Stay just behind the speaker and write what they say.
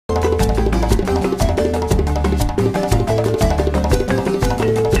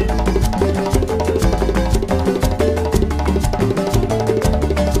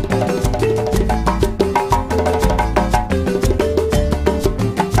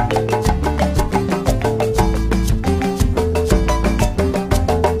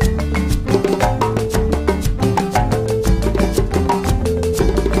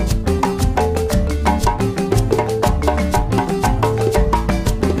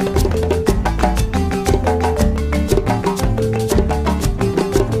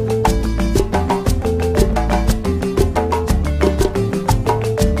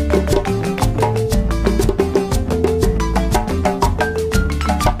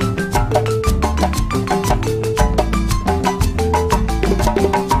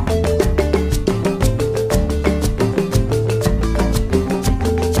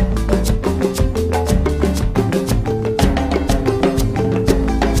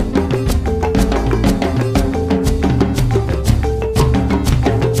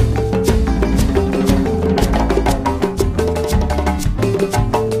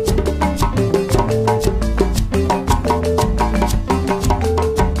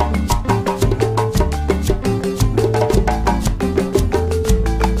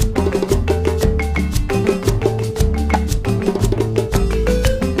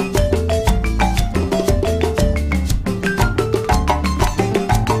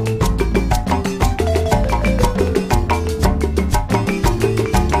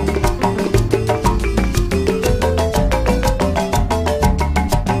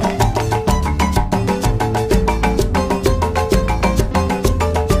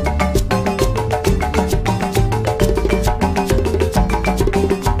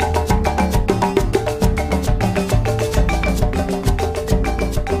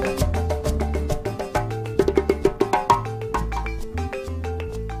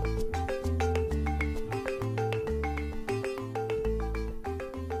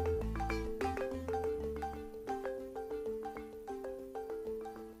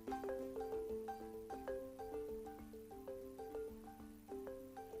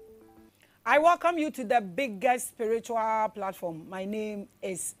I welcome you to the biggest spiritual platform. My name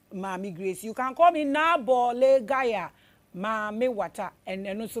is Maame Grace. You can call me Nabole Gaya, Maame Wata, and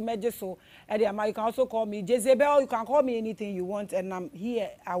also Mejeso. You can also call me Jezebel. You can call me anything you want, and I'm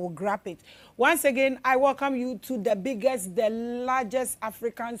here. I will grab it. Once again, I welcome you to the biggest, the largest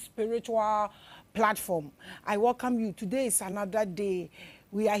African spiritual platform. I welcome you. Today is another day.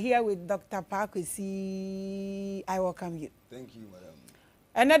 We are here with Dr. Kwesi. I welcome you. Thank you, madam.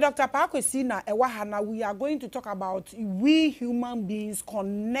 And then Dr. Kwesi na Ewahana, we are going to talk about we human beings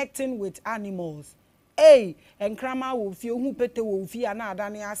connecting with animals. Hey, and Krama will feel who pete will fear na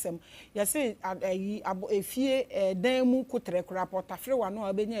adani asem. You say a fear demu kutre kurapota free one no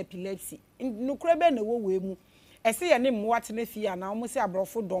abenya epilepsy. No krebe ne wo mu. E say ne mwat ne fear na almost say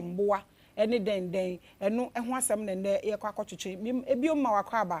abrofo domboa ene den eno eho asem ne ne ye kwa kwotwetwe. Ebio ma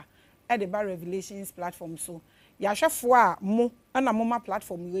wakwa aba e the bar revelations platform so. Yahwefo a mo na mo ma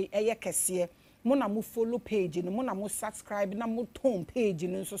platform we eye kese mo na mo follow page no mo na mo subscribe na mo ton page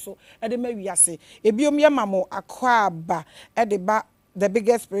no so e de ma wiase ebiom ye ma mo akwaba e de ba the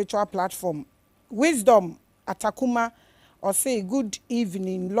biggest spiritual platform wisdom atakuma or say good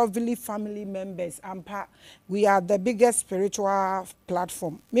evening lovely family members ampa we are the biggest spiritual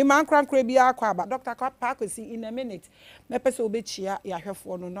platform me man krankra bia akwaba Dr. Kwesi in a minute me pese obechia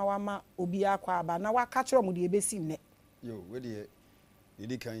yahwefo no na wama obi akwaba na waka kire mo de ebesi nne Yo, where the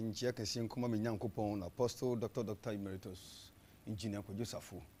Lady can check a sin come in Yankopon, Apostle, Dr. Emeritus, Engineer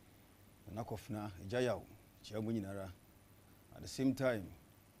Joseph, Nakofna, Jayao, Chamunara. At the same time,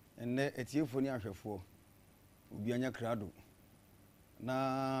 and there at you for Yashafo, Ubianya Crado.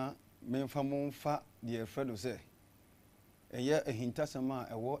 Na Memfamon fa, dear friend, say, a year a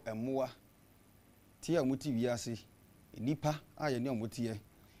hintasama, a war, a moa, Tia Muti Viasi, Nipa, I know Mutia,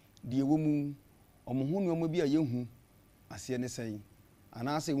 dear woman, Omohun will be a young. Asie ne say and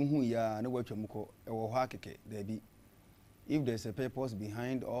I say who ya na watwamko e wo ha keke there be if there's a purpose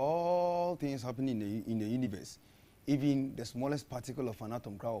behind all things happening in the universe even the smallest particle of an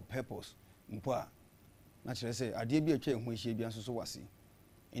atom crowd purpose mpo na chere say ade bi atwa hu ehie bi anso so wase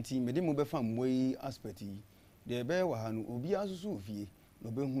enti mede mo be fam moyi aspect yi de be wa ha no obi asoso ofie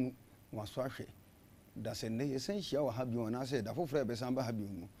no be hu waso ahwe da se ne essential wa ha bi wona say da foforo be san ba ha bi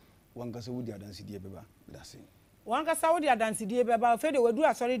mu wanka so wudi adansi de be ba da se wanka saudi adansi die beba fe de wadu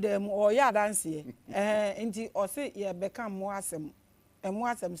asori dem o ya adansi enti o se ye beka mo asem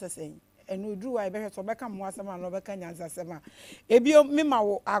sesen enu dru wa be hwe so beka mo asem an beka nyansa asem a ebio mema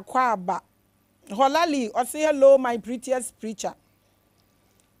wo akwa aba holali o say hello my prettiest preacher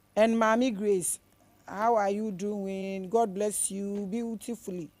and Maame Grace, how are you doing? God bless you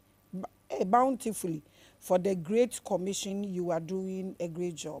bountifully for the great commission. You are doing a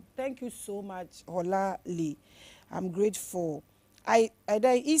great job. Thank you so much, Holali. I'm grateful. I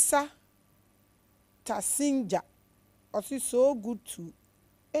Isa Tasinja. Also so good to.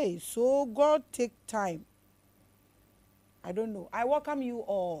 Hey, so God take time. I don't know. I welcome you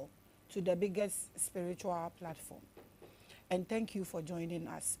all to the biggest spiritual platform. And thank you for joining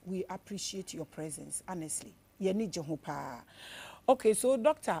us. We appreciate your presence, honestly. Yeni Jehopa. Okay, so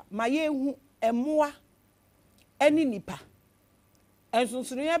doctor, maye hu emwa eni nipa.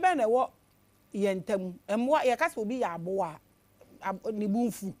 Ensonsunu ye be na wo yentam. Emwa ye kasa obi ya aboa ni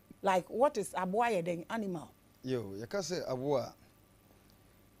bunfu. Like what is aboa ye den animal? Yo, ye kasa aboa.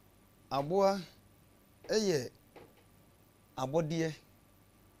 Aboa eye abodie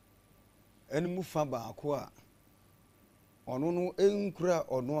eni mu fa ba ako a ono no enkura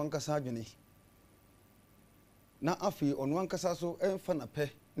ono ankasa adwene na afi ono ankasa so emfa na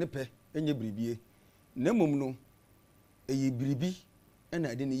pe ne pe enye biribie na mom no eye biribi ena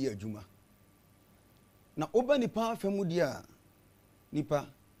ade ne ye adwuma na oba nipa afemu dia nipa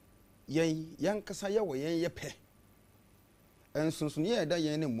yen yankasa ye wo yen ye pe ensonso ye da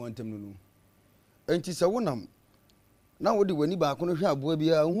yen ne mmontem no enti se wonam na wodi wani ba ko no hwe aboa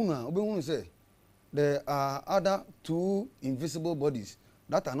bia hunu a obehunu se there are other two invisible bodies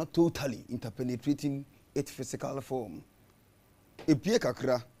that are not totally interpenetrating its physical form. Epie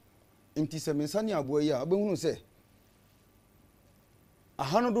kakra enti se mensani aboa yi a obehunu se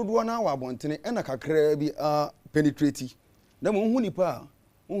ahano dodo na wa bontene ena kakra bi penetrate na mo hu nipa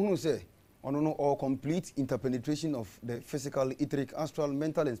hunu se ono no all complete interpenetration of the physical, etheric, astral,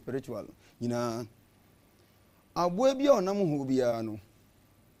 mental and spiritual. Aboa bi onam hu bia no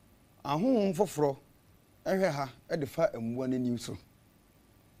ahun foforo ehwe ha e de fa emwa nanim so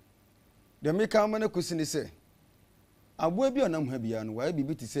de meka amana kusini se aboa bi onam ha bia no wa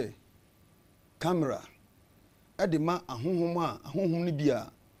bibi ti se camera e de ma ahunhum ni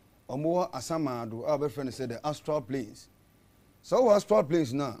bia omo asamado a be friend say the astral planes so astral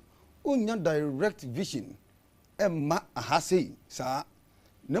planes na unya direct vision emma ahase sa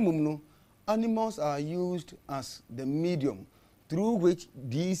nemum no animals are used as the medium through which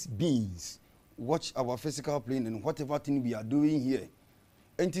these beings watch our physical plane and whatever thing we are doing here.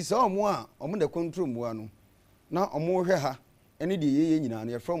 Enti sa omo a omo de control mo no na omo hwe ha ene de yeye nyina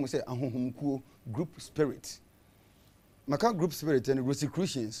na from say ahohomkuo group spirit. Maka group spirit and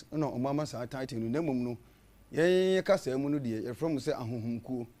Rosicrucians no omo ama sa title no nemum no ye kasa mu no de from say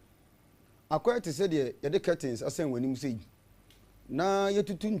ahohomkuo. Akwai te say de ye de curtains asen wanim say na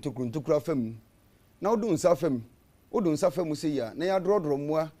yetutu ntokrontukura fam na odu nsa fam say ya na ya drodro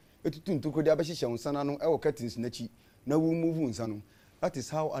moa etutu ntokro de abehye nsana no e wo curtains nachi na wo move nsa no. That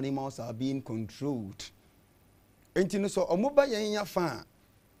is how animals are being controlled. Enti no so omoba yen ya fa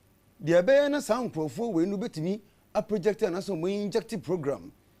de ebe na sound profo we no betimi a project and so we inject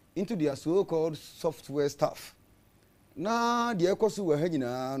program into their so called software stuff. Na de ekoso we ha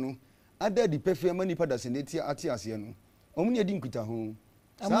nyina no ada di perfect mani pada seneti ati ase no. Omo ne di nkuta ho.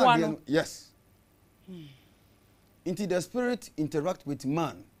 Yes. Into the spirit interact with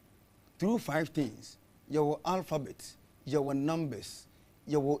man through 5 things. Your alphabet, your numbers,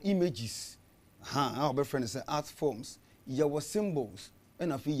 your images, our friend say art forms, your symbols,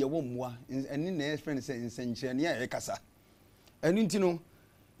 and afi your mwa, and in the friend say in senchenia ekasa. And you know,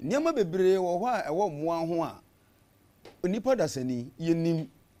 nyama bebre wo wa e wo mwa ho a onipa dasani yenim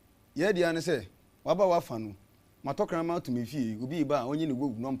ye dia ne say waba wafa no matokran ma to me fie obi ba onye ne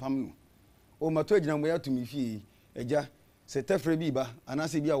gogu no mpam no o mato agina mo ya to me fie eja se tefre bi ba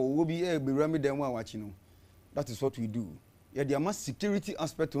anase bi a wo bi e bewura me dem a wachi no. That is what we do. Yeah, there are security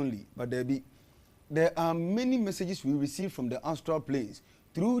aspect only, but there are many messages we receive from the astral planes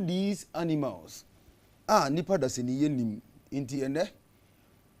through these animals. Nipa da se ni yenim inti ene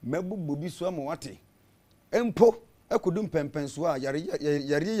mebu bobi so amwate empo ekudum pempen so a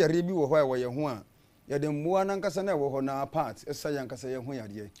yare bi wo ho a wo ye ho a ya de mmoa na nkasa na wo ho na part esa ya nkasa ye ho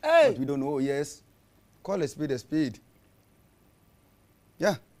yare. But we don't know. Yes, call a spade a spade.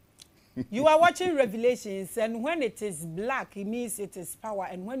 Yeah. You are watching Revelations, and when it is black, it means it is power.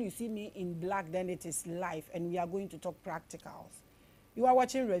 And when you see me in black, then it is life. And we are going to talk practicals. You are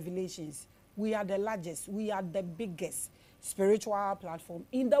watching Revelations. We are the largest, we are the biggest spiritual platform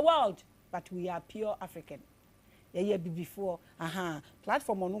in the world, but we are pure African. Yeah, before,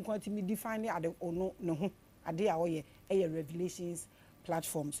 platform on going to be defined at the no, Revelations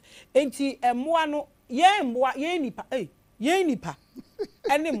platforms. Enti moano, nipa, ye nipa.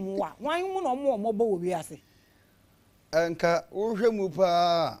 Ene mwa wan mu no mo mo bo wi ase enka wo hwemu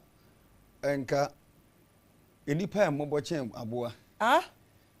pa enka enipa e mo bo chen aboa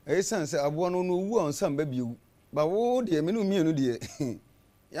esan se aboa no no wu on sam ba biu ba wo de me no mienu de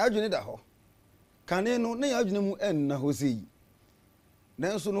ya adwene da ho kane no na ya adwene mu enna ho sei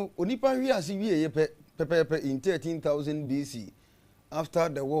nanso no onipa hwi ase wi ye pepepe in 13,000 BC after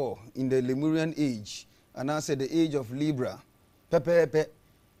the war in the Lemurian age, and I said the age of Libra. Pepe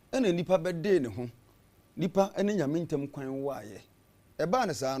ene nipa bede ne ho nipa ene nyamentem kwan waye eba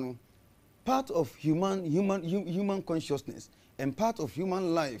ne sa no part of human consciousness and part of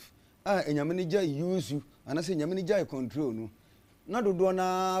human life enyamenija use and I say nyamenija control no na dodo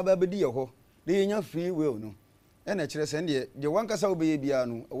na ba bedi ye ho de yenya free will no ene kire se de wankasa obeye bia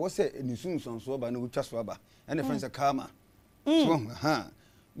no wo se enisunsunso ba na wutwa so aba ene friends karma so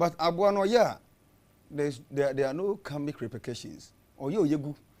but aboa no ya there are no karmic repercussions. Or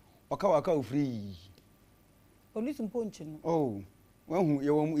yegu, waka free. Listen ponche no. Oh, well,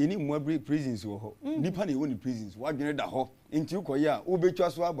 you need more prisons or nipa ni woni prisons. What you da ho? Inti ukoya, ubetwa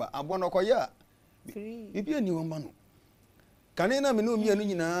swaba, abona koya. Free. Ibi ani wo ma no. Kane na me no mi anu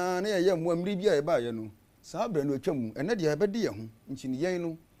nyina na ye mo amri bia e ba ye no. Saa bra no atwam, ene de ebede ye ho. Nchi ni yen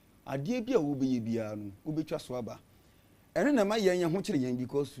no, ade bia wo beye bia no, ubetwa swaba. Ene na ma yen ho kire yen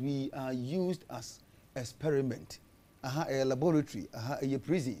because we are used as experiment, a laboratory, a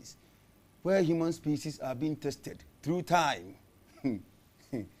prisons, where human species are being tested through time.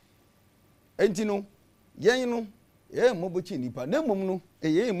 And you know, mobochi nipa, nemum no,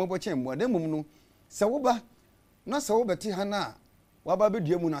 mobochi mwa, nemum no, sawoba, na sawoba ti hana, wababe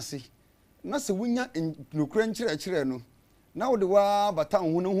diamunasi, na sawunya no crenchire no, now the wa bata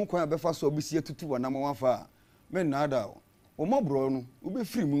hu kwa befa so obisi tutu wa na mawafa, men nada, o mabro no, ube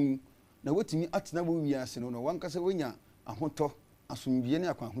free mu. Na wetimi atena bo wiase no no wankasa wonya ahoto asomdie ne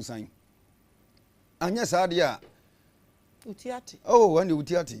akwanhosan anya saade a utiati wande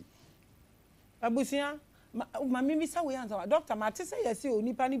utiati abusia ma mimi sa we answer doctor ma te say yesi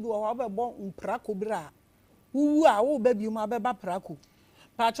onipa ni bi wo obebo mpra kobra wuwu a wo ba bi mu abeba prako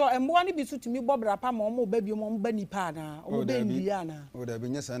pacho embo ni bisu timi bobra pa ma omo ba bi mo ba nipa na omo be ndua na o da bi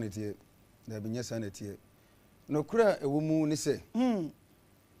nya sanity da bi nya sanity no kura ewo mu ni se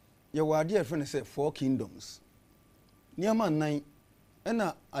ye wade e friend say four kingdoms niama nan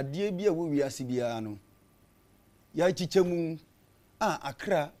ena ade bi a wo wiase bia no ya chichemu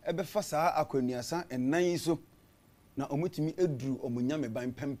akra ebe fa saa akwanuasa enan so na omutimi eduru omunyame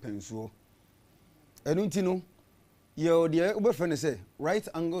ban pempenso enu nti no ye ode obe friend say right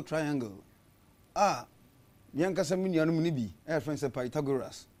angle triangle yankasa minianu mu ni bi friend say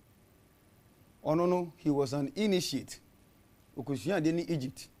Pythagoras ono no he was an initiate okusia de ni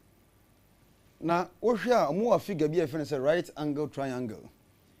Egypt na wohwe a mo wa figure bi friend say right angle triangle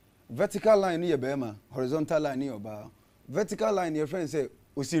vertical line ni ye bema horizontal line ni oba vertical line your friend say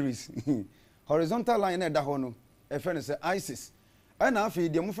Osiris horizontal line na da ho no a friend say Isis and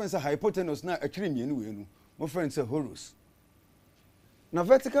afi de mo friend say hypotenuse na atwiri mienu we nu mo friend say Horus na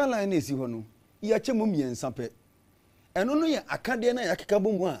vertical line esi ho no ya chemu miensa pe eno no ye akade na yakeka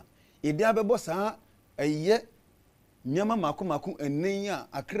bomu a ide abebo saa eye nyama mako enen a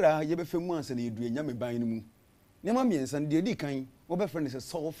akra ye befemu ansa na yedu nyame ban no mu nyama miensa de di kan wo be friend say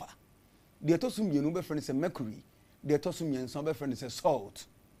sulfur de to so mienu be friend say mercury de to so miensa be friend say salt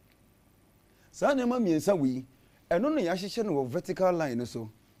sa nyama miensa wi eno no ya hihye no vertical line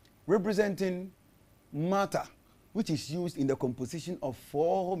so representing matter which is used in the composition of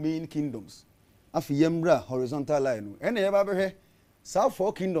four main kingdoms afi yemra horizontal line no ene ye ba behwe sa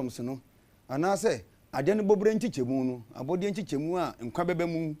four kingdoms no ana se ade no bobre nchichemu no abode nchichemu a nkwa bebe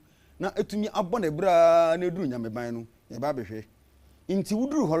mu na etumi abọ na bra na eduru nyame ban no ye ba behwe inti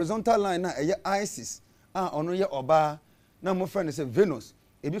wuduru horizontal line na eye Isis ono ye oba na mo friend say Venus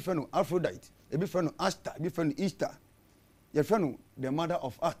ebi friend no Aphrodite ebi friend no Ashtar ebi friend no Ishtar ye friend no the mother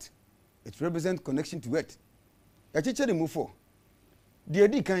of earth. It represents connection to earth. Ya chiche de move for the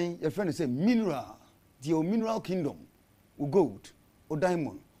edi kan ye friend say mineral the mineral kingdom o gold o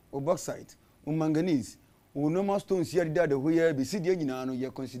diamond o bauxite o manganese o normal stones here the where be see the nyina no ye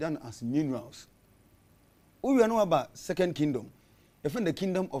considered as minerals. O we know about second kingdom ye friend the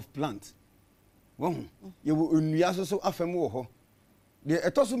kingdom of plant won ye wo onua so afem wo ho the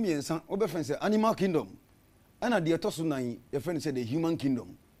etoso miensa o be friend say animal kingdom and the etoso nan ye friend say the human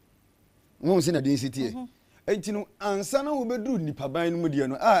kingdom won say na density e enti no ansa na wo beduru nipa ban no mu de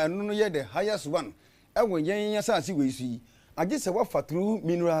no eno no ye the highest one e won yen asase we su yi age se wa through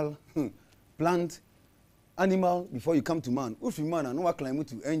mineral plant animal before you come to man if you man no wa climb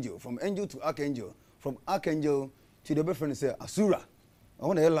to angel from angel to archangel from archangel to the friend say asura I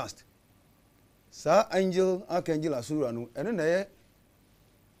want to hear last sa angel archangel asura no eno na ye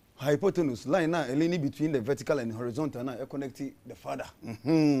hypotenuse line na eleni between the vertical and horizontal na e connect the father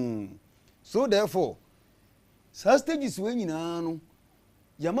so therefore sa stages we nyina no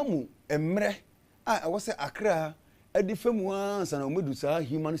yamamu emre a wose akra adifemu ansa na omedu sa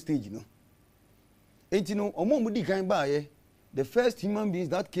human stage no enti no omomudi kan baaye the first human beings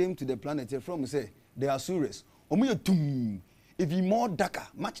that came to the planet from say they are Asuras omo tum if you more darker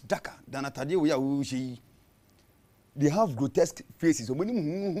much darker than atade we are she they have grotesque faces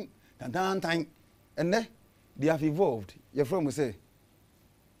omoni tan and they have evolved you from say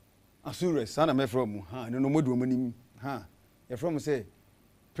Asuras sana me from no modu omani you from say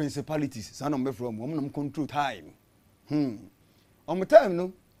principalities sana me from omnam control time on time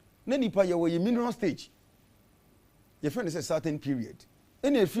no na nipa ye we mineral stage your friend say certain period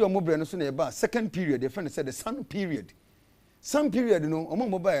any if you omobre no so na eba second period your friend say the sun period no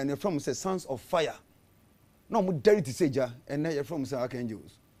omomoba and from say sons of fire no mo dirty saja and you from say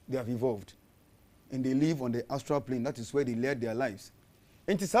archangels they have evolved and they live on the astral plane. That is where they led their lives.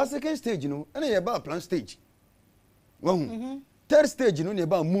 Into second stage, and they about plant stage. Third stage, they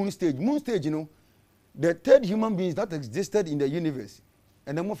about moon stage. Moon stage, the third human beings that existed in the universe.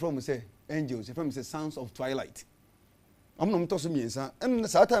 And then more from say angels, from say sons of twilight. I'm not talking me, sir. And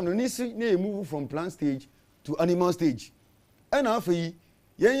sometimes you need to move from plant stage to animal stage. And after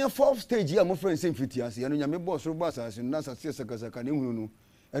your fourth stage, I'm friend same fitias. You know, your boss robots as you know,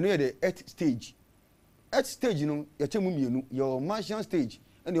 and we are the earth stage. Earth stage, your Martian stage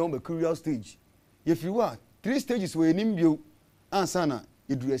and your mercurial stage. If you are 3 stages where you ansana,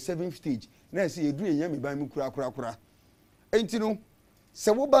 you do a 7th stage. Now see you do a yummy by mukura. Ain't you know?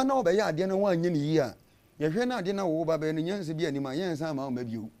 So what now by ya dinner 1 year? You hear not dinner over by any years to be any my years, I'm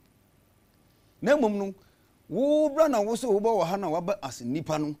maybe you. No, mum, wo brana was so about Hana Waba as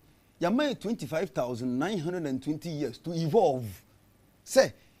Nipano. You made 25,920 years to evolve.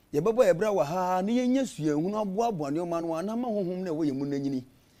 Say, ya baba ya bra wa ha na yenyesu ya hunu aboabo ne man wa na ma honhom na wo yemu nanyini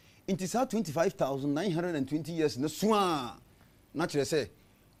inti sa 25,920 years na so a na kire say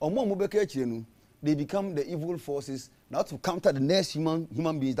omo beka akire no they become the evil forces that to counter the next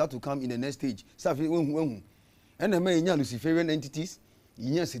human beings that will come in the next stage. So when and the Luciferian entities,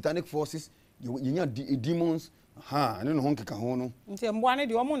 you satanic forces, you demons. I don't know how to no. See, I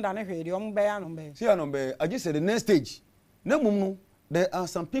just said the next stage. No, there are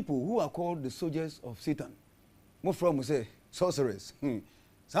some people who are called the soldiers of Satan. More from say sorcerers.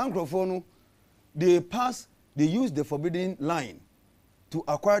 Some they use the forbidden line to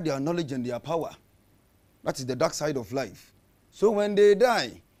acquire their knowledge and their power. That is the dark side of life. So when they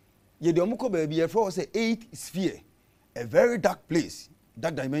die, ye the omuko baby say 8th sphere, a very dark place,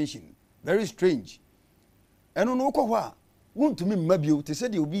 dark dimension, very strange. And on okwa won't to me mabio to say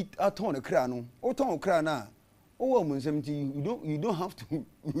you be at on a crano, or ton crana. Oh, you don't have to.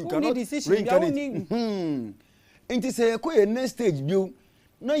 You cannot reincarnate. And to say a next stage view.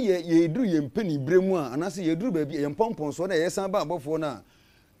 Na ye do ye penny bremu a and I say ye do baby ye pompon so na ye san ba before na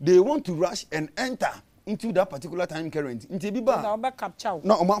they want to rush and enter into that particular time current into be ba na oba capture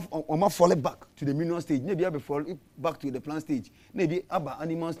na oma fall back to the minor stage maybe be fall back to the plant stage maybe aba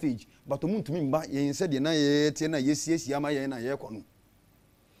animal stage but omuntu mi mba ye said na ye tie na ye siesie ama ye na ye kɔ no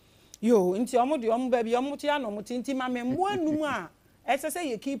yo nti omo de omo baby omo tia no omo tinti ma me mo anum a ese say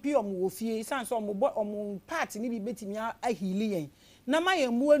ye keep omo wo fie san so omo part ni bi betimi a heal yen na ma ye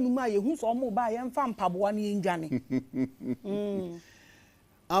mu anum a ye hu so omo ba ye mfa mpaboa na ye ndwane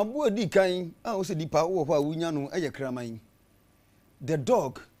abu edi kan a o se dipa wo ho a wunya no eye kraman. The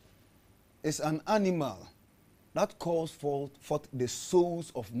dog is an animal that calls forth the souls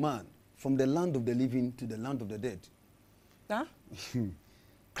of man from the land of the living to the land of the dead. Huh?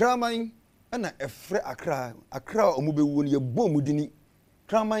 Kraman ana efre akra omo be wo ne ye bo mudini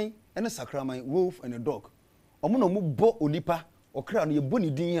kraman ene sakraman wolf and a dog omo no mo bo onipa okra no ye bo ni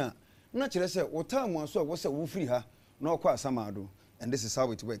din a na kire se wo time so wo se wo free ha na okwa asamado. And this is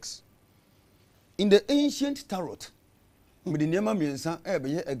how it works. In the ancient tarot, with the name of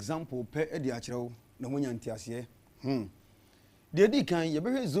example per ediachero, no one antiasie. The edican, you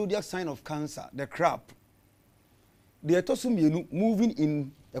bear zodiac sign of Cancer, the crab. The etosum moving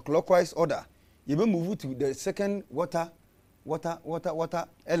in a clockwise order. You will move to the second water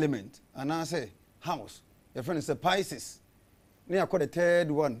element. And I say house. Your friend is a Pisces. Now I call the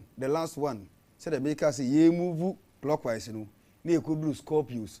third one, the last one. So the maker say ye move clockwise, you know. Near could do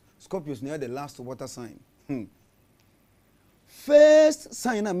Scorpius near the last water sign. First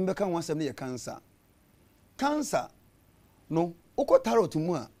sign I remember can once near Cancer. Cancer. No, oko tarot to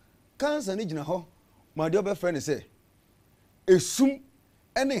moi. Cancer ni jina ho. My dear friend say. Esum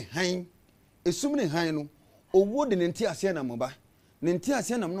any hein. Esum ni hein no. Owo de nenti ase na moba. Nenti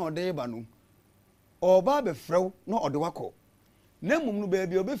ase na no ode ba no. Oba be frew no ode wako. Na mum no ba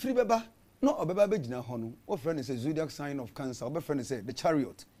bi obe free beba. No, Obeba Bejina Honu, or friend is a zodiac sign of Cancer, or friend is the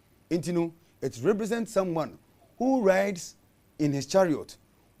chariot. Intino, it represents someone who rides in his chariot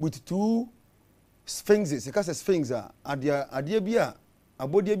with two sphinxes. Because the sphinx are Adiabia,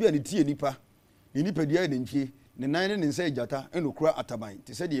 Abodiabia, and the Nipa, the Nipedia, and the nine and say Jata, and Ukra Atabai.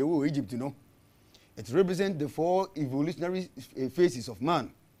 They said, you Egypt, you know. It represents the 4 evolutionary phases of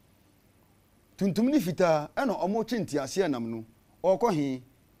man. Tuntumni fita, and Omo Chinti Asianamno, or Kohi,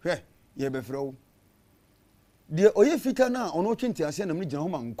 he. Ye befro de oye fika na ono twenti ase na mjina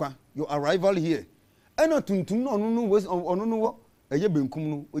homa nkwa your arrival here ena tuntum no ono no eye benkum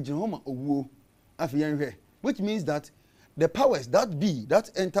no ojina homa owuo afi yenhwe which means that the powers that be that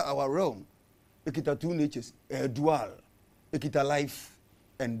enter our realm ekita two natures dual ekita life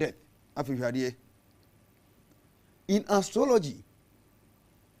and death afi hwade in astrology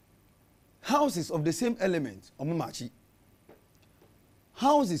houses of the same element omomachi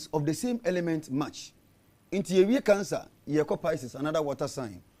houses of the same element match. Into a Cancer, ye Pisces, another water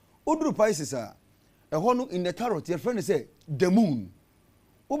sign. Udru Pisces are a hono in the tarot, your friend say the moon.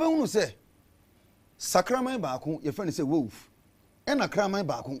 Ube say Sacramai Baku, your friend say wolf. And a cramai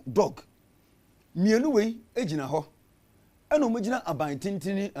Baku, dog. Mieluwe, ejina ho. And omijina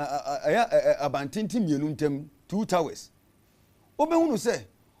abantinti mieluntem, 2 towers. Ube say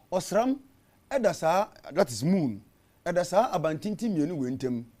Osram, edasa, that is moon. Eda saa abantinti mienu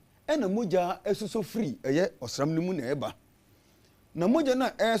wentem ena moja esoso free eye osram ne mu na eba na moja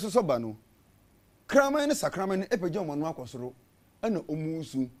na esoso ba no kraman ne sakraman ne epeje omanu akosoro ena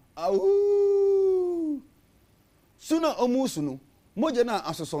omusu awu suna omusu no moja na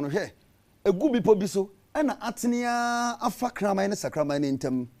asoso no he egu bipo bi so ena atenia afa kraman ne sakraman ne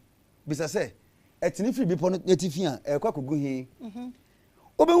ntem bisa se etini free bipo no yetifi a ekwa kogu he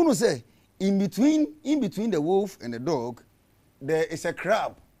obehunu se in between the wolf and the dog, there is a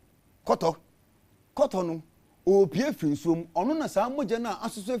crab. Koto no. o pie finsom ono na sa moja na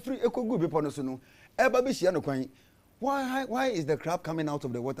asoso free ekogu bepo no so no eba be hia no kwan. Why is the crab coming out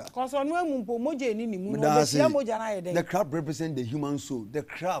of the water? Cause onu emumpo moja ni mu no be hia moja na yeden. The crab represent the human soul. The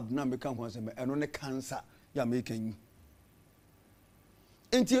crab na make kan kwan se me eno ne cancer ya make kan.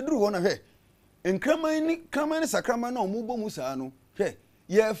 Enti eduru ho na hwe. Kraman sakraman na omubo mu saa no. Hwe,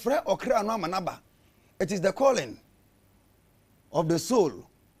 ye frɛ okra no amanaba. It is the calling of the soul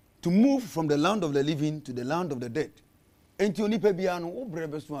to move from the land of the living to the land of the dead. Enti onipa bia no wo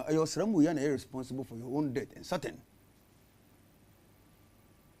brebe so a ayosramu ya na responsible for your own death and certain.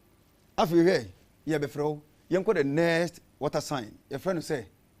 Afi hwe, ye be frɛ wo, ye nko the next water sign. Your friend say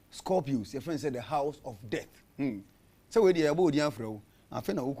Scorpius, your friend say the house of death. So we dey abo di afrɛ wo.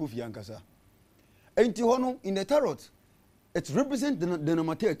 Afi na wo ku fi ankasa. Enti hono in the tarot it represents the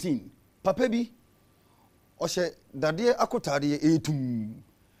number 13. Papa bi ohye dade akotade etum.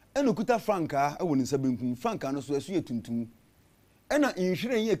 Eno kuta franka e woni nsabenkum. Franka no so esu etuntum. Ena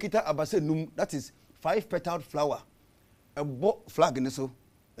inhwire ye kita abase num, that is 5 petaled flower. Ebo flag ne so.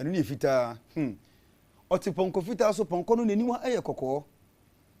 Eno ne fita. Oti ponko fita so ponko no neniwa eye kokko.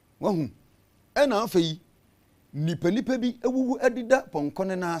 Wahu. Ena afei nipa bi ewuwu adida ponko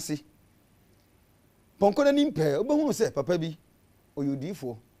ne na ase. Ponko na nimpe obehunu se papa bi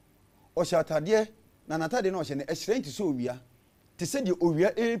oyodifo o shatade na natade na o hye ne ehyerenti so owia te se de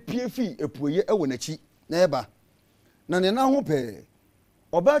owia epie fi epuoye ewo nachi na eba na ne na ho pe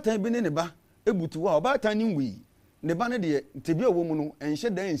obatan bi ne ba ebutu wa obatan ni nwi ne ba ne de tebi owo mu no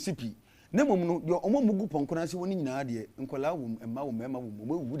enhye dan ensipi ne mom no de omomugu ponko na se woni nyina de nkola wo emma wo mema wo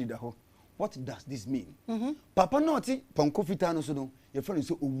mo wu dida ho. What does this mean? Papa no ti ponko fita no so no ye fa no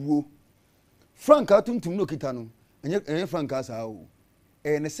so owuo Franka tuntum no kita no enye franka saa o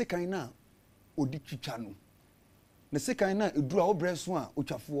ne sekan na odi twitwa no ne sekan na eduru a obreso a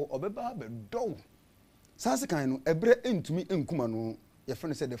otwafo obeba be dow saa sekan no ebre entumi enkuma no ye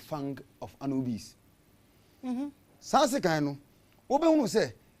friend say the fang of Anubis saa sekan no obehunu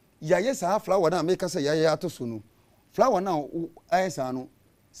say yaye saa flower na make say yaye atoso no flower na ayesa no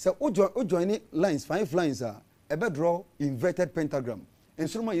say o join lines 5 lines a ebe draw inverted pentagram.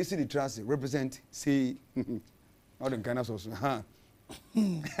 Instrument you see the trust represent say all the kind of so ha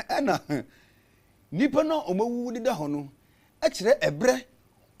na nipa na omawu dida ho no e kire ebre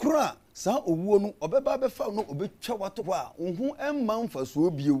kura sa owuo no obeba be fa no obetwa wato ho a ohu emma mfa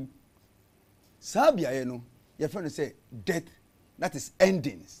so bieu sa biaye no your friend say death, that is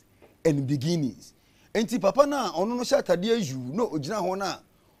endings and beginnings. Enti papa na ono no shatade ayu no ogina ho na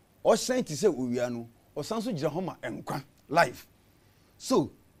o hyen ti say owia no o sanso gira ho ma enkwa life.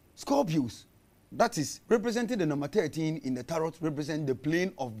 So, Scorpius, that is representing the number 13 in the tarot, represent the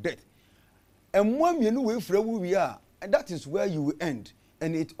plane of death. And one you know where we are, and that is where you will end.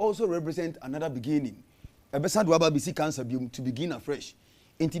 And it also represents another beginning. A beside waba bisi cancer to begin afresh.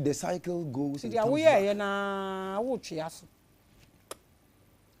 Into the cycle goes. Yeah, we are na wuchiaso.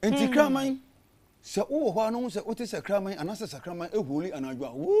 Enti kraman, se o ho no se ote se kraman anase se kraman eholi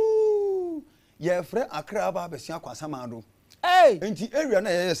anadwa. Woo! Ye frɛ akra ba besia kwasama do. Hey, enti area na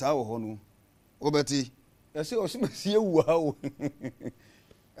yeye saa wo ho no obeti yesi osumasi ewu ha wo.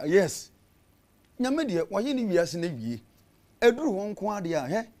 Yes, nyame de waye ni wiase na wie eduru ho nko ade a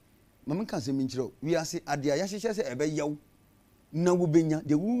he mama kan se minkyerɛ wiase ade a yahyehyɛ se ebe yaw na wo benya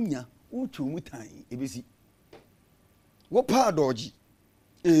de wunya utu mutan ebesi wo pa doji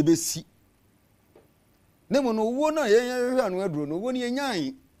ebesi ne mo no wo na yeye hwa no aduro no wo ni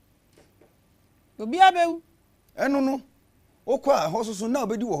enyan obi abewu eno no okwa hososo na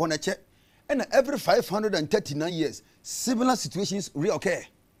obedi wo ho na che and every 539 years similar situations reoccur.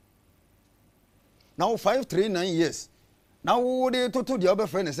 Now 539 years now they toto the other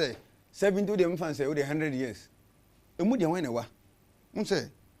friend say 70 dem fan say 100 years emu de wen na wa un say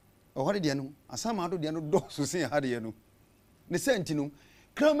o hode de no asama do de no do so say ha de no ne senti no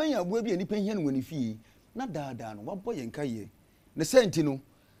kraman ya boa bi ani panhia no wani fie na daada no wabɔ yen kaye ne senti no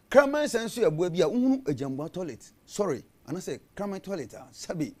kraman senso ya boa bi a uhunu agyamboa toilet sorry and I say kraman toilet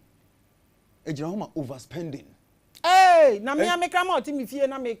sabi ejira homa overspending. Hey, na me kraman oti mi fie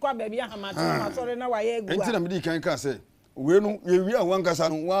na me kwa ba bia hamati na sorry na wa ye egu a. Enti na me di kan say we no ye wi a wankasa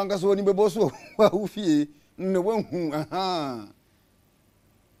no wankasa oni bebo so wa hu fie ne wanhu aha.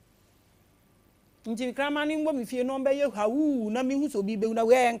 Nti kraman ni mbo mi fie no mbe ye hawu na mi hu so bi be na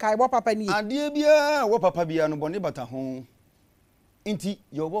we enkai bo papa ni. Ade bia wo papa bia no bone bata ho. Nti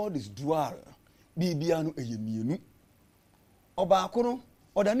your word is dual. Bibia no eye mienu. Oba akoro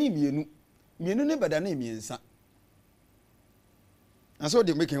oda na mienu. Mienu ne beda na miensa. And so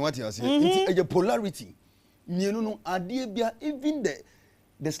they making what you are saying. It's a polarity. Mienu no ade bia even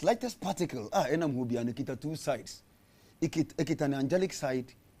the slightest particle, enam will be an ekita two sides. Ekita an angelic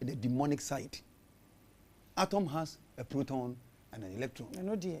side and a demonic side. Atom has a proton and an electron. I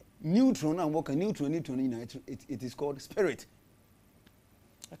know dear. Neutron and work a neutron, it is called spirit.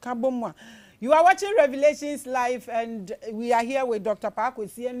 You are watching Revelations Live, and we are here with Dr.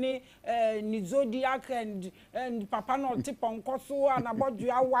 Kwesi and Zodiac and Papa no tip on Koso and about you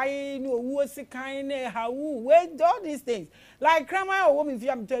are why no was kind how wait all these things. Like grandma or woman if you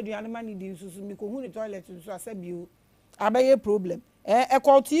am telling you animal need to me who the toilet so I said you a problem.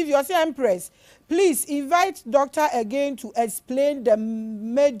 Echo TV, you say Empress. Please invite doctor again to explain the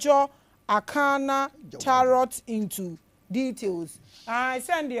major arcana tarot into details. I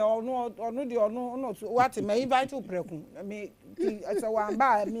send you or no what may invite to prekun me as a one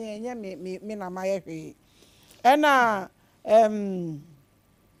by me na my and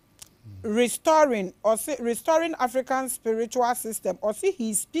restoring African spiritual system or see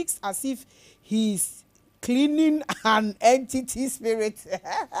he speaks as if he's cleaning an entity spirit.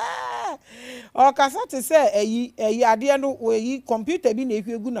 Or kasa to say ade no we computer bi na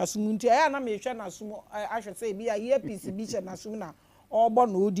ehwegu na sumu nti na me hwe na sumu I should say bi a earpiece bi che na sumu na obo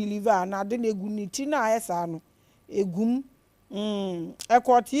no deliver na ade na egu ni ti na ayesa no egum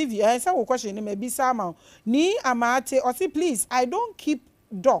Echo TV say wo question me bi sama ni amate or say please I don't keep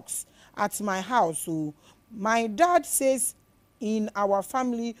dogs at my house so my dad says in our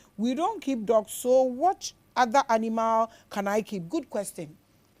family we don't keep dogs, so what other animal can I keep? Good question.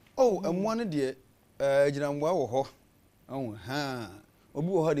 Oh, and one dear jinamwa wo ho oh ha obi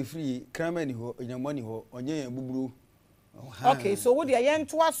wo ho de free kraman ni ho nyamani ho onye buburu. Okay, so what the yen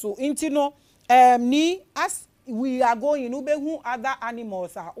to us so intino ni as we are going ube who other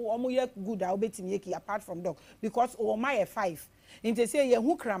animals are omo ye good a obetimi yeki apart from dog because o my 5 inte say ye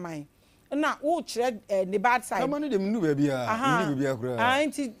hu kraman na wo chere the bad side. Come on, dem nu baby akura.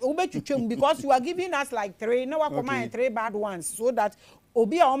 Anti obetwetwem because you are giving us like 3 now we command 3 bad ones so that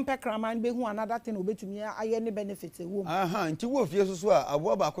obi a on kraman be hu another thing obetumi aye ne benefit e wo. Nti wo fie so a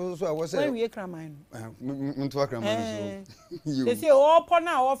abo ba ko so a wo say. When we kraman. Muntu kraman so. They say o po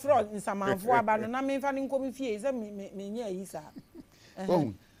na o fro nsamanfo aba no na me fa ne nkomi fie say me nya yi sa.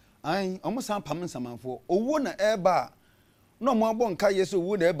 Oh. Ai omo san pam nsamanfo owo na eba no mo abon ka yeso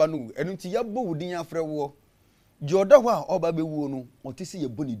wo na eba no enu ti yabo wudin afre wo joda ho a oba be wo no otisi ye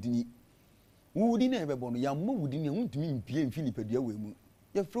boni dini wudin na ebebo no ya mo wudin ya huntumi mpie mfilipadua we mu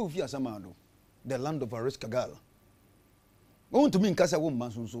ye fre ofi asama do the land of Ariskagal huntumi nkasa wo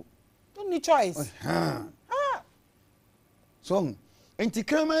mma sonso no choice so enti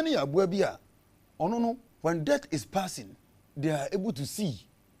kraman ya boa bi a ono no when death is passing they are able to see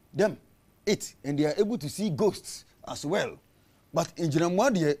them and they are able to see ghosts as well. But in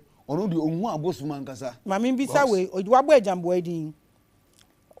Jinamwa de ono de onhu abosuma nkasa. Mami bisa we odwabo ejambo edin.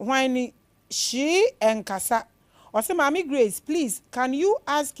 When she enkasa. Or say Maame Grace, please can you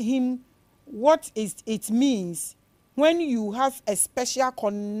ask him what it means when you have a special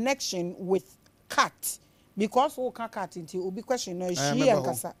connection with cat? Because o cat into obi question no she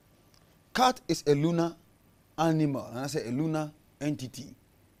enkasa. Cat is a lunar animal and I say a lunar entity.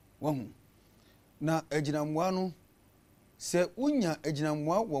 Wahu. Na ejinamwa no se unya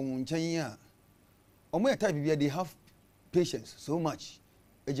ejinamwa wo nchen a omo ya type bia they have patience so much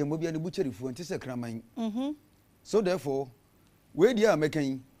ejembo bia ne butchery fu ntse kraman so therefore we dia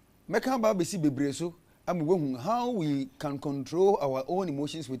mekan ba be si bebre so am we how we can control our own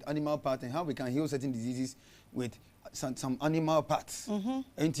emotions with animal parts and how we can heal certain diseases with some animal parts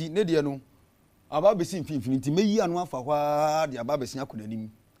enti ne dia no aba be si infinity meyi anu afa hwa dia aba be si akonanim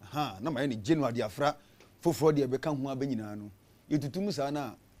na ma ye January dia fra foforo dia be ka ho abanyina no yetutum sa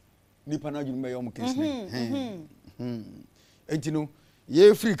na nipa na adwuma ye om kesne enti no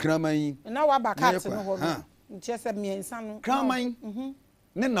ye free kraman na wa bakat no ho nti se miensa no kraman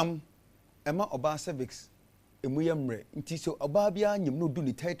ne nam ema oba cervix emu ye mre nti so oba bia nyem no du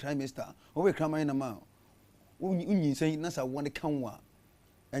ni third trimester o we kraman na ma unyi sen na sa won kanwa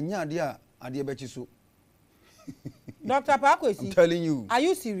enya ade be chi so. Dr. Kwesi, I'm telling you. Are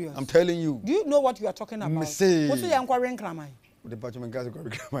you serious? I'm telling you. Do you know what you are talking about? What's the inquiry kraman? The department gas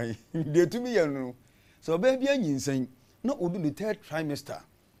kraman. They to me no. So baby anyinsen na odu the third trimester.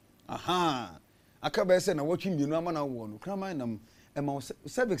 Aka be say na watching you no ama na wo no. Kraman nam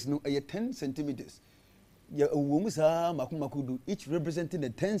cervix no 10 centimeters. Ya owo mu sa makumakudu each representing the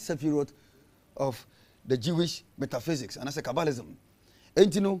 10 sephiroth of the Jewish metaphysics and as a Kabbalism.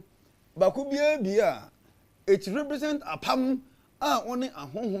 Entino bakubia it represents a pam only a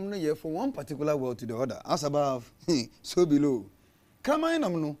home no for one particular world to the other as above so below. Kraman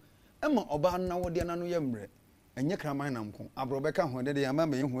nam no ema oba na wo de na no yemre enye kraman nam ko abrobeka ho de ya ma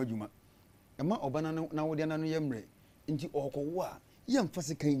me ho adwuma ema obana na wode na no yemre nti okowo a yemfa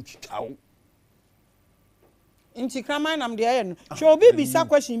kan twitawo nti kraman nam de aye no hwe obi bisa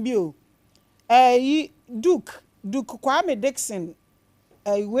question bi o Duke Kwame Dixon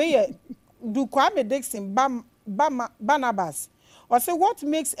we Duke Kwame Dixon Barnabas or say what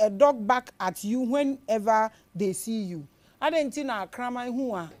makes a dog bark at you whenever they see you adenti na kraman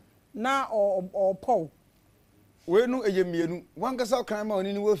hu a na or paw we no eyemienu wankasa kraman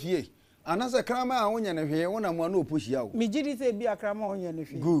oni ni wo fie anasa kraman a wonya na hwe wona mo na opohia wo me gidi say bi a kraman wonya na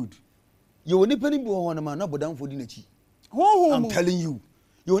hwe good you woni pani bi wo na ma na bodamfo di na chi I'm telling you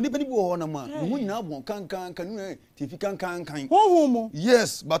you woni pani bi wo na ma no nyina bon kan nu tifi kan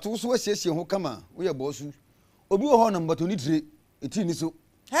yes but wo so asiesie ho kama wo ye bosu obi wo na mbato ni dire eti ni so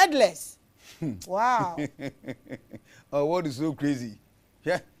headless wow oh what is so crazy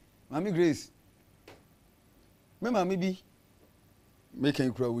yeah Maame Grace me mama bi me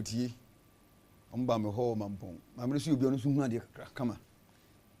kan kura wotie omba me ho mampon Maame so obi ono so hu ade kakra kama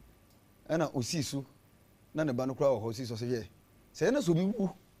ana osi so na ne ba no kura ho si so se ye se na so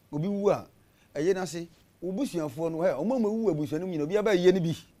obi wu a eye na se obusuafo no he omama wu abusuanu nyina obi aba ye ne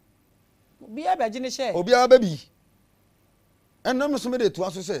bi obi aba gine she obi aba bi enam so me de to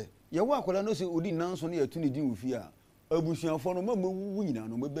aso se ye wo akola no se odi nanso ne yatu ne din ofi a abusuafo no mama wu nyina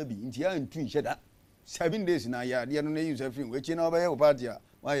no maba bi nti ya ntu nhye da 7 days na ya de no na use free we chi na obaye wo party a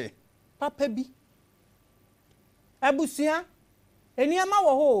waye papa bi abusua eniama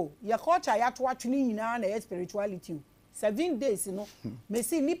wo ho ya culture ya to atwene nyina na ya spirituality 7 days no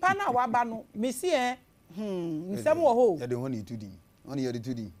mesi nipa na waba no mesi nsem wo ho ya de honi tudi honi ya de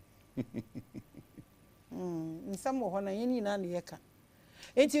tudi nsem wo ho na yeni na ye ka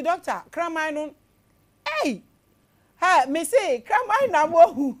enti doctor kraman no hey ha mesi kraman na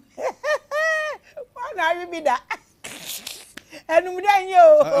wo hu na bi da enum da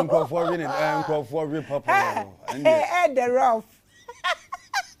nyo nkofo wi papa and the rough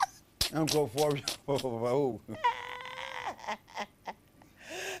nkofo wi oh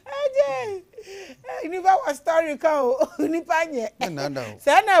aje ni ba wa story ka o ni panye nanda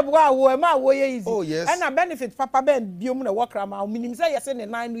say na bu awo ma wo ye easy oh yes and na benefit papa ben biom na work ma minim say yes ne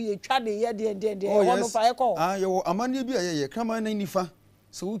nan no ye twa de ye de wono fa ye ko yo amane bi aye kraman na nifa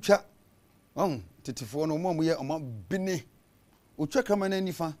so utwa titifo no mo ye oma bine otwa kraman na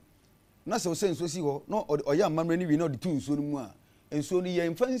nifa na se o se nso si ho no oya amamre ni wi na o de tu nso no mu a nso no ye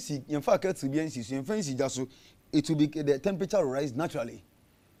mfansi ye mfa ka tribi ansi so ye mfansi ja so it will be the temperature rise naturally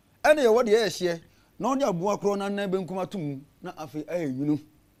and ye what ye hye na o de aboa kro na na benkum atum na afi ayinu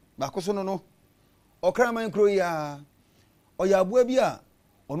ba ko so no okraman kro ya oya aboa bi a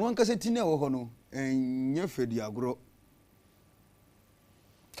ono ankase tine wo ho no enye fedi agro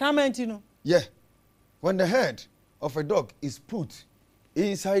comment no yeah when the head of a dog is put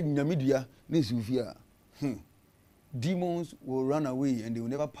inside nyamidua nesufia demons will run away and they will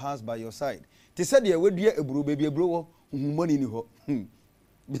never pass by your side they said they would dua eburo baby eburo wo huhumani ni ho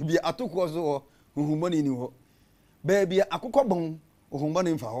baby atoko so ho huhumani ni ho baby akokọ bon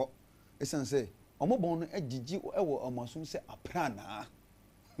huhumani mfa ho esan say omobon no agigi ewo amasom se aprana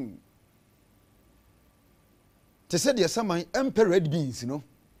they said they saman emperor red beans no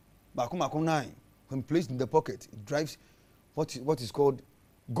bakomako 9 when placed in the pocket it drives what is called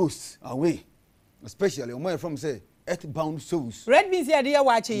ghosts away especially when from say earthbound souls red beans here dey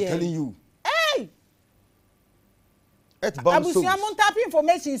watch here telling you hey earthbound souls abusia mon tap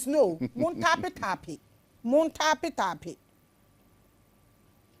information no mon tap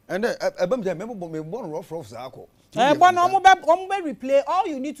and ebam jam me born rough za akọ but no mo be replay all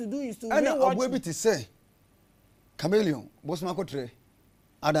you need to do is to and watch abu bi to say chameleon boss makotre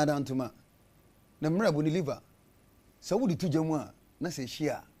adada ntuma na mra bu ni liver so wo di tujamu a na se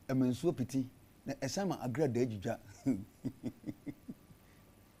hia emensuo piti na esama agra da adwudwa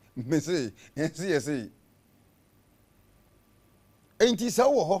me say yes enti sa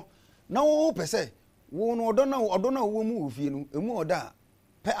wo ho na wo pese wo no odo na wo mu ofie no emu oda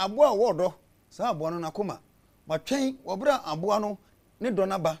pe abo a wo odo sa abo no na koma matwen wo bra abo no ne do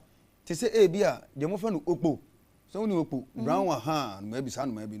na ba te se e bi a de mo fa no okpo so ni okpo brown wa ha no ma bi sa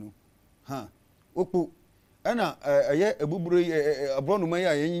no ma bi no ha okpo ana eye ebuburo abro no ma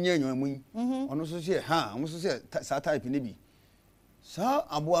ya yenyinya anwamu yi ono so se ha mo so se sa type ne bi sa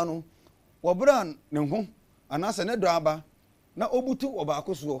abo no wo bra ne ho anase ne do aba na obutu oba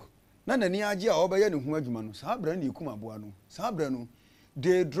akoso na nani age a obeye ne hu adwuma no sa bra na ekum abo no sa bra no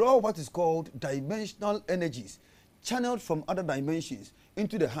they draw what is called dimensional energies channeled from other dimensions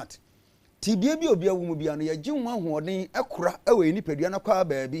into the heart tibia bi obi awu mu bia no ye gye ho ahoden ekora ewe nipadua na kwa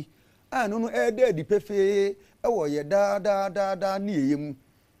baabi no no di pefe wo ye da ni eyem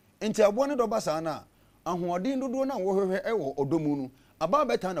enti abo ne do basa na ahoɔden dodo na wo hwehwɛ wo odomu no aba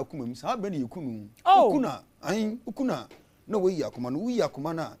beta na kumam sa ba ne yekunu ukuna ayin ukuna na wo yi akoma no wo yi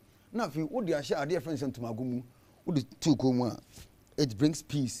akoma na afi wo de ahye ade friends ntomagomu wo de tuko mu a it brings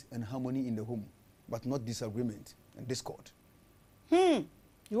peace and harmony in the home but not disagreement and discord.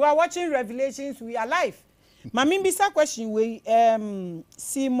 You are watching Revelations. We are live. Mami bisa question we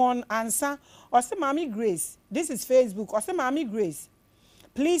Simon answer or say Maame Grace. This is Facebook. Or say Maame Grace.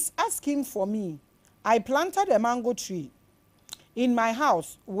 Please ask him for me. I planted a mango tree in my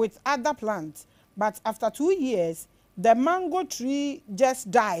house with other plants, but after 2 years, the mango tree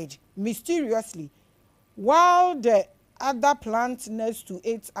just died mysteriously, while the other plants next to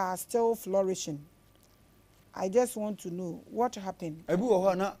it are still flourishing. I just want to know what happened. Ebi wo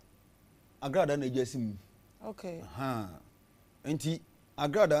ho na agrada na ejasim. Okay. Enti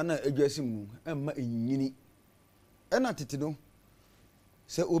agrada na ejasim no emma enyini. Ena tete no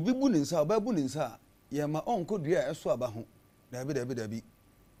se obi bu ninsa oba bu ninsa ye ma onko dua eso aba ho. Dabi.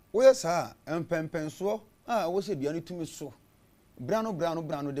 Wo yesa empempenso wo se dua no tumi so. Brano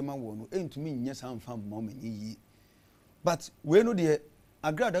de ma wo no entumi nya sanfa ma o menyi. But we no de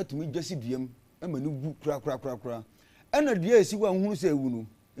agrada tumi dwasi duam ema no bu kura. Ena dua esi wa hunu se ewu no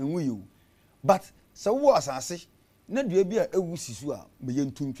enwu yewu. But se wo asase na dua bi a ewu sisu a me ye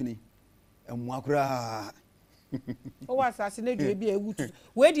ntuntwene emu akura. O asase na dua bi a ewu tu.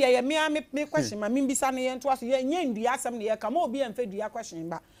 We de ye me question ma me bisa ne ye nto aso ye nya ndua asem ne ye ka ma obi emfa dua question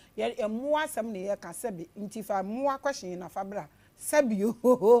ba. Ye emu asem ne ye ka sebe ntifa mu question na fabra.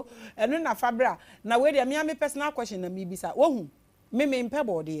 Sabio eno na fabra na we de me personal question na me bisa wo hu me mpe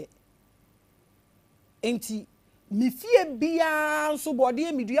bode enti me fie bia so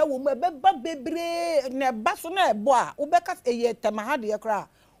bode me dua wo me beba bebre na ba so na ebo a wo beka eye temaha de kra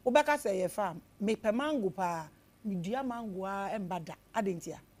wo beka se ye farm me pe mango pa me dua mango a embada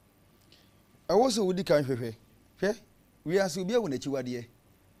adentia wo so wudi kan hwehwe we aso bia wo na chiwade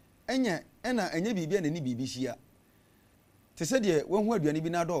enya enya bibia na ni bibihia te se de wo hu aduane bi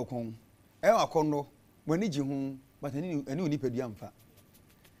na do okon akono wani gi hu but ani onipadua mfa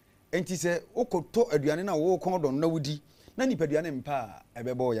enti se okoto aduane na wo kon do na wudi na nipadua mpa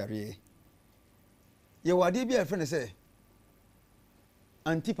ebebo yare ye wade bi afre ne se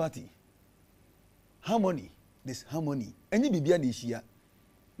antipathy harmony disharmony enyi bibia na ehia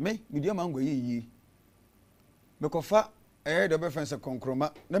me bidua mango ye me kofa de be fense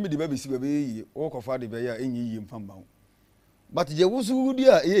konkroma na me de ba besi ba be ye wo kofa de be ya enyi ye mfa mba ho. But je wusu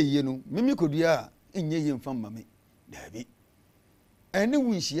dia ye no mimi kodua enye ye mfa mame dabi ene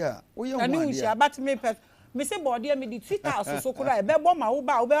wunhia wo ye ho ane wunhia but me se body me di Twitter so kura e be bo ma wo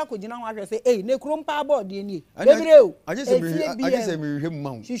ba wo be akogina ho ahwe se ne krom pa body ni bebre o aje se me hwem ma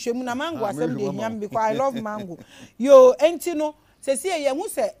ho hwehwem na mango asem de hiam because I love mango yo enti no se ye hu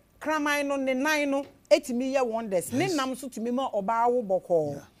se kraman no ne nan no etimi ye wonders ne nam so timi ma oba wo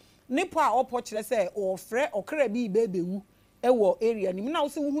boko ne po a opo kire se o frɛ okra bi bebewu ewo area ni na wo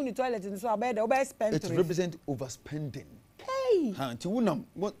se wo hu ni toilet ni so abɛ de wo bɛ spend it represent overspending. Hey ti wunam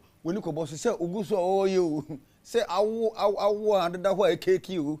woni ko boss se oguso oyo se awo adada ho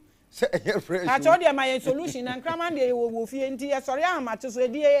ekeki o se e fresh a cho de ma ye solution na kraman de wo fie nti ye sori amate so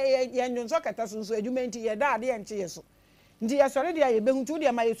de ye nyonso kata so adwuma nti ye da de ye nche ye so nti ye sori de ye behu tu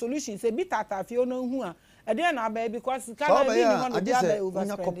de ma ye solution se bi tata fie no hu a e de na ba because kana bi ni ho no de aba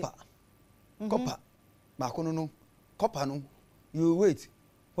overspending copper ma kono no copper no you wait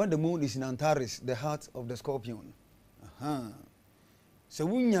when the moon is in Antares, the heart of the scorpion. So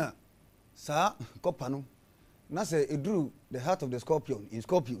wunya sa copper no na say it drew the heart of the scorpion in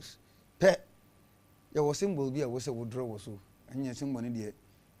Scorpius. Pe ya was symbol bi a was a withdraw was so anya symbol ni de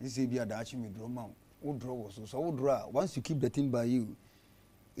this be a dachi me draw ma withdraw was so withdraw once you keep the thing by you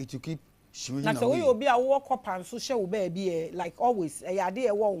it will keep showing na so we obi a wo copper so she wo ba bi like always e ade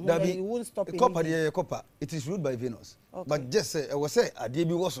e wo hu you won't stop it copper the copper it is ruled by Venus. Okay. But just say I was say ade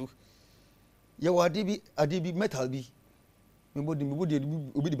bi was so ya wo ade bi metal bi me body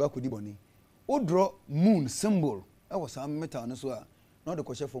obi di ba ko di boni o draw moon symbol e was some metal no so a na the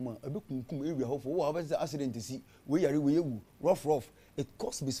question for man e be kunkum area ho for wo have accident see we yare we ewu rough it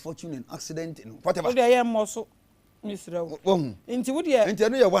cause misfortune and accident and whatever o de ye mo so misra wo nti wo de nti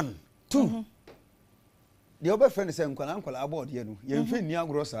no ye 1 2 the other friend say nkwala aboard ye no ye mfe ni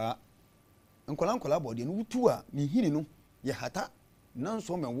agro saa nkwala aboard ye no wutu a ni hini no ye hata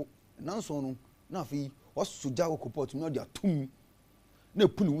nanso mewo nanso no na afi wasuja okopot no dia tum na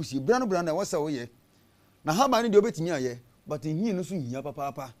punu wusi bra na wasa wo ye na ha ma ni de obetimi aye but hini no so hia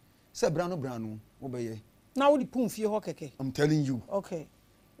papa say bra no wo be ye na wo di pun fie ho keke I'm telling you okay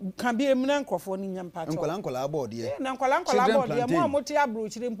can be a microphone in Yampato. Nkola board ye. Nkola board ye mo amoti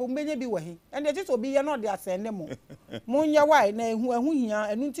abrochire mpo menye bi wahi. And the just obi ye no de asende mo. Munya why na ehu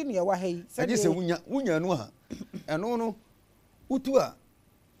hia enu nti ne ye wa hai. Said say wunya no ha. Eno no utu a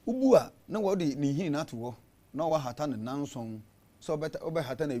ubu a na wo de ne hin na to wo. Na wa hata ne nanson. So better obe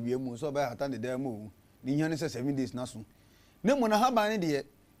hata na wiemu, so obe hata ne demo. Ni hia ne say 7 days na so. Ne mo na haba ne de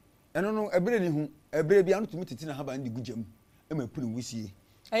eno no ebere ni hu, ebere bia no tumi titi na haba ne de gujam. E ma punu wisie.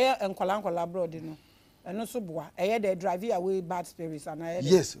 Eye nkola abroad no. Eno so boa. Eye dey drive away bad spirits and eye.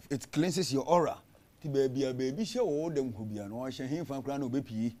 Yes, it cleanses your aura. Ti baby she wo dem ko bia no hye hemfa kra na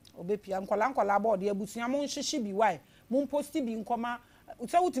obepie. Obepia nkola abroad ye busua mo nhihye bi why. Mo post bi nkoma.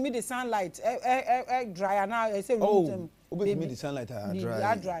 Say wutimi the sunlight dry na say room. Obetimi the sunlight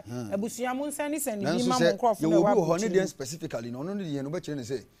dry. Ebusua mo nsani sani bi ma mo crop na wa. You will honey specifically no dey no be kire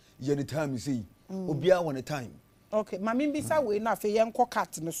say ye the time you see. Obia one time. Okay, mami bisa we na fe yenko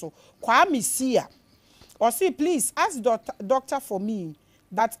cat no so. Kwa misia. Or see please ask doctor for me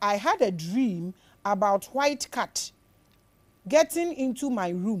that I had a dream about white cat getting into my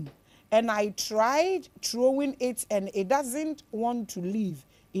room and I tried throwing it and it doesn't want to leave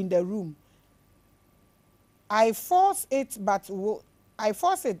in the room. I force it but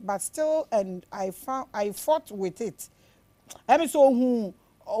still and I fought with it. Emi so hu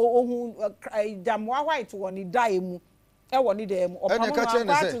jamwa white woni dai mu e woni dem opamo na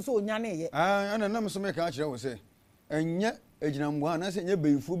kwatu so nyane ye ana nam so me ka kire wo se enye eginamwa na se nye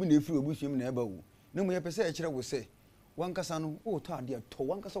beyifu bi na efiri obusuem na eba wo ne mu ye pese e kire wo se wankasa no o to ade to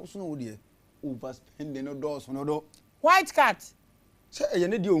wankasa wo so no wo de overspending no do so no do white cat se eye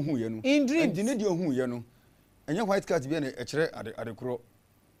ne de ohun ye no in dreams ne de ohun ye no enye white cat bi na e kire ade kro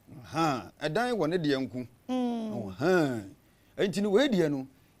edan wo ne de enku enti no we de no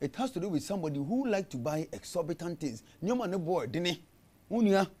it has to do with somebody who like to buy exorbitant things. Nyoma ne boy dene.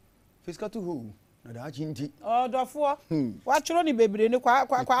 Unia fiscal to who? Na da chinti. Oh dofo. Wa chiro ni bebre ne kwa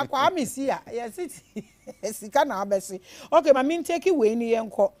amisi a. Yes it. Sika na abesi. Okay, mami take we ni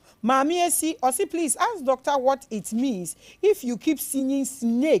yenko. Mami esi, osi please ask doctor what it means if you keep seeing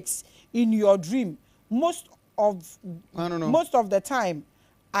snakes in your dream. Most of the time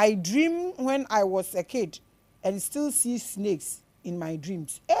I dream when I was a kid and still see snakes in my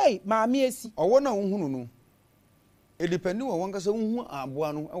dreams. Hey, Maame esi. Owo na unhunu no. E depend wo wankasa unhu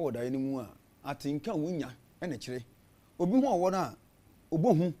aboa no e woda ni mu a atinka wunya e na kire. Obi hu owo na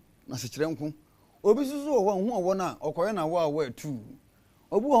obohu na se kire nko. Obi susu owo hu owo na okoye na wa tu.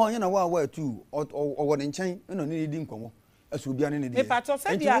 Obi ho onye na wa tu owo ne nchen e no ni di nkomo. Aso obi ane ne de. E pato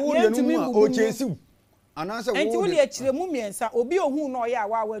se dia yentumi o chesiu. Anasa wo enti wo le kire mu miensa obi ohun na oye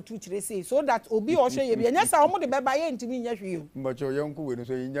awa tu kire sei so that obi o hwe ye bi enya sa omo de beba ye ntimi nya hwe mbacho yenku we no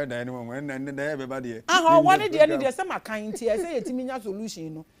so nya dan ne mo na ya beba de aha owo ne de se makan nti e se yetimi nya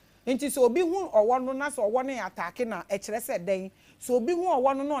solution no enti so obi hu owo no na so owo ne attack na e kire se den so obi hu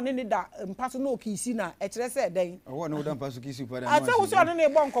owo no na ne da mpaso na okisi na e kire se den owo no da mpaso kisi pa da na ata wo so no na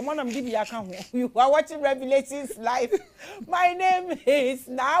ebo nkomo na mdi bi aka ho you are watching Revelations Live. My name is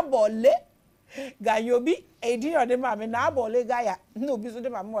Nabole Gayobi, edi ode mama na abole gaya. No bi so de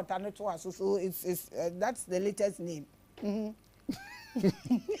mama water no to aso so it's that's the latest name.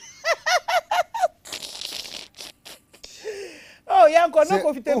 Oh, yanko no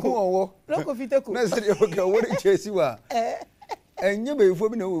kofiteku. No kofiteku. Na se de oka wo re chesi wa. Enye be fo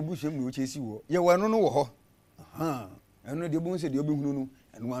bi na wo buhwem na wo chesi wo. Ye wano no wo ho. Aha. Eno de bo se de obi hunu no,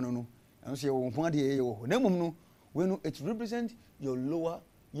 eno ano no. Eno se ye wo ho ade ye wo ho. Na mum no, we no it represent your lower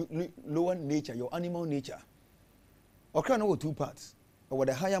nature, your animal nature. Okay, no two parts. Or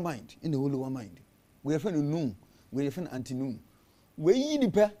the higher mind in the lower mind. We have found noon, we have found anti-noon. We eat the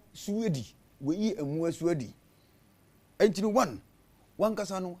pair, sweedy, we eat a more sweedy. And one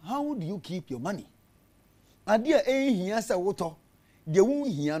casano, how do you keep your money? Adia he has a water, the woo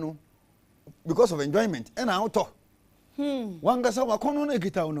hiano, because of enjoyment, and out. One casano, a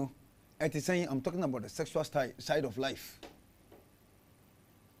guitar no. It is saying I'm talking about the sexual side of life.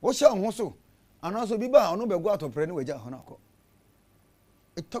 What's your also? And also, Biba, no be go out of prayer anyway.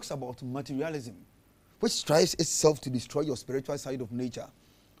 It talks about materialism, which strives itself to destroy your spiritual side of nature.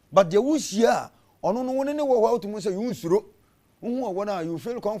 But the wish here, or no one anywhere how to say you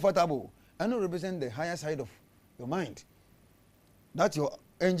feel comfortable, and represent the higher side of your mind. That your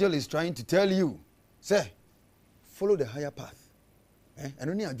angel is trying to tell you, say, follow the higher path. And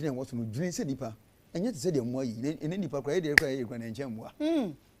only again what's no dream say deeper, and yet say the more in any part, you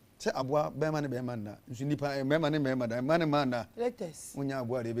can say abwa be man na nso nipa be man na latest unya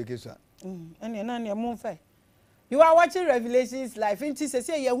abwa de bekesa ene na ne mo fa you are watching Revelations Live. Inti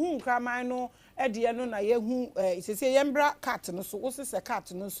say ye hu nkraman no de no na yehu sese yembra cat no so wo se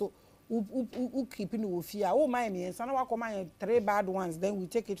cat no so u keep no wo fie a wo man me ensa na wakoma 3 bad ones then we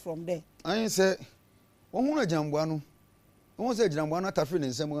take it from there. I say wo hu na jamboa no wo se jamboa na tafre ne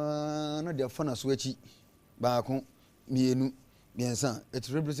nsem na de fa na so achi baako mienu miensa it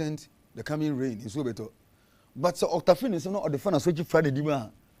represent the coming rain in so beto but so tafre ne nsem na de fa na so achi Friday di ma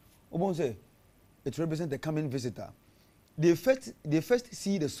obon say it represent the coming visitor. They first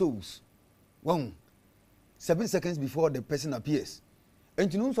see the souls 7 seconds before the person appears.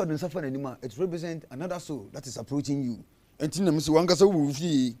 And you know so the suffer anymore, it represents another soul that is approaching you. And you know wankasa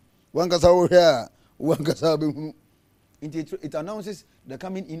wufi, wankasa here, wankasa be. It announces the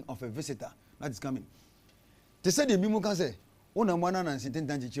coming in of a visitor that is coming. They say the bimu can say, "Ona mwana na nsintin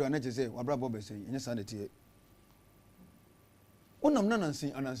tanchichiwa na che say wabra bobe say enya sanete." Ona mwana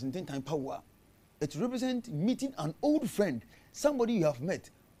na nsintin tan power. It represents meeting an old friend, somebody you have met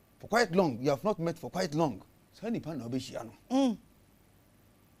for quite long, you have not met for quite long. So any pan obeshiano.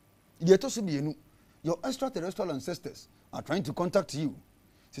 Your extraterrestrial ancestors are trying to contact you.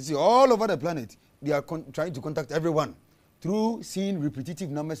 See, all over the planet, they are trying to contact everyone through seeing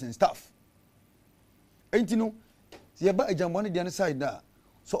repetitive numbers and stuff. And you know, see, but a jambani the other side there.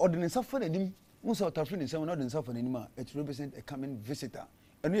 So ordinary suffering and him, most of the friends say not suffering anymore. It represents a coming visitor.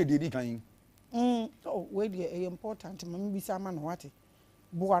 And we did it. Oh, wait, important. Mami bisa man what?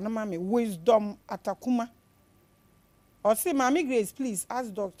 Buana mami wisdom atakuma. Or say, Maame Grace, please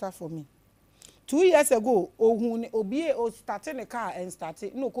ask doctor for me. 2 years ago, obi starting a car and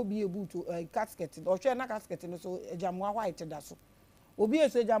started no could be able to casket or share na casket no so jamwa white daso. Obi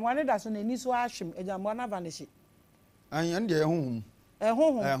so jamwa ne daso na ni so ahwem jamwa na vanish. An de honhum.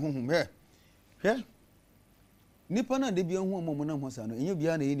 Honhum he. He. Nipa na de bia hu mo na ho sa no enye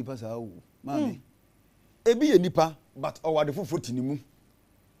bia na ye nipa sa wo. Maame. Ebi ye nipa but owade fofoti ni mu.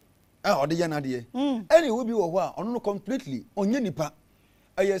 Ode ya na de. Any we bi wo ho a ono no completely onye nipa.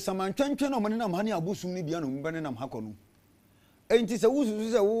 Eye samantwantwe na omene na mhane abusum ni bia no mbene na mhakọ no. Enti se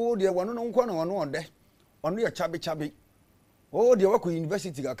wususu se wo de wano no nko na wano ode. Ono ye chabe. O de wako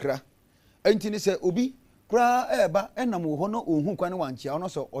university kakra. Enti ni se obi kra eba enam wo ho no ohun kwan wanchia ono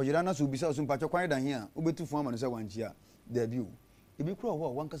so oyira na so obisa osu mpacho kwan da he a obetu fu ama no se wanchia da bi o. Ebi kra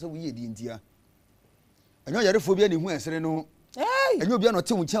ho wankasa wo ye di ntia. Enyo yarefo bia ne hu esere no. Enyo bia no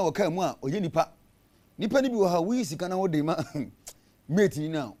te wo chia wo ka mu a oye nipa. Nipa ni bi wo ha wi sika na wo de ma mate ni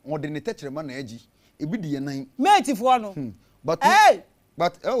na wo de ne techere ma na agi. Ebi de ye nan. Mate fo no. But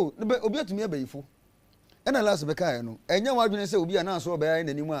obi atumi abayifo. Ena last be kai no. Enya wa adwene se obi a na so be ya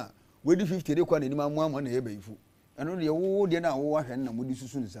nanim a wedi 50 de kwa nanim amu na ye bayifo. Eno de wo de na wo ahwe na modi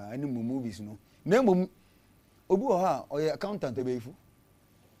susu nsa ani mu movies no. Na mum obi wo ha oye accountant bayifo.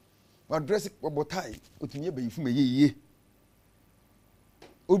 Wa dress botai otumi abayifo me ye.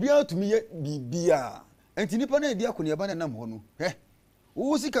 Obi atumi ye bibia. Enti nipa na edi akoni aba na nam ho no.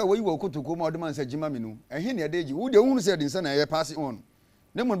 Wo sika wo yi wo kotoko ma odman sa jima me no. Ehe ne adeji wo de hunu se de nsa na ye pass on.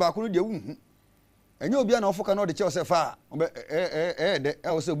 Ne mun ba ko no de wu hu. Enye obi na ofoka na o de che o se fa de e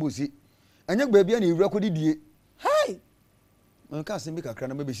o se busi. Enye gba bia na iwura ko didie. Hey. Man ka se mi kakra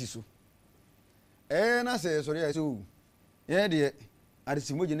na mabesi so. Na se sori ya so. Ye de ade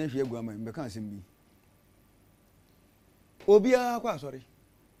simoje na hwe agua man be ka se mi. Obi a kwa sori.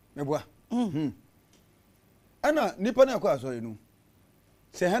 Meboa. Ana nipa na kwa sori no.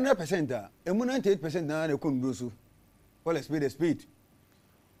 Say 100% emu 98% na na ekonduro so. Well, speed.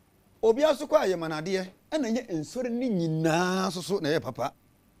 Obi aso kwa ye manade e na nye ensore ni nyina so na ye papa.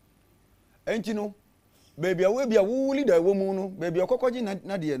 Enti no baby awe bia wo leader wo mu no baby okokoji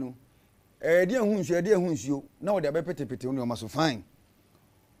na de no. De ehunsuo na wo de abepetepete wo ne o so fine.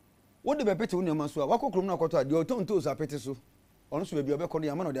 Wo de bepete wo ne o so a wakokrom na akoto ade o tonto so apete so. Ono so baby obekọ no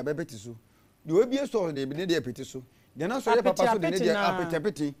ya ma na de abepete so. De obi so de bi de apete so. De na so ye papa so de ne de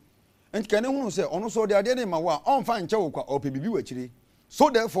apetepete. Enti kane hunu se ono so de ade ne ma wo a on fa nche wo kwa opebibi wachire. So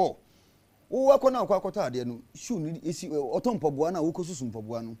therefore wo akọ na akoto ade no shoe ni esi otompoboa na wo kosusu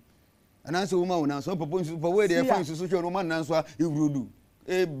mpoboa no. Ananse wo ma wo na so popo nsu popo de fa nsu so hwe no ma na so a ewurodu.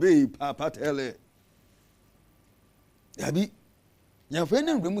 Ebe papa tele. Yabi. Ya fe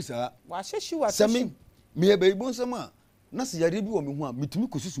na ndwemu sa. Wa hyeshi wa sami. Me ebe ibon sama. Na se yare bi wo me ho a metumi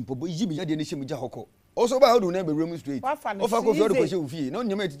kosusu mpobo yi me yade ne hye me ja hokọ. Also ba hodo na be room straight. Ofa ko fi odo ko hye ofie. Na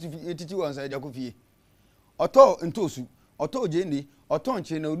onyema etiti wan sa ja ko fie. Oto ntosu, oto jendi, oto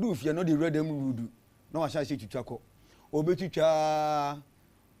nche na odu fie no de redem rudu. Na wa sha hye twitwakọ. Obetwitwa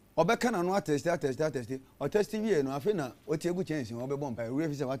obeka na no attest. O test wie no afi na o tiegu chance o be bompa. We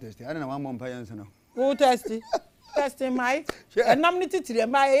fi se wa test. Ana na wa bompa yansa na. O test. Testing my. Enam ni titire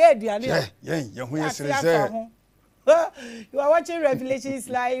ma ye aduane. Ye hu yesere se. You are watching Revelations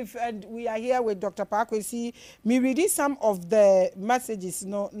Live, and we are here with Dr. Kwesi. Me reading some of the messages.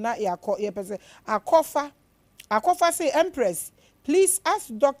 No, not your person. Akofa say, Empress, please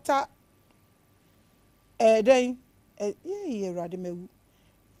ask Dr. A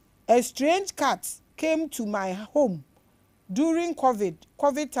strange cat came to my home during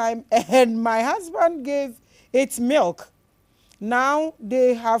COVID time, and my husband gave it milk. Now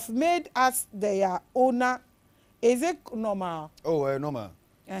they have made us their owner. Is it normal? Oh, normal.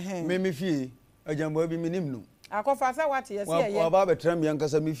 Me fee. A jambo be minimum. Akofa say what you say? Well, Baba tram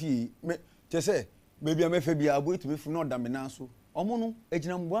yankasa me fee. Te say, maybe I may be able to be from no daminaso. Omono,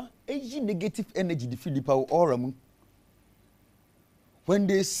 ejinambwa, negative energy defeat the power aura. When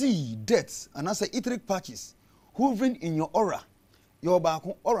they see deaths and as etheric patches hovering in your aura, your back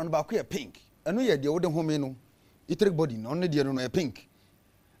aura and back here pink. And no, the older home, etheric body, only the pink.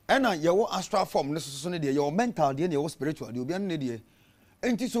 And your astral form, necessarily your mental, your spiritual, you'll be an idiot.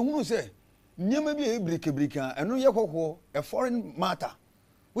 And it's who say, never be a breaker, and no yako, a foreign matter,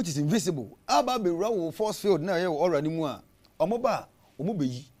 which is invisible. Abba be raw force field now, already more. Omoba,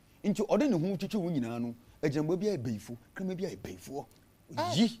 Omobi, into ordinary whom to win, a jambo be a bayful, can be a bayful.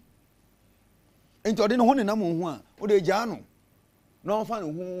 Ye into ordinary one in a moon, or the jano. No fun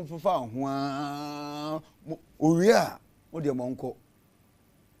whom for found one. Oh, yeah, or the monko.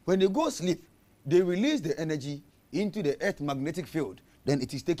 When they go sleep, they release the energy into the earth magnetic field. Then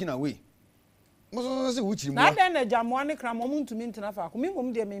it is taken away. Oh, you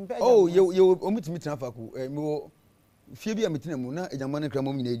omit me trafaku. Phoebe and Mitinamuna, a German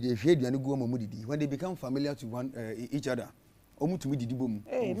cramon, when they become familiar to each other. Omut me the boom.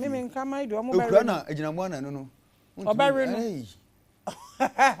 Hey, Mimmy, come I do. Ograna, a German, no.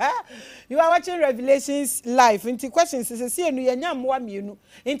 You are watching Revelations Live. Into questions, see, and you are one you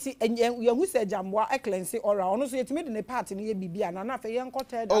into you who said Jamwa, Excellency, or honestly, it made in a part in the BB and enough a young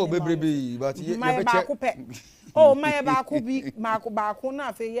cottage. Oh, baby, but my back. Oh, my back could be Marco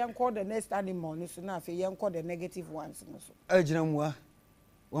Bacuna, a young called the next animal, is enough a young called the negative ones. Ejamwa,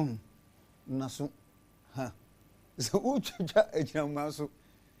 Nasu, ha. So, Ejamaso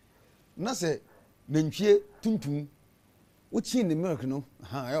Nase, Nenchie, Tuntum. What's in the milk, no?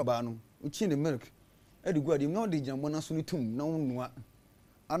 Ha, Albano. What's in the milk? Eddie Guardi, no, the Jamona Sunitum, no,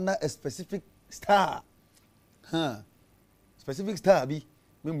 under a specific star. Ha, specific star be,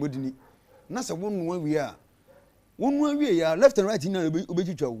 Mimbudini. Nasa one where we are. One where we are, left and right in a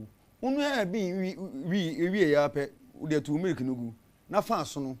Ubichu. One where being we are pet with their 2 milk no. Na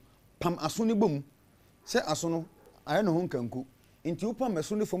fasono, Pam Asuni boom. Say Asono, I know home can cook. Into Pam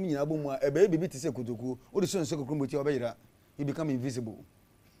Asuni for me, a baby bit is a kutuku, or the son second with your beira. You become invisible.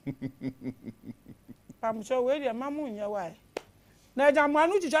 I'm sure where your mamma in your way.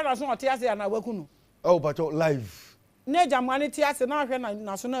 Najamanu to tell us not Tias and I work. Oh, but live. Najamani Tias and our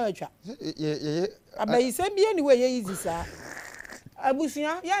national. I may say be anyway easy, sir.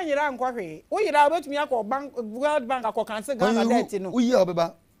 Abusia, young Iran quarry. We are about me a bank, World Bank, or cancer. We are,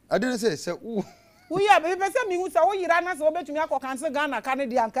 Baba. I didn't say so. We are, but if me who saw you ran us over to me a cancer gun, a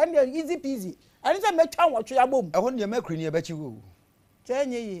Canadian, can be easy peasy. I didn't make town what you are boom. I want your macron, I bet you.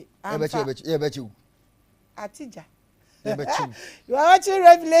 10 years, I bet you. Atija. You are watching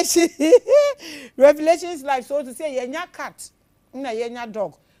Revelations Live, so to say, you're cat, you're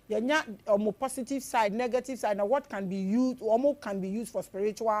dog, you're more positive side, negative side, and what can be used, or more can be used for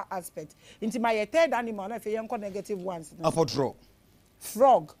spiritual aspect. Into my third animal, if you're negative ones. A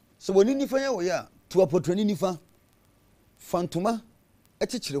frog. So when you find out, yeah, to a potraninifa, Fantuma, a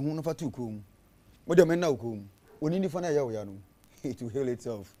teacher who never took home. What do you mean now, come? When you find out, it will heal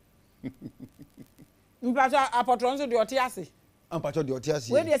itself. Mpata apotronzo de otiase. Ampacho de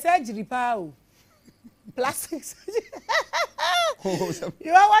otiase. We dey surgery pa. Plastics.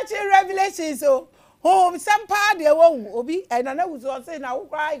 You are watching Revelations so. Oh, some part dey won obi and na we so say na wo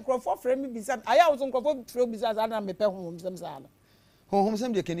cry crofo frame me bisa. Aya wo so crofo frame bisa za na me pe hom sem sa na. Hom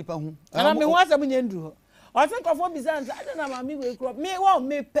sem de kenipa hu. Ana me ho asem nyendru. I think of what business I don't know Maame we crop. Me won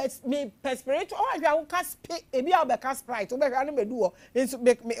me perspirate. Oh, I will cast ebi a be cast sprite. We be anu be do.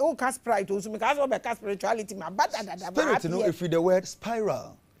 Make me o cast sprite. So me cast be cast spirituality. Ma bad. Spirit no if the word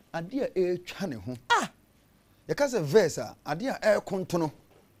spiral. Adia e twa ne ho. Ah. You can say verse adia e kontono.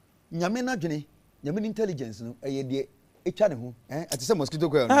 Nyame na dwene, nyame intelligence no e de e twa ne ho. Ati say mosquito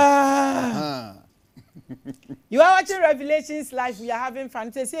coil. Ah. You are watching Revelations Live. We are having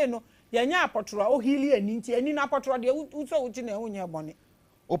fun. Say no. Yanya apotro o healing aninti ani na apotro de uso uchi na ehunye bone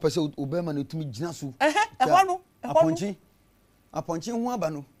o pese obema na tumi gina so aponchi hu aba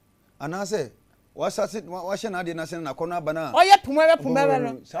no ana se wa hye na de na se na kono aba na o ye pumere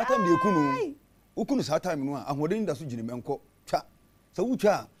no satan de ekunu ukunu sa time no a ahoden da so gine menko twa sa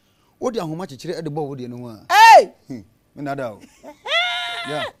wutwa odi ahoma kekere e de bo wode no ho a hey me nada o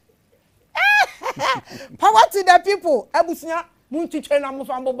yeah power to the people abusia muntwitwe na mo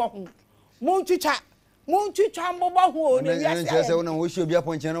so ambobo ho muntwitwa ambobo ho ne wiase ya se wona wo hye obi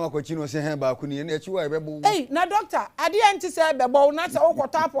aponche na wakochi no se he ba ku ne echi wa ebebo hey na doctor ade enti se bebo na se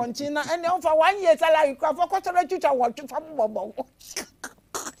wokota aponche na ene o fa 1 year salary kwa for kwotara twitwa wo twa bobo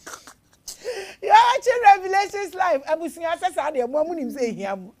you are watching Revelations live abusia se sa de mo amunim se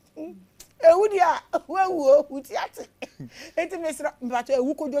hiam ewudia wewu utiate enti mesra mbacho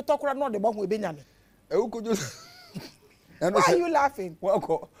ewu kojo tokura no de bo ho ebenyame ewu kojo why are you laughing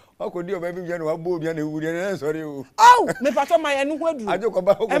wako di oba bi bia na wabo bia na ewudia na sorry o me pato ma ye no ho aduru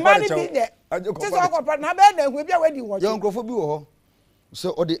ajokoba ko pa chawo ajokoba ti so ko pa na be na hu bia wadi wo yo nkrofo bi wo ho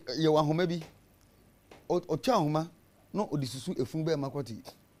so ode ye wa homa bi o twa homa no odi susu efun be makoti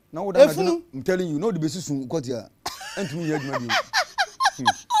na wo da na no I'm telling you no odi be susu koti a entumi ye adwuma bi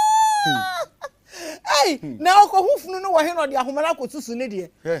hey na ko hufunu no wo he no de ahoma na ko susu ne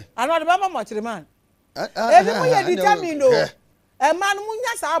de ana de ba ma machire man ebi mo ye determine o e man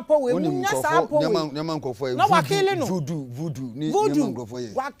munya sa apo we munya sa apo we nyama nkofo e voodoo ni nyama nkofo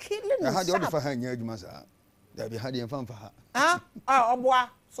ye wakile no ha de odi fa ha nya adwuma sa da bi ha de mfa ha oboa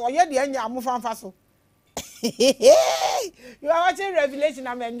so ye de nya amfanfa so you are watching Revelation.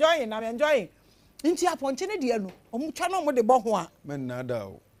 I'm enjoying nti aponche ne de no omutwa no mo de bo ho a men na da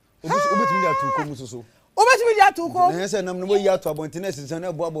o obetimi dia to komu so obetimi dia to ko na se nam no boyi ato abonte se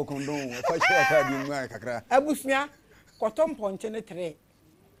na bo abo kondon fa shi aka bi mu kakra abusua kotom ponche ne 3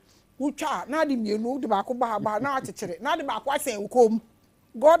 utwa na de mienu de ba ko ba na atechere na de ba ko asen kom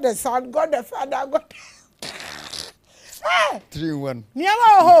God the Son, God the Father, God 3-1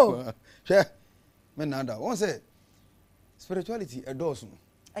 niama ho she men na da won say spirituality edosun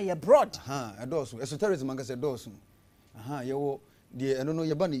e broad edosun esotericism man say edosun yewo de eno no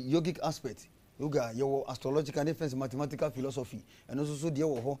yeba ni yogic aspect yoga yewo astrological defense mathematical philosophy eno so de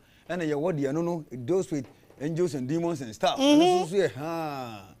wo ho ena yewo de eno no it deals with angels and demons and stuff eno so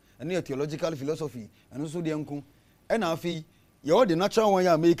eno theological philosophy eno so de nko ena afi yewo the natural one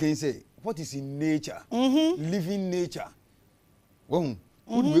ya make say what is in nature living nature won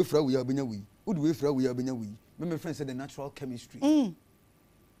would we fra we abenya we would we fra we abenya we my friend said the natural chemistry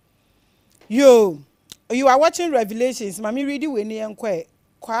You are watching Revelations. Mami read we ni enkwe.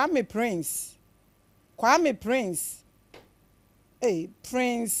 Kwame Prince. Hey,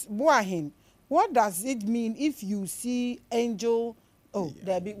 Prince Boahin. What does it mean if you see angel?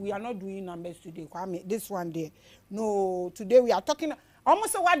 We are not doing numbers today. Kwame, this one there. No, today we are talking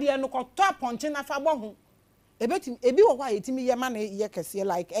almost what the no top punch na fa bo ho. Ebi wo kwa etimi ye ma na ye kese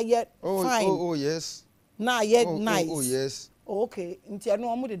like fine. Oh yes. Na ye nice. Oh yes. Okay, nti eno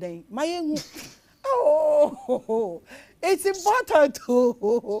omo de den. Ma ye hu. Oh, it's important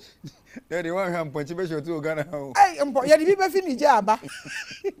to. There the one hand punch be show to Ghana. Hey, ya di be fi Nigeria aba.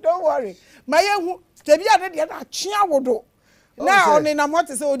 Don't worry. Ma ye hu, tebi ade de na twea wodo. Na oni na mo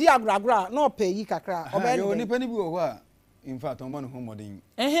te se odi agragra na ope yi kakra. Oba ni oni pani bi wo ho a. In fact, on man ho modern.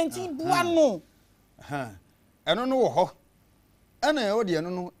 Nti bua no. Eno no wo ho. Ana e wo de eno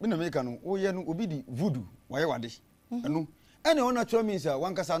no bi na make no wo ye no obi di voodoo waye wade. Eno. Ene on natural means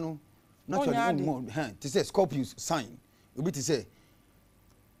one kasa no naturally to say Scorpius sign obi to say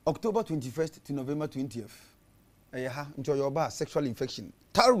October 21st to November 20th enjoy your bar sexual infection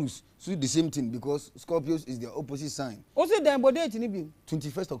Taurus so the same thing because Scorpius is the opposite sign also the date ni bi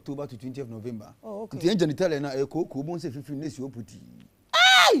 21st October to 20th November okay the genital na ko bon say fifi na si oputi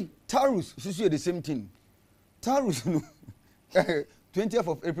Taurus so the same thing Taurus no 20th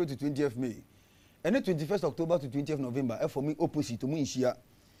of April to 20th May and the 21st October to 20th November for me opposite to mu inhia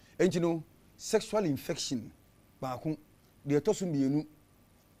and you know sexual infection baako the etosun bienu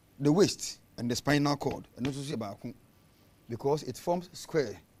the waist and the spinal cord and also say baako because it forms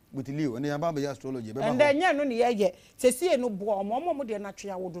square with Leo and the ababa astrology and then nya no ne ye se sie no bo omo de na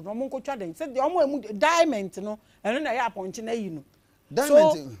twea wodo no mo nkotwa den se de omo emu diamond no eno na ya aponche na yi no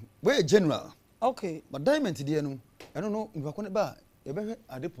diamond we general okay but diamond de no eno no nkwa ne ba e be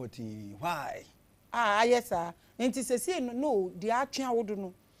ade poti why yes sir enti se sie no de atwea wodo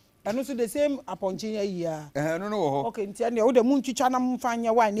no eno so the same aponche ya yi a no okay enti ene wo de muntwitwa na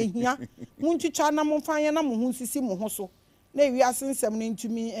mfanya wa na hia muntwitwa na mfanya na mo hu sisi mo ho so na wi asensem no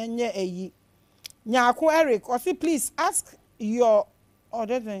ntumi enye ayi Nyako Eric or say please ask your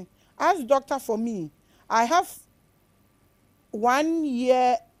other thing ask doctor for me I have 1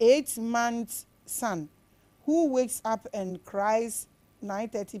 year 8 months son who wakes up and cries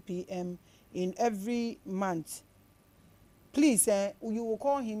 9:30 p.m. in every month please, you will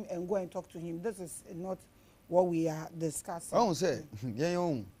call him and go and talk to him. This is not what we are discussing. I won't say, yeah,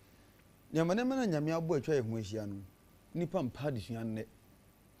 own. Yamanema and Yamia boy try Huesian. Nippon Padishan.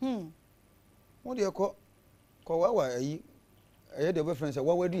 What do you call Kawawa? I had a reference at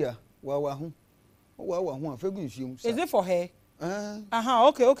Wawa dear, Wawa home. Wawa, for good shoes. Is it for her?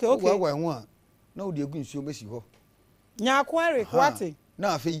 Okay. Wawa, no, dear good shoe, Messi. Nyakwari, what?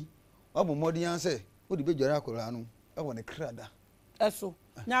 Now, fee. Abo Modian say, what the big Jaracolano? I want a crada. So,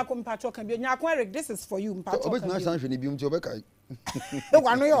 Nyakum Pacho can be Nyakwari. This is for you, Pacho. My son should be to Becca.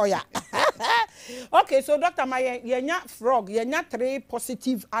 Okay, so Dr. Maya, you're not frog, you're not 3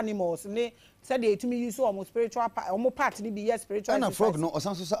 positive animals. And they said they to me use almost spiritual almost part to be spiritual. And a frog, no, or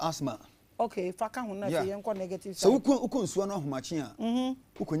some sort of asthma. Okay, if I can't negative. So, who couldn't swallow Machina?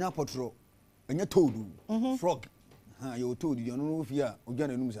 Who can you potro? And you told you, frog. You told you, no fear,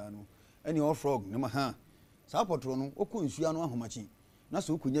 Uganda Numzano. Any old frog, no maha. Sapotrono, or couldn't swallow Homachi.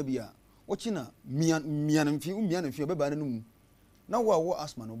 Naso could be a watching a mian and few baby. Now, what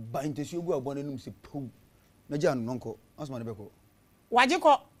asthma no bind to you go upon a numsi poo. Najan, Nonco, asthma Beco. What do you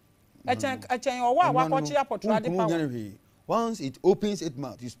call a chain or what watch your portrait? Once it opens its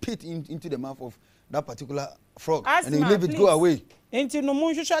mouth, you spit into the mouth of that particular frog asthma, and you leave it go away. Into no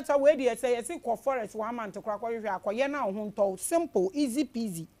moon shut away, dear say, I think forest 1 man to crack or simple, easy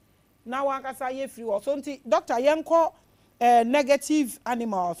peasy. Now I can say if you or something, Dr. Yanko, negative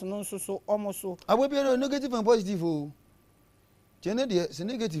animals, no so almost so. I will be a negative and positive. Janet, it's a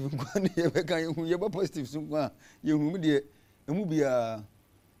negative. You have positive. You will be a movie.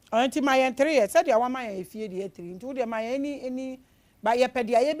 Auntie my entry, said you want my fear the 3 into the my any by your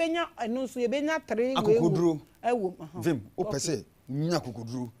pedia benya and no so benya 3 Vim, per se,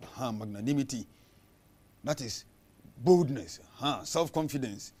 Nyakudru, magnanimity. That is boldness,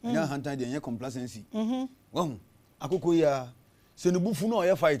 self-confidence, hunter and complacency. Well, Akukuya, Senubufuno,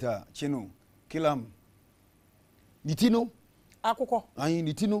 a fighter, Chino, Kilam, Nitino. Akuko. I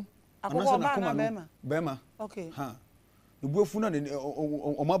Nitino. Akuko Bema. Okay. The Bufuna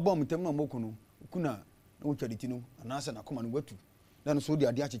or my bomb, Temno Mokono, Kuna, no Chaditino, and Nasa Nakuma and Wetu. Then so the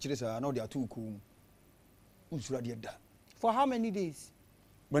Adiachi are now they are too cool. Who's ready at that? For how many days?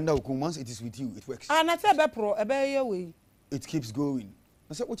 When now once it is with you, it works. And I said, Bepro, a bear way. It keeps going.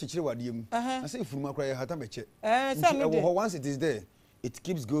 I said, what you wadiem? I say, from my cry, Hatameche. Once it is there, it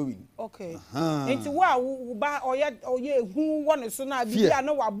keeps going. Okay. Into wow, buy or yet, who want to soon be I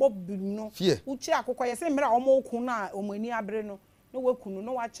know what Bob no fear. Ucha, Koya, same Omo Kuna, Omenia Breno, no work,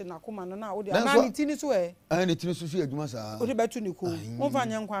 no watching Akuma now. The Anitini's way. And it is to see a Dumasa. What about Tunico?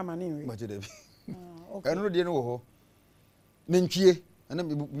 One young woman, much of I don't know. Nenchie, and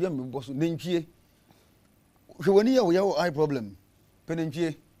then we are boss Nenchie. When you have eye problem,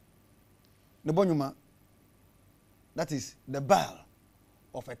 Penenchie, the bonuma, that is the bell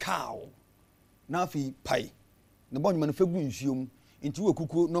of a cow. Nafi pie, the bonman fegunsium into a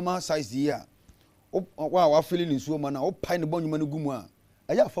cuckoo normal size year. Oh, wow, I'm feeling in so man, oh, pine the bonman guma.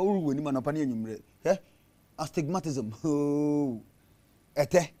 I have found when you man upon you, eh? Astigmatism, oh,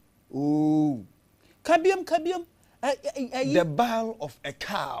 ete, oh. Cabium. The bile of a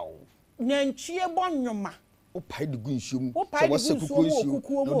cow. Nanchie bonuma. O pay the gunsum. O pay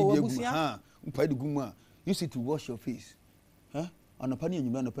the guma. Use it to wash your face. Huh? On a penny and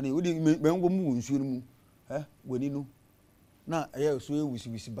you man a penny. We didn't remember huh? When you know. Now I swear we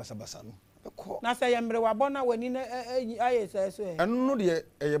see Basabasano. Now say I'm Rebona when in I say. I don't know the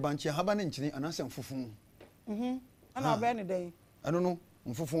bunch of Habanchi and answer for phone. And I'll be any day. I don't know.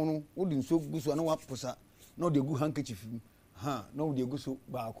 Mfufono wouldn't so good so I know what posa. No the good handkerchief. No the good so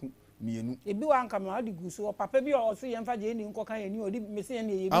baku mienu. E bi wan kama di gusu o papa bi o so yemfa je ni nkoka ye ni odi mesi ye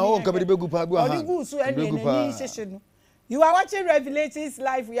ni e bi. Ah o nka be gu pa gu ha. Odi gusu e ni ni sheshe no. You are watching Revelations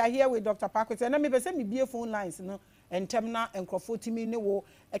Live. We are here with Dr. Pakwesi. And me be say me bie phone lines no entem na enkrofo timi ne wo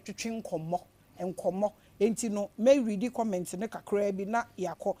etwetwe nkomo enti no me read the comments ne kakra bi na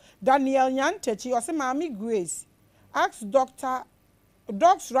yakọ. Daniel Nyantechi o say Maame Grace ask Dr.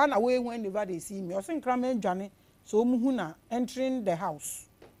 Dogs run away whenever they see me. I think Kramen Johnny, so Muhuna entering the house.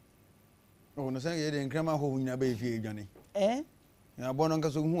 Oh, no, say you didn't cram who in a baby, Johnny. Eh? Ya bonanga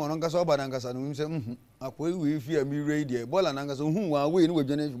so hu onanga so badanga sa no se akwa we fi ami radio bola nanga so hu wa we ni we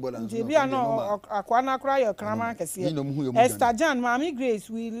dwane fi bola so bi ano akwa na kra your krama kese Esther Jan Maame Grace,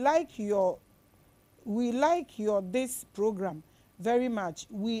 we like your this program very much.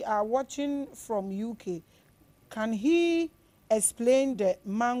 We are watching from UK. Can he explain the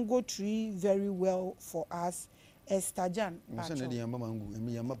mango tree very well for us Esther Jan. Mse na de yamba mangu,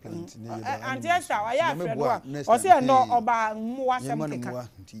 emi yamba plant ne yeba. Auntie Esther, why friend wa? O say no oba mwa sem keka.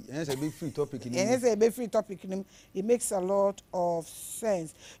 Yes, be free topic ni. Yes, be free topic ni. It makes a lot of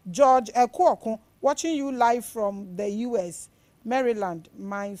sense. George Ekuokun, watching you live from the US, Maryland,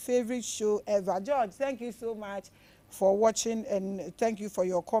 my favorite show ever. George, thank you so much for watching and thank you for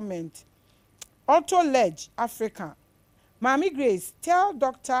your comment. Otto Ledge, Africa. Maame Grace, tell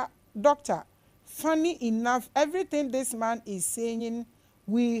doctor, funny enough, everything this man is saying,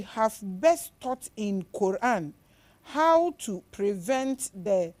 we have best taught in Quran how to prevent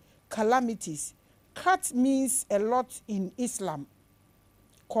the calamities. Cat means a lot in Islam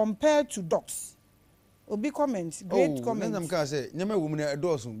compared to dogs. Obi comments, great comments. Nam ka say, nyama wo mu na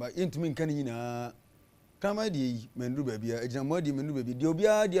edosun ba entumi nka ni nyina. Kama de mendu ba bia, ejinamo de mendu ba bi. De obi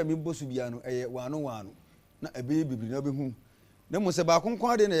a de me bosu bia no eye wano. Na ebe bibiri na obehu. Na mo se ba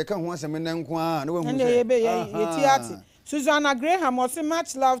konkon de na ye ka ho asem na nko a na wahu se. Na ye be ye tiati. Susanna Graham also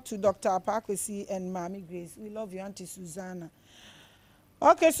much love to Dr. Kwesi and Maame Grace. We love you, Auntie Susanna.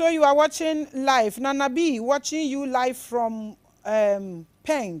 Okay, so you are watching live. Nana B, watching you live from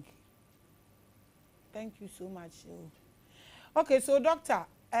Peng. Thank you so much. Okay, so doctor,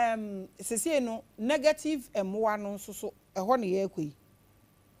 say no negative emwa no so ehọ na ye kwi.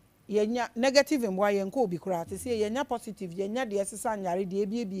 Yenya negative emwa ye nko obi kura. Say yenya positive, yenya de esesa nyare de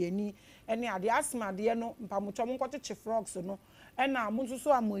ebie ani ene ade asthma de no mpamocho mo nkote frogs no ena mo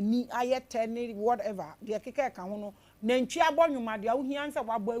so amani aye 10 whatever de keke ka ho no nantwi abonwuma de ahohia nsa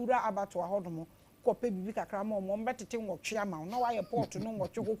wabo awura abato ahodomo kope bibi kakra ma mo mbetete nwotwe ama na wa ye port no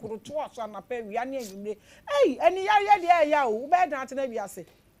nwotwe kokoro to oso na pa wi ane anyumre eni yare de ya o be dan ate na biase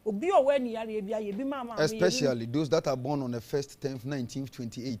obi o wa ni yare bia ye bi mama especially those that are born on the 1st 10th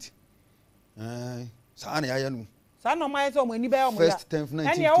 1928 sa na ya no sa no ma yeso mo ni be o mo ya 1st 10th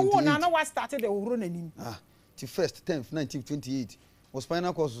 1928 eni o wo na wa started the ohuro nanim the 1st 10th 1928 was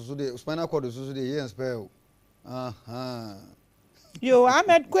spinal cord so the year spell Yo,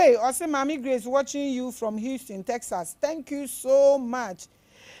 Ahmed Kwe, also Maame Grace watching you from Houston, Texas. Thank you so much.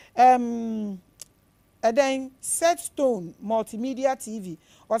 And then Setstone Multimedia TV.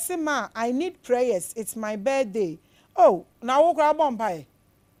 Also ma, I need prayers. It's my birthday. Oh, now we grab bonfire.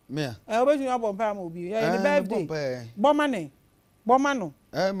 Me. Always you bonfire mo bi. Yeah, the birthday. Bomano.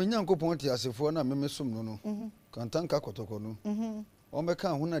 Me nyankopon ti asefo na me som no no. Kantanka kotoko no. O me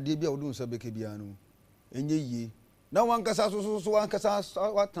kan ho na de bia wo dun sa beke bia no. Enye yie. Na wankasa so wankasa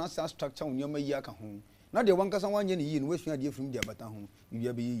watrans structure unyoma yi aka ho na de wankasa wanye ne yi no wasua de afrim de abata ho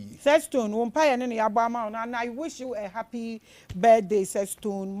bibia be yi Setstone wo mpa ye ne ya gba ma and I wish you a happy birthday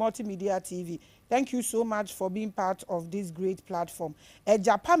Setstone Multimedia TV. Thank you so much for being part of this great platform.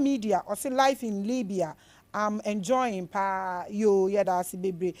 Japa Media also live in Libya. I'm enjoying pa yo yedasi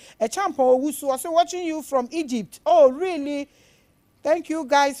bebre. Champo Wusu also watching you from Egypt. Oh really? Thank you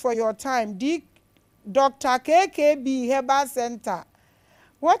guys for your time. Dr. KKB Herbal Center.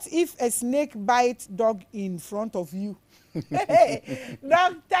 What if a snake bites dog in front of you?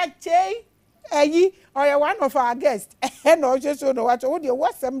 Dr. Che, or one of our guests. No, just know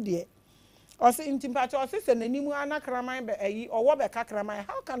what's some dear. Or say in temperature, or sister, and any ana cramine, or what cramine.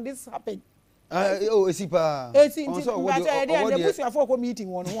 How can this happen? Oh, is it pa? It's in the meeting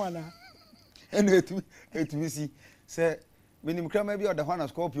one. And it me see, say, when you cram maybe or the one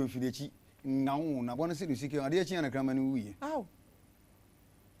scorpion for the cheek. Na bona se rusike ade chi na krama no wuye aw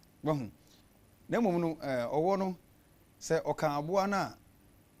bohu na mom no owo no se oka aboa na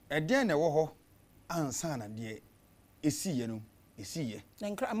ede na wo ho ansa na de esiye no esiye na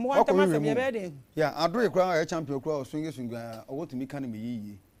nkra mo anta ma se be de ya ado ekra ya champion kra osunga owo tumi ka na me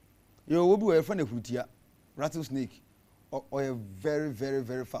yiye ye obi wo efa na hurutia rattlesnake o very very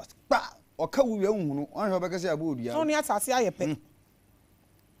very fast pa oka wuye hu no on he obekase abo odua no ni asase ayepe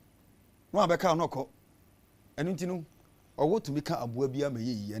no abeka no ko enu ntinu owo tumi ka aboa bia ma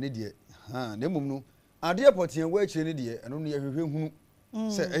yeyi ene de ha na mum no ade potien wa akire ne de enu no ye hwehwe hunu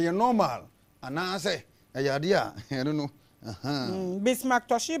se eye normal ana se eye ade a enu no Bismarck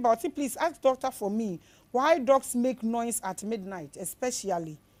Toshiba, please ask doctor for me why dogs make noise at midnight,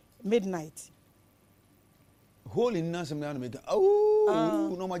 especially midnight. Hole in nasem na make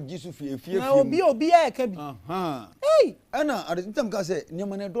no ma jisu fie na obi e ka bi hey ana ade ntam ka se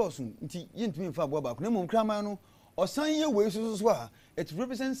nyama na dosun nti yintumi mfa abo ba ko na mum kraman no osan ye we so a it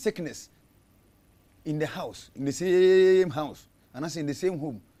represents sickness in the house, in the same house, and I say in the same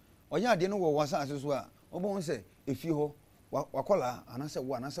home. Oya ade no wo wasa so a obon se efi ho wakola and I say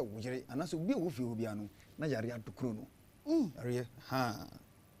one and I say wujere and I say bi wo fi ho bia no na yare adukuro no yare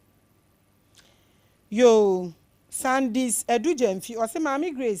Yo Sandis Edujemfi or say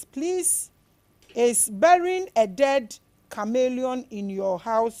Maame Grace, please Is burying a dead chameleon in your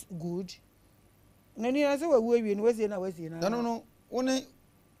house good? Nani na say we na. No. One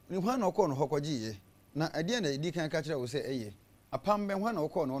ni hwan na okọ no hokwaji na ade na edi kan ka kire wo say eye. Apam be hwan na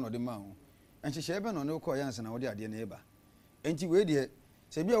okọ no de ma wo. Enhyehyɛ be no ne okọ yanse na wo de ade na eba. Enti we de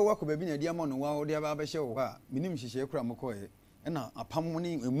se bia wo akọ bi na ade ama no wa wo de aba be hye wo ha. Minim hyehyɛ kura mokọ ye. Na apam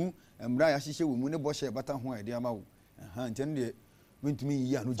ni emu emra ya hyehyɛ wo mu ne bo hye bata ho ade ama wo. Enti ne de wintumi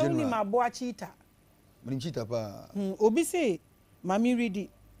yi anu general. Only ma bo cheetah. Minim cheetah pa. Obi say mami ready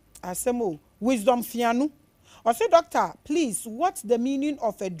asemo wisdom fianu. Or say, doctor, please, what's the meaning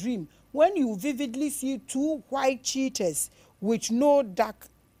of a dream when you vividly see 2 white cheetahs with no dark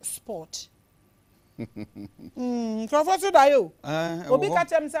spot? Professor Dayo. Obi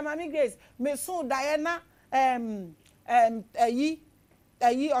katem say Maame Grace, me so Diana or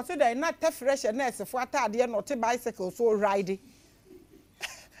say Diana te fresh nurse for atade no te bicycle so ride.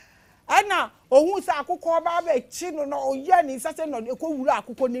 Ana ohun sa akukọ ba be chi no no oye ni sase no ekowura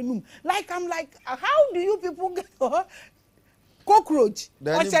akukọ nenum. Like I'm like, how do you people get cockroach?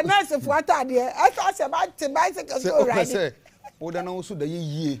 O se nurse for atade I say ba te bicycle so ride. Say o da na wo so da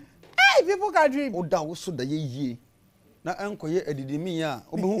yeye. Hey, people can dream. O da wo so da yeye. Na enkoye edidimi a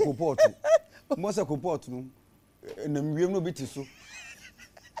obehu koport. Mo se koport no na mwiem no biti so.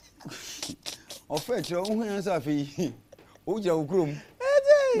 O fe kire ohun yan sa fe o jira okrom.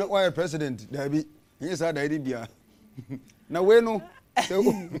 No why president Dabi yes I died bia na we no so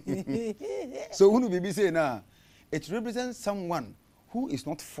who be say now it represents someone who is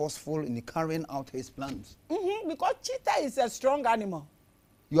not forceful in carrying out his plans. Because cheetah is a strong animal.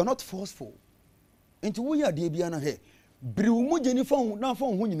 You are not forceful into we are bia na he briwu mu jeni fon na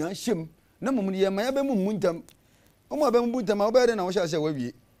fon ho nyina hyem na mum ye ma ya be mum ntam o ma be mum ntam o be de na wo sha wa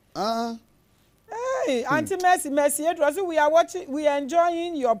wie Hey, Auntie Mercy, we are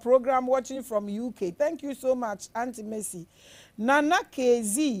enjoying your program watching from UK. Thank you so much, Auntie Mercy. Nana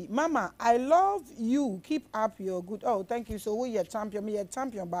KZ, Mama, I love you. Keep up your good. Oh, thank you. So we are champion,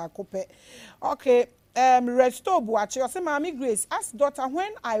 by Kope. Okay, Restore Buachi, say Maame Grace, ask daughter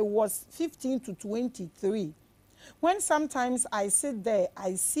when I was 15 to 23. When sometimes I sit there,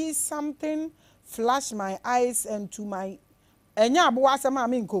 I see something flash my eyes and to my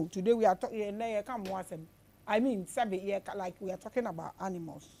today we are talking I mean like we are talking about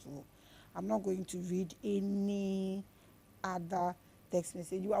animals, so I'm not going to read any other text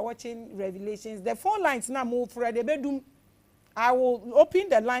message. You are watching Revelations. The phone lines now move for the bedroom. I will open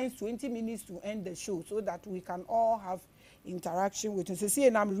the lines 20 minutes to end the show so that we can all have interaction with you. So see,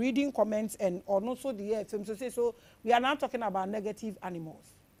 and I'm reading comments and also the FM. So we are now talking about negative animals.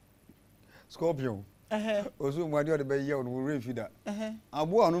 Scorpion. Ozu mwadi ode be ye on wo refi da.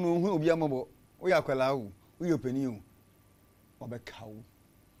 Abo anu no hu obi amabo. Wo yakwala wo, wo yopani wo. Obeka wo.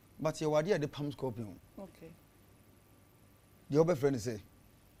 But ye wade de pam scorpion. Okay. The other friend say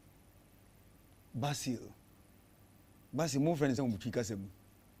Basil mo friend say mo twika sem.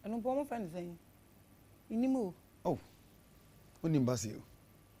 Anu bo mo friend say. Inimu. Oh. Onim Basil.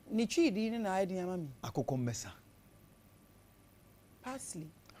 Ni chidi ni na ide amami. Akoko mesa.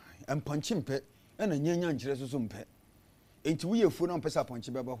 Parsley. Am panchimpe. Na nyanya nkyere so mpe enti wo yefu na mpesa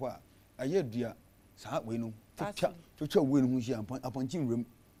ponche beba ho a aye dua saa we no twetwa we no hu hia aponche nwrem.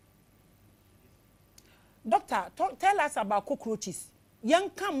 Doctor, tell us about cockroaches. Young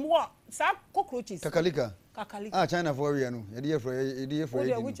come what? Sa cockroaches. Kakalika. China for area no.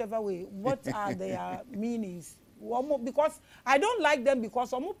 Whichever way. What are their meanings? Because I don't like them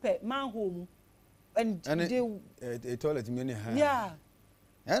because omo pe man home and they toilet many ha. Yeah.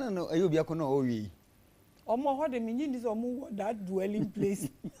 I don't know. Ayo bia kono owi. Omo ho de menyin this omo that dwelling place.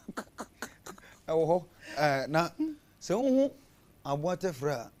 Ewo ho na se hu aboa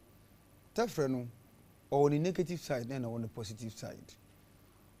tefra no on the negative side and on the positive side.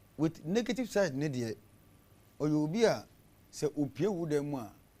 With negative side ne de oyo obi a se opie wu dem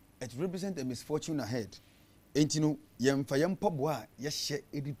a it represent a misfortune ahead. Enti no yemfa yempobo a ye hye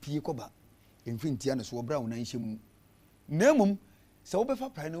edipie koba. Emfintia ne so obra wo nan hye mu. Nemum se wo befa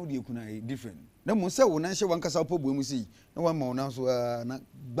prai na wo de ekuna different. Na mo se wo nan hye wankasa pobo mu si na wa ma wo nan so na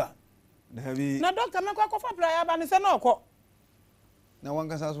gba. Na doctor me kwa fa prai aba ne se na okọ. Na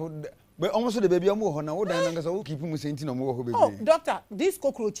wankasa so be almost the baby amu ho na wo dan nankasa wo keep mu senti na mo ho baby. Oh doctor, these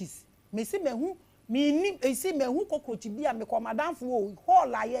cockroaches me see me hu me ni see me hu cockroach bi a me ko madam fu o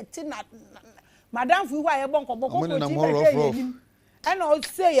hall aye ti na madam fu wa ye bon ko cockroach be dey and I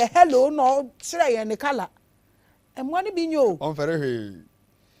say hello no try any color. And money be you. On very hey.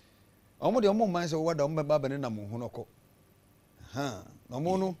 Omo de omo man say wo da omo ba ba ne na mo hu no ko. Ha, no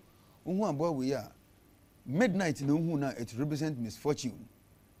mo no hu abo we ya. Midnight no hu na it represent misfortune.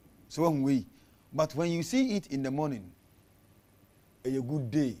 So when we But when you see it in the morning, a good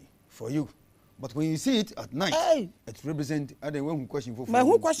day for you. But when you see it at night, it represents. I don't know question for. My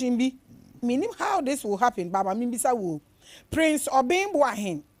who question be, meaning how this will happen. Baba Mimbisa will. Prince Obin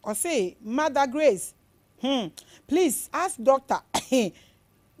Boahin or say Mother Grace. Please ask doctor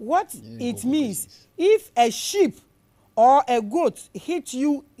what it means if a sheep or a goat hit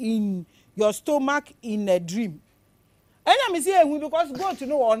you in your stomach in a dream. And I'm saying because goat to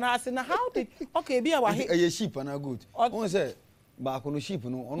know or not, and how did okay be our a sheep and a goat. One say back on the sheep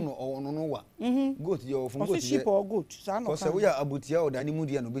no what goat your from goat sheep or goat. Because we are abutia or the animal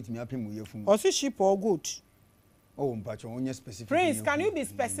no bit me happy with you. Or sheep or goat. Oh, but only specific. Prince, can you be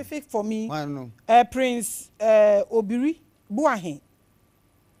specific for me? I don't know. Prince Obiri Buahin.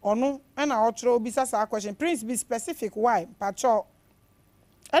 Or no, and I'll throw Bisasa question. Prince, be specific. Why? Pacho.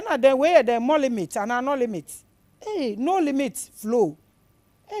 And then where there more limits and no limits. Hey, no limits flow.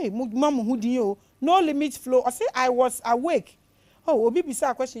 Hey, mom who do you? No limits flow. I say I was awake. Oh, Obi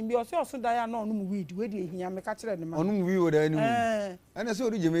Bisa question be also die no weed. Where do you hear me catch them? On we would anyway. And I saw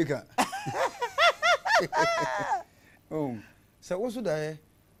the Jamaica. Oh, so what's that?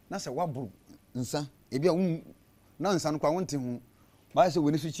 That's a wabu. Nsa, ebia na nsa no kwa wonte hu. Ba say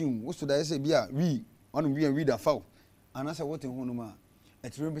we ni switching, what's that say bia we on we and read a foul. And I say what hu no ma.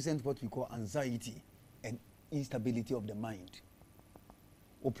 It represents what we call anxiety and instability of the mind.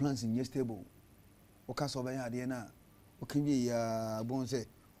 O plans in stable. O ka so ba ya de na. O kan bi ya bon say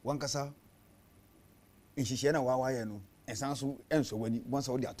wan kasa nhihye na wa ye no. Ensan so enso wani once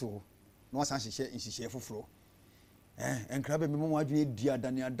all the ato. No one says she fufuro. And crab me mo adwene dia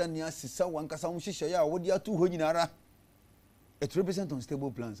dania sisa wankasa wo hihye ya wo dia to ho nyinara. It represents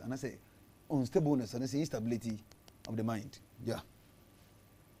unstable plans and I say unstableness and I say instability of the mind. Yeah.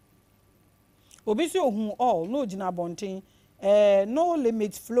 Obi say ohun all no gina bonten no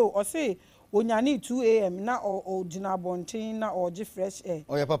limit flow or say onyane 2 a.m. na o gina bonten na o ji fresh air.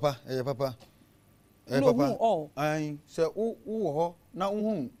 Oh yeah papa, papa. No papa. All. I say wo ho na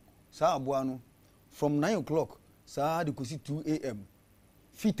wo sa aboa no from 9 o'clock sa de kosi 2 a.m.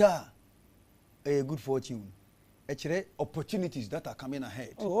 Fita a good fortune. Actually opportunities that are coming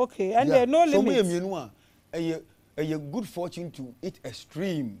ahead. Oh, okay. And there no limits. So me a good fortune to it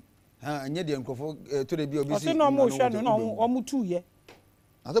extreme. And yet the uncofo to the be obviously. No more no omu 2 ye.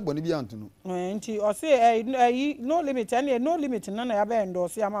 Asa boni bi anto no. Nti o say no limit and no limit na na ya be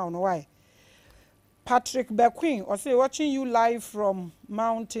endorse ama no why. Patrick Bequin, or say watching you live from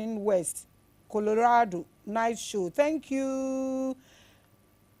Mountain West, Colorado. Nice show. Thank you.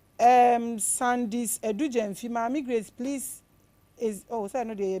 Sandys Edujem Maame Grace, please. Is say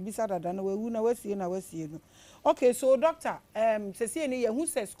no dey be sad than we na we see. Okay, so doctor, say any who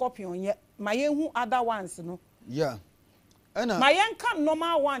says scorpion ye, my who other ones no. Yeah. My can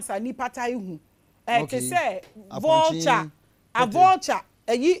normal ones are ni patai hu. To say vulture, a vulture.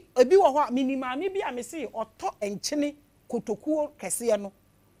 Ebi wo ho minimum bi a me say oto enchene kotokuo kese no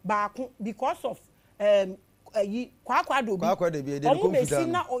baako because of kwakwa do bi omu be si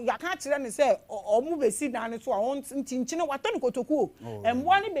na ya ka kire ne say omu be si dan so on ntinchine wato ne kotokuo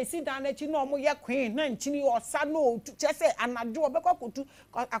embo ne be si dan na chi na omu ye queen na nchini osa no che say anado obekọ kotu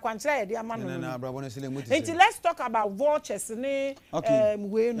akwanchira ye de ama no na brabo ne sele muti. Let's talk about vultures ne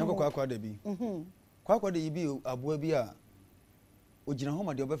we no kwakwa da bi kwakwa da bi aboa bi a Ojina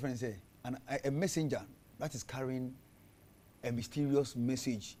home the other friend say a messenger that is carrying a mysterious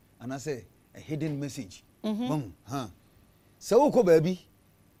message and I say a hidden message. So ko baby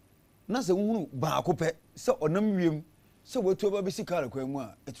na se hunu ba ko pe so onam wiem so we to ba bi sikara kwa mu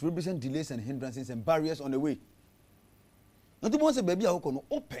a it represent delays and hindrances and barriers on the way. Not the say baby a ko no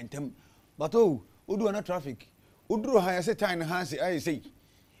open them but odu na traffic oduro ha ya say time ha say I say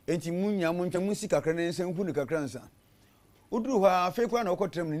enti munya mu ntwa mu sikakra na nsen hu ni kakra nsa. Udru ha afekwa na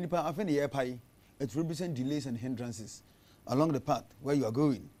okotrem ni nipa afi ne yepai it represent delays and hindrances along the path where you are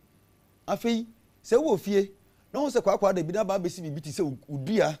going. Afi se wo fie na wo se kwakwa da bi da ba besi bibi ti se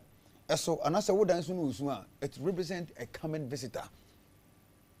udua eso anase wo dan so no osu a it represent a common visitor.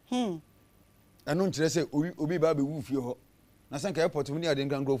 Eno nkire se obi ba be wu fie ho na sanka airport mu ni ade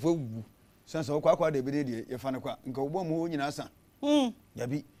nkan grofo wu sansa wo kwakwa da bi de ye fa ne kwa nka wo bom ho nyina asa.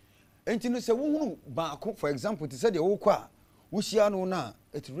 Yabi enti no se wo hunu ba ko for example ti se de wo kwa Usiano na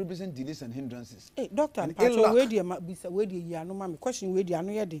it represent delays and hindrances. Hey, doctor, Pacho, where do you no mama question where do you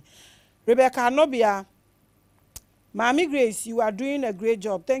no yedi. Rebecca Nobia, Maame Grace, you are doing a great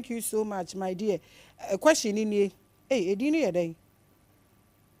job. Thank you so much, my dear. A question in here. Hey, edini yede.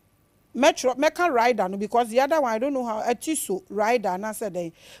 Metro Mecca rider no because the other one I don't know how a tiso rider and I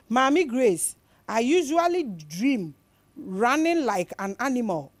said Maame Grace, I usually dream running like an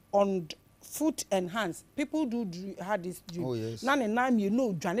animal on foot and hands. People do had this dream. Oh yes. Now and now you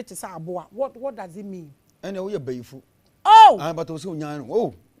know Janet is a boy. What does it mean? And we are bayful. Oh. But also nyan.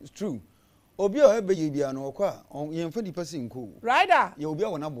 Oh, it's true. Obi a be yi bia no kwa ye mfa di person ko. Rider. Ye obi a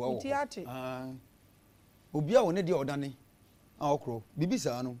wona boa wo. Obi a wona de odane. A okro. Bibi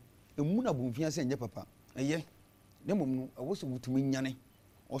sa no. Emu na bonfia se nye papa. Eye. Ne mom no wo so wutumi nyane.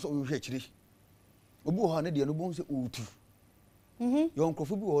 Also wo hwe akire. Obi wo ha ne de no bon se otu. Your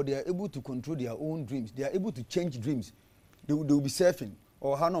uncrophobia, they are able to control their own dreams. They are able to change dreams. They will be surfing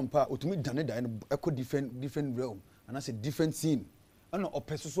or hanompa or to meet Daneda in a different realm. And that's a different scene. I know a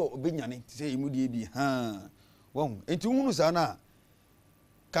person so obeying to say immediately, ha. Well, into Unusana.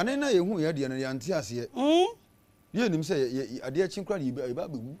 Canena, you hear the Antias here. You him say, a dear chinkra, you be a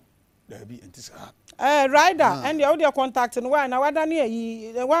babu. There be antis. Rider, and the audio contact and why now I don't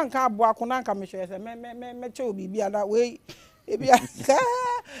hear the one car Boakunanka, Michelle, Mecho be that way. Dr.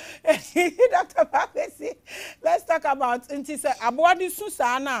 Kwesi, let's talk about Abwadi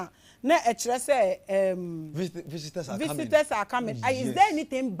Susana. Visitors are coming. Yes. Is there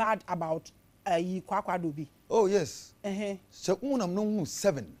anything bad about Kwakwadobi? Oh yes. So unam no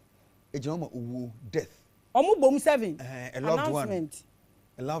 7. A joma uwu death. Omu bom 7. A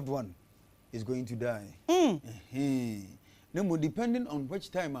loved one is going to die. No, depending on which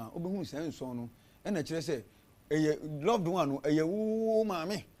time obehu say so no, and a say a loved one, a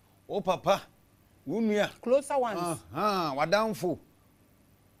Maame, oh papa, Wumia. Closer ones. What downful.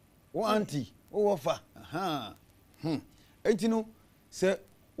 Oh auntie, oh offer. Ain't you know, say,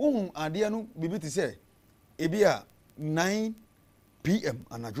 Adiano, Bibi to say, Ebia 9 p.m.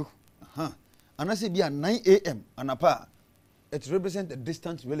 Anaju. And I say, be 9 a.m. Anapa. It represents a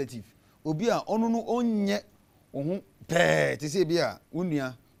distant relative. Obia, onu onye, pe, to say, Bia,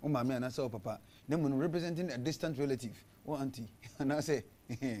 Unia, oh Maame, and I saw papa. Them representing a distant relative or auntie. And I say,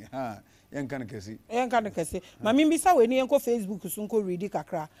 young kind of Kwesi. Young kind of Kwesi. Mami bisa we ni enko Facebook sunko read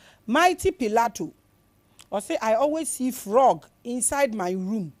kakra. Mighty Pilato. Or say I always see frog inside my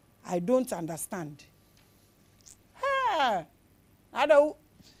room. I don't understand. I don't.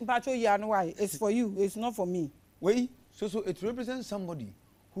 Pacho ya no why? It's for you. It's not for me. Wait. So it represents somebody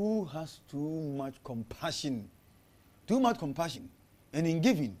who has too much compassion. Too much compassion, and in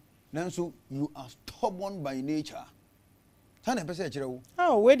giving. Now, so you are stubborn by nature. Sana pesa chirawo.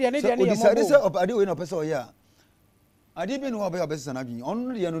 Oh, we dey need dey mo. So this of ade we no pesa o ya. Ade bi no oba pesa na bi.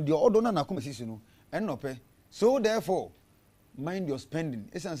 Onu dey no dey odo na na komesisi no. En no pe. So therefore, mind your spending.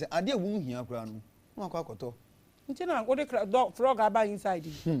 Esan say ade wu hia kra no. No akwa akoto. Nti na go dey frog aba inside.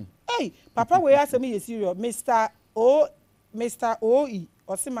 Hey, papa we ask me serious. Mr. O.E.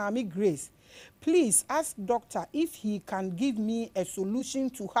 Osi Maame Grace. Please ask doctor if he can give me a solution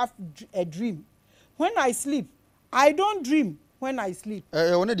to have a dream. When I sleep, I don't dream when I sleep.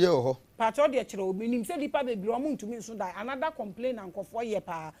 One day oh. Pacho de chiro obi nim say lipa be bro mu ntumi so die. Another complaint and for ye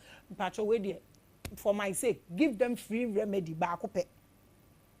pa pacho we there. For my sake, give them free remedy ba akope.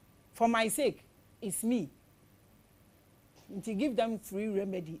 For my sake, it's me. To give them free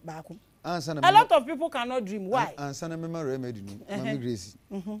remedy ba akope. A lot of people cannot dream. Why? Answer na mema remedy no. Maame Grace.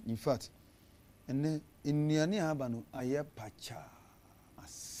 In fact, and in Niani Abano, I pacha. I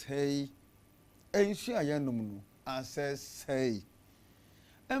say, and she I no. I say,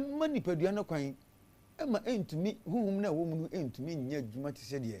 and money per diano coin. Emma ain't to me, whom no woman who ain't to me yet, you might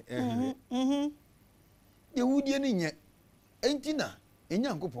say, you would yet, ain't dinner, in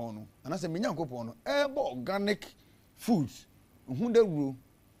Yanko Pono, and I say, Minyanko Pono, organic foods, whom they will,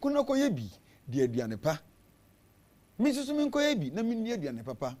 Kunako yebi, dear Dianepa. Mrs. Minko yebi, no mean dear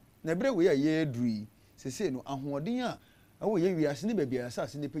Dianepapa. Na bre we ye dui se no ahoden a awo ye wiase ne bebia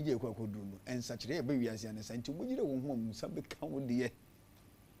asase ne pege ekwakoduru no ensakire ye be wiase ane santi mugire wo ho musa be ka wo de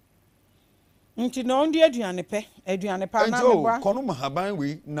nti no ndi aduane pa na mebwa kono mahaban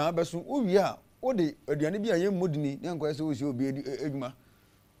we na abeso owi a wo de aduane bi a ye modini ne nko se wo si obi adwuma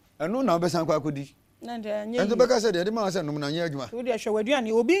eno na obesan kwa akodi na de nye ento beka se de ma se no na nye adwuma wo de hwe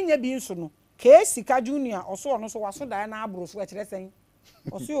aduane obi nya bi nso no Kwesi ka junior oso no so waso da na abro so akire sen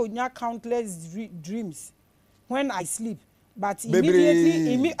also onya countless dreams when I sleep, but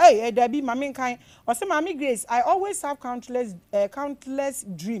immediately Debbie Maame kind also Maame Grace, I always have countless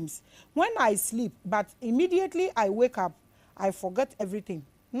dreams when I sleep, but immediately I wake up I forget everything,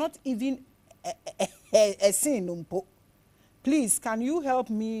 not even a sin umpo. Please, can you help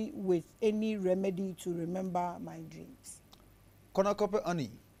me with any remedy to remember my dreams? Kona kope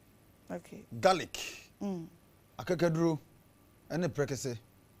ani. Okay. Garlic. Akakaduro. Ene prekese.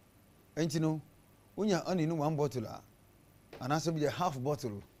 Enti no, unya ani no 1 bottle and also be a half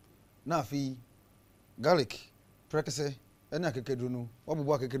bottle. Na fi garlic, prekese, ena kekedu no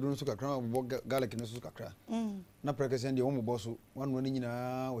obobo kekedu no so kakra obobo garlic no so kakra na prekese ndi omobo so wanu ni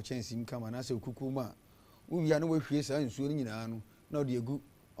nyina wo chance im kama na se okuku ma uwia no wahwie sa nsuo ni nyina no na odi egu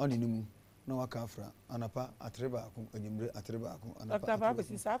oni nimu na waka afra anapa atreba akon anyimre atreba akon anapa Dr.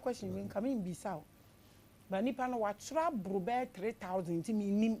 Kwesi sa question me come in bisa o ba nipa no wa tra brobe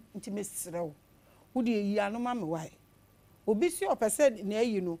 3000 nti me srew wo de yi anoma me wai obi si opese na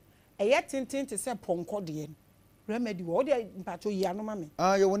ayi no eye tintin te se ponko de remedy wo de mpacho yi anoma me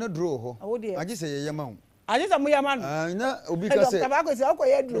ye wona draw ho agi se ye ma ho agi se mo ye ma no na obi ka se Dr. Kwesi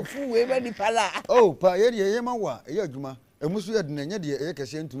akoye draw fu we ba ni pala oh pa ye de ye ma wa ye adwuma emusu ye de na nya de ye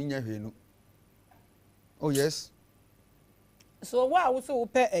kese ntumi nya hwe no oh yes so wa wo so wo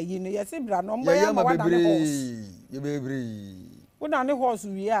pe ayi no ye se bra no mo ya ma wa da horse ye bebre wo na ne horse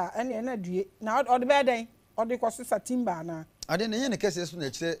wi a ene na due na o de be den o de ko so satimba na ade na ye ne kese so na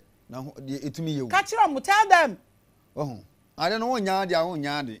kire na de etumi ye wo ka kire mo tell them oh ade no wonya ade a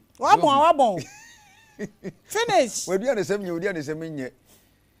wonya ade wabon finish we bia ne sem nye odia ne sem nye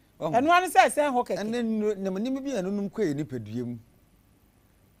enu an se ho keke ene na manim bia no num kwae ni paduam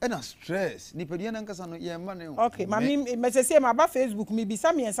ena stress ni padua na nkasa no ye ma ne okay mami mesese ma ba Facebook mi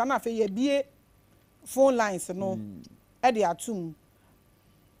bisa me ensa na fe ye bie phone lines no e de atum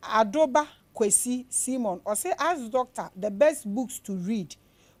Adoba Kwesi Simon or say ask doctor the best books to read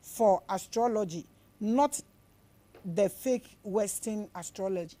for astrology, not the fake Western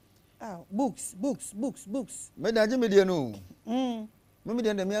astrology. Books. Me da je media no me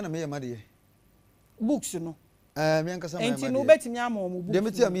media na me na me made books no me nkasa me enti no betimi ama mo books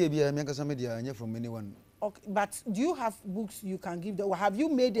dem ti am ye bia me nkasa media anya from anyone. Okay, but do you have books you can give them? Have you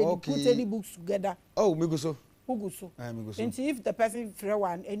made any put any books together? Oh, me go so. Who go so? Me go so. And if the person free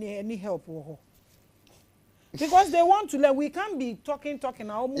one any help because they want to learn. We can't be talking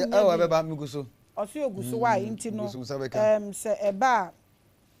now. Yeah, oh, beba me go so. Oso go so why into no. Say eba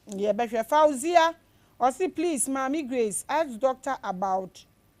ye be Fauzia or see please Maame Grace ask doctor about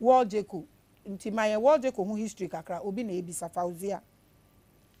World Jeko. Nti my World Jeko who history kakra obi na ebisa Fauzia.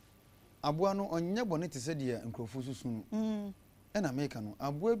 Aboa no onye bone te se de nkrofo susu no and America no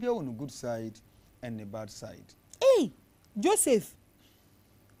aboa bia on the good side and the bad side. Hey Joseph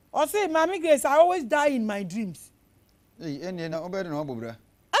or say Maame Grace I always die in my dreams. Hey ene na obere na obobra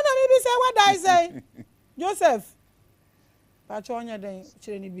And maybe say what die say Joseph pacho onye den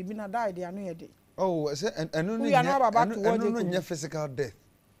kire ni bibi na die dey anu ye dey. Oh say enu no nya physical death.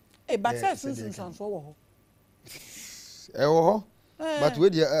 Eh but say sunsun so wo ho. Wo ho but we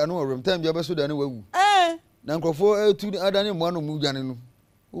dey anu room time bia be so da na wawu na nkrofo etu adane mo anu mu dwane no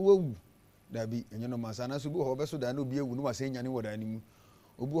wawu da bi enye no masa na so bi ho be so da na obi ewu no wase nyane wo da ni mu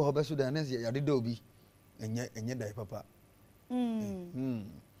obi ho be so da na ya de da obi enye dai papa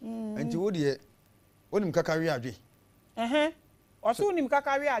enti wo de wonim kakari adwe oso wonim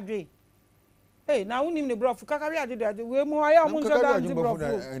kakari adwe na wonim ne brofu kakari adwe we mo aya mo nso da anti brofu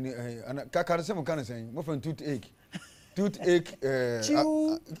ana kakari se mo kan sen mo fan toothache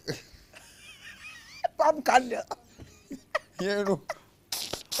pam candle yero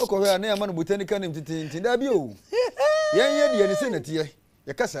okowe na ya no botanical name titinti da bi o yen ye de ne se natie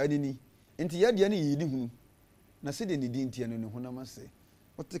ye kasa ni enti ye de ne yidi hu na se de ne di ntie no ne hu na mase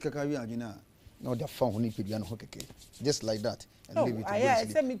wote kakari adwena na the phone ni pedua no keke just like that and leave it to yeah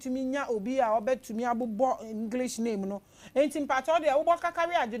say me tumi nya obi a obetumi abobo English name no enti mpacho de wo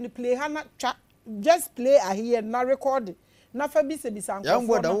kakari adwene play ha na twa just play a here na record na fa bi se bi sanko ya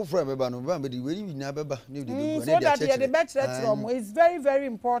ngwa da wo fra beba no ba me di we ni na beba ne di go so that the better from is very very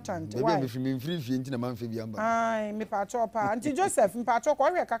important why me free enti na man fa bi amba ai me pacho pa anti Joseph mpacho ko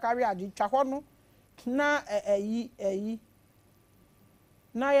hwe kakari adwe twa ho no na eyi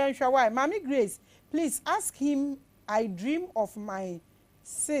na yan hwa why Maame Grace please ask him I dream of my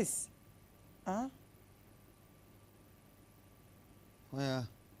sis yeah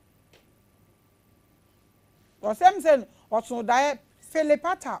o sem sen o tun da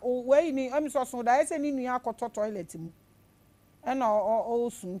Philipata o we ni am so tun da se ni nua akoto toilet mu e na o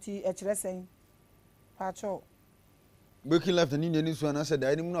sunti e kire sen pacho breaking left ni ni so na se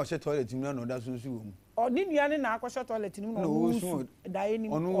da ni mu na o she toilet mu na o da so su wo mu o ni nua ni na akosho toilet mu na o su da ni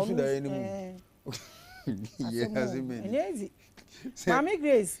mu onu su da ni mu yes amen easy Maame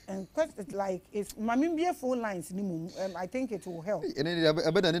Grace and like it's Maame be phone lines ni mu I think it will help ene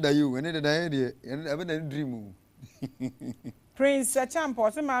abeda ni da you ene da ye de ene abeda ni dream Prince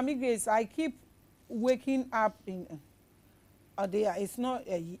Champo say Maame Grace I keep waking up in there it's not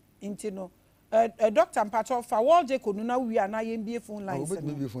intino Dr. Mpacho for World Jeko no na we are na yen be phone lines oh but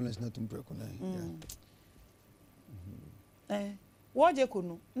maybe phone lines not to break on What je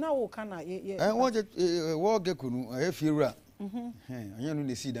kunu na wo kana ye what get kunu e fiura anya no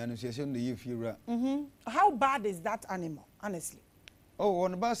ne see dan so say no ye fiura. How bad is that animal, honestly? Oh,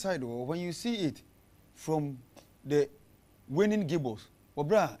 on the bad side, when you see it from the winning gibbles,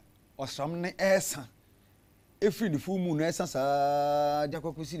 obra or some esa, every the full moon esa sa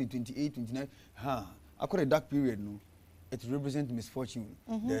Jacob see 28, 29. Ha, I call a dark period no. It represents misfortune.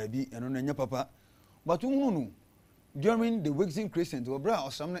 There be and on papa. But no, during the waxing crescent, obra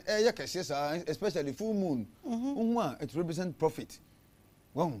or some especially full moon, it represents profit.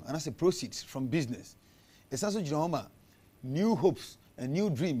 Well, and I say proceeds from business. It's also drama, new hopes and new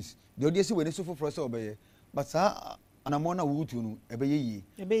dreams. The audience when they suffer for us obey, but sir, and I'm on a wood to obey.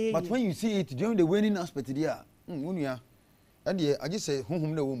 But when you see it during the winning aspect, and I just say,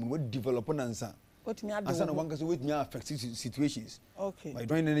 whom the woman would develop an answer. What me as one can with me affect situations. Okay. By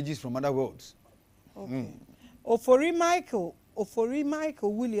drawing energies from other worlds. Okay. Ofori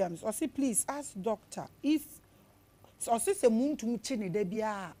Michael Williams. Or say please ask doctor if so say moon to chini de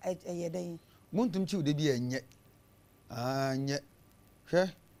bia yeden. Moon to chew de bia nye. Ah nye.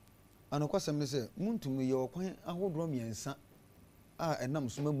 Hwe. Ano kwasem ne say moon to me your kwan ahodro miensa. Enam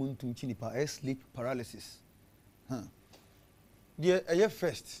so ma moon to chini pa sleep paralysis. Dear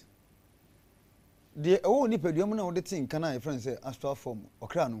first. The only pedium now the thing can I friend say astral form or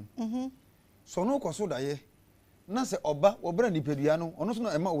crano. So no kwaso da ye. Na se oba obra ni pediano ono so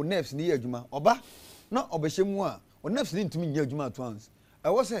na ema o nerves ni adwuma oba na obehemu a o nerves ni ntumi nya adwuma at once. I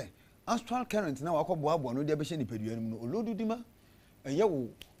was say astral current na wakobo abo no de behye ni pediano no olodudima enye wo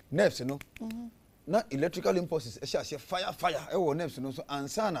nerves no. Na electrical impulses e fire e wo nerves no so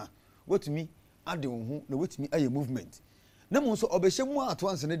ansana wetumi ade wo hu na wetumi aye movement. Na mo so obehemu at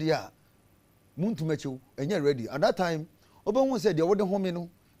once ne de a Muntumecho, and you're ready. At that time, Oban said, you wouldn't home, no,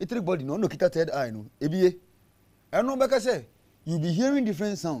 everybody no kita third eye, no, EBA. I know, like I say, you'll be hearing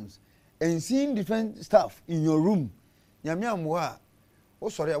different sounds and seeing different stuff in your room. Yamia, oh,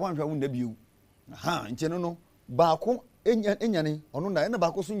 sorry, I want to debut. Ha, in Chenono, Bako, Enyani, or no, and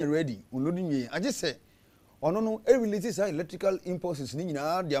Bako soon you're ready, unloading me. I just say, or no, every little electrical impulses,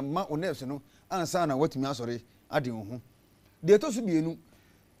 Nina, the amount of nerves, no, and sana, what me, sorry, I didn't. They told to be a new.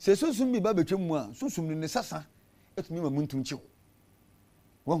 Se susum bi ba betwem mu a susum ne sasa etumi ma muntum chiw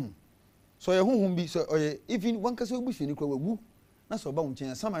wo so ye honhom bi so oye even one kase obusu ni kro wagu na so ba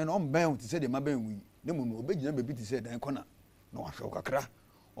wonchen saman na omban ti se de maban wi ne mu no obegina bebi ti se dan kona na wa hwe kakra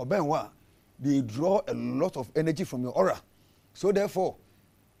oban wa they draw a lot of energy from your aura, so therefore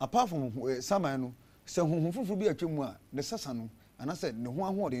apart from saman no se honhom fufuru bi atwem mu a ne sasa no ana se ne ho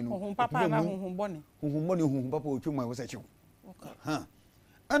ahode no honhom papa na honhom bone honhom papa otwem mu a wo se chiw ha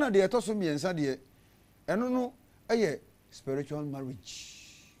ana de etoso miensa de eno no eye spiritual marriage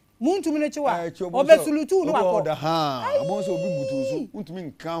muntu mine chiwa obesulutu no akọ ha abon so obi butu so ntumi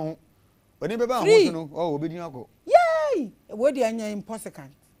nka ho oni beba ho no obedi akọ yey we de anya impossible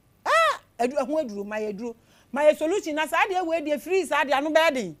edu ho aduro my solution na sa de we de free sa de anu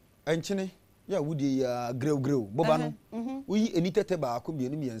be den enchine ya wudi ya grew boba no uyi enitete ba akọ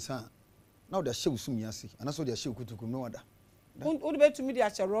bienu miensa na o de hye usumi ase ana so de hye kutuku no wada Would bet to me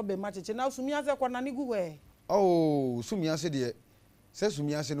the robe match now Sumiasa Kwanani go. Oh, Sumiasa dear. Says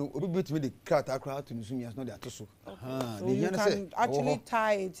Sumiasa no, obi bet me the cat across to Sumias no de atoso. So you can actually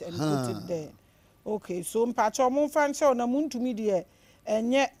tie it and put it there. Okay, so mpacho mo fan show na mun to me dear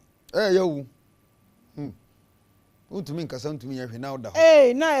enye yo. To me nkasa to me ehwe na oda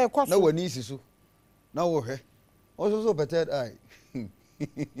ho. Na e kwaso. Na wani sisu. Na wo hwe. Also so better eye.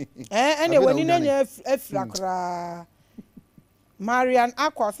 Ene wani na nya efra kra. Marian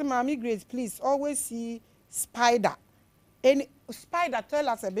Aqua, say Maame Grace, please always see spider. Any spider, tell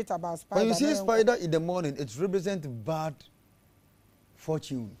us a bit about spider. When you see spider in the morning, it represents bad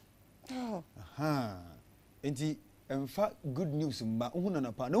fortune. Oh. Enti emfa good news mba uhuna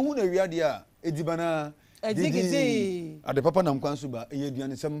na pa. No hu na wi ade a edibana edigidi. Ade papa na mkwanso ba eye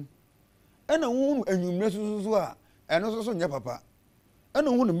aduanesem. Ena hu anwumre susu a eno so nya papa. Ena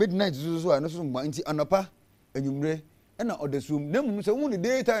hu no midnight susu a eno so mba enti anapa anwumre na odesum nem say when the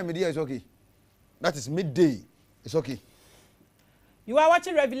daytime there is okay, that is midday, it's okay. You are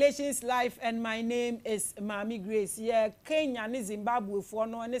watching Revelations Live and my name is Maame Grace. Yeah, Kenya ni Zimbabwe for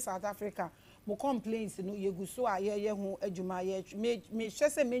no and South Africa mo complaints no yegu so ye ho adwuma ye me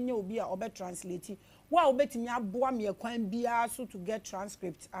hwese menye obi a obe translate wa obetimi aboa me kwan bia so to get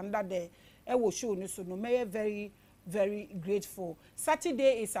transcript under the ewo show no so no me very grateful.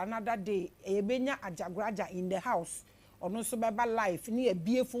 Saturday is another day. Ebenya ajagraja in the house. Ono so beba life ni e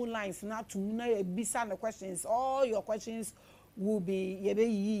bie phone lines na to na e bisa the questions, all your questions will be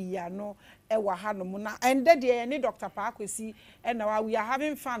yebe ya no ewa hanom na ende de ni Dr. Kwesi na we are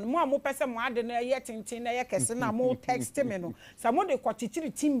having fun mo mo pese mo ade na ye tintin na ye kese na mo text me no sa mo de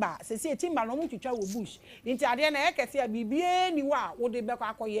kwatichiri timba se timba no mo twitwa wo bush nti ade na ye kese ya bibie ni wa wo de be kwa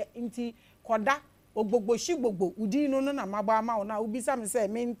akoye nti koda ogbogbo shigbogbo udi no na magba ma na ubisa me say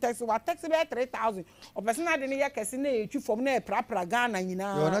me text wa text be 3000 o person ade ne ye kese na etwi fom na prapra Ghana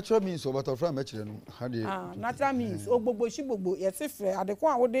nyina your natural means so but of from actually no how dey natural means ogbogbo shigbogbo ye se frɛ ade ko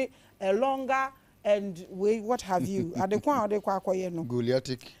a wo de longer and what have you ade ko a wo de kwa akoye no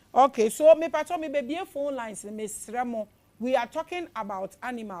Goliatic. Okay, so me pato me baby phone lines me sremo we are talking about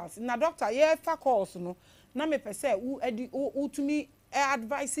animals na doctor ye fa calls no na me pese u edi u tumi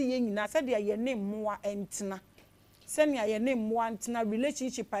advice ye nyina said ye ne mmoa entena senia ye ne mmoa entena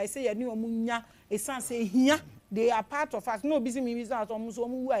relationship I say ye ne omunya esan say hia they are part of us no busy me business omu so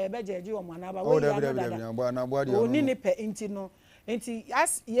omu wu a ye bejeje omu anaba we ya na boadi oni ne pe enti no enti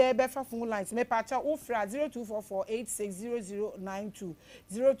as ye be fa phone lines me pacha o fra 0244860092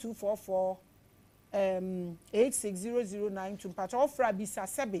 0244 860092 pacha o fra bisa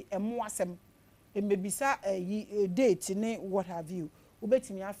sebe emo asem emebisa date ne what have you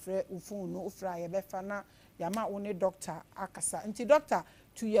ubetimi afre u phone no ofra ye be fa na yama one doctor akasa nti doctor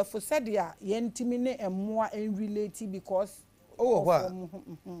to ye for said ya ye ntimi ne emmoa en relate because oh wa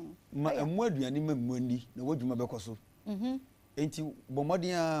ma emmoa aduane mamuani na wadwuma bekoso enti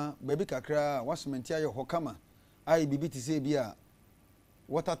bomodin a baby kakra wasmenti aye hokama ai bibi ti se bi a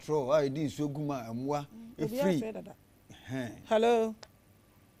water trough ai din so guma emmoa e free. Hello.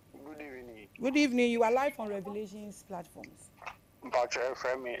 Good evening. Good evening. You are live on Revelations platforms. Mpacho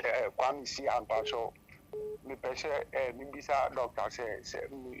FM Kwame si Ampacho. Me pese me bisa doctor say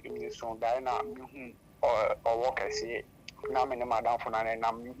me so dai na me hu owo kese na me ne madam funa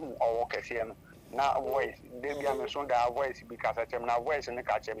na me hu owo kese no na voice dey bia me so da voice bi ka chem na voice ne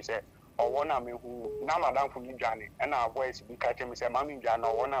ka chem say owo na me hu na madam funa dwane na voice bi ka chem say ma me dwane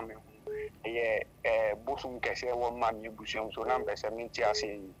owo na me hu ye bosum kese wo ma me bushum so na pese me ti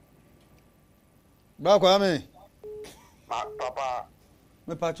ase Ba Kwame. Papa.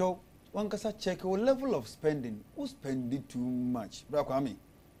 Me pacho, one kasa check your level of spending. Who spend it too much? Bra Kwame.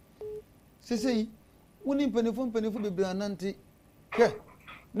 Sisi, woni penefo bebe ananti. Ke,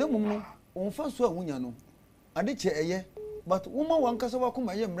 ne mumu, onfa so awunya no. Ade che eye, but woman one kasa wa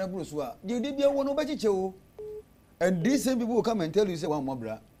kuma ye mrebro so a. De bia wo no bechiche o. And these same people will come and tell you say one more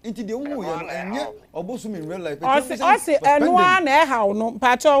bra. Inti de wu ya enye obosum in real life. Ose enua na e hawo no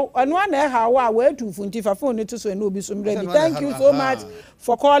pacho enua na e hawo a we tu funti fa phone to so na obi so ready. Thank you so much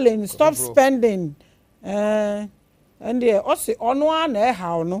for calling. Stop spending. And there ose enua na e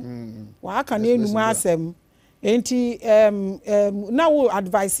hawo no. Wa aka na enum asem. Enti na wo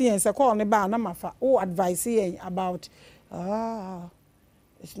advice yen se call ne ba na mafa. Wo advice yen about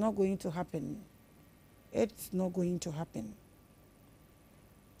it's not going to happen. It's not going to happen.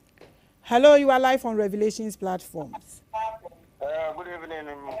 Hello, you are live on Revelations platforms. Good evening.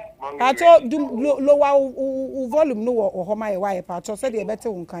 Pacho, lower volume no or homa why Pacho said you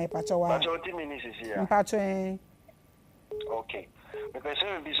better won't kind Pacho. Pacho, 10 minutes is here. Pacho. Okay. Because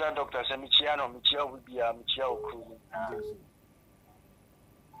I'm busy, Doctor Semichiano, Michio will be a Michio crew.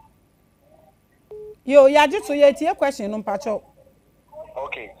 Yo, yeah, just so you your question on Pacho.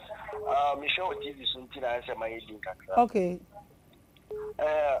 Okay. Michelle TV something I answer my link. Okay.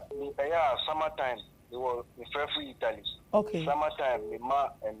 Yeah, summertime they were refer for Italy. Okay. Summertime me ma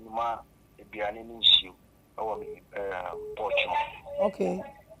and ma be an issue over me Portugal. Okay.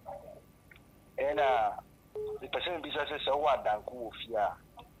 And the person business say what than cool fear.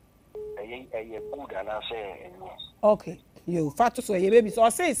 A good and I say okay. You fat so your baby so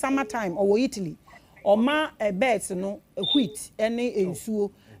say summertime or Italy or ma a bed no wheat any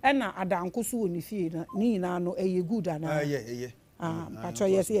ensuo ena adanko so oni fie na ni na no eye good ana pacho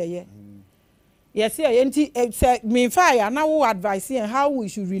yes enti me fire na wo advice and how we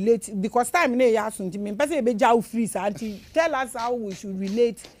should relate because time na ya so nti me pese be ja free sa anti tell us how we should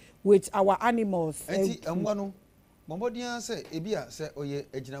relate with our animals enti amwa no momodian say ebia say oye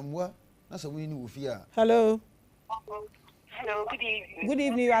aginamwa na so woni ni wo fie a hello good evening. Good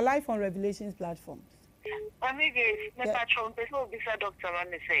evening. You are live on Revelations platforms. Maame Grace, me patron person bisa doctor man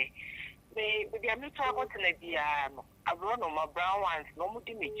say. Me be am talk about na bia no. Abro no ma brown ones no mu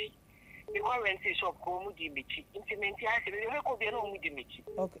di mechi. Because rent shop ko mu di mechi. Intimate ase me ko bia no mu di mechi.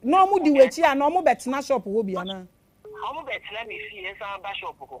 Okay. No mu di wechi a no mu betina shop wo bia na. Omu betina me fie esa ba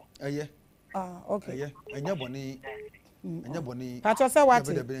shop ko. Okay. Enya boni. Patron say what?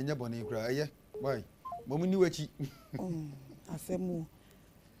 Enya boni kra why? Momu ni wechi. Asemu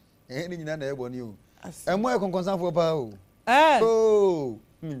ni nyina na ebo ni o emo e konkonsan fo pa o Oh.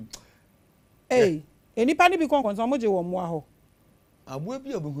 Hey, anybody be con so much wo mo aho. Abu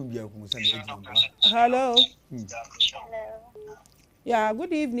bi obuhu bia ku musa na Hello. Hello. Yeah,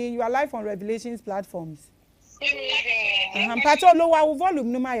 good evening. You are live on Revelations platforms. Good evening. Pacho lower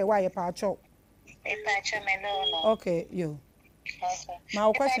volume no my why pacho. Pacho Melon. Okay, you. Okay.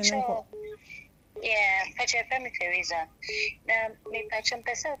 My question Pacho. Yeah, Pacho Family Teresa. Now, me Pacho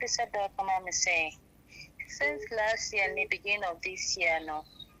Pesa Pesa come on say. Since last year, the beginning of this year, no.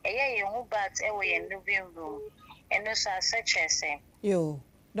 You who bat away in living room. And also such as say. Yo,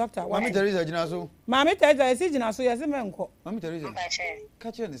 doctor. Maame Teresa jina so. Maame Teresa si jina so yesi menko. Maame Teresa. Pacho.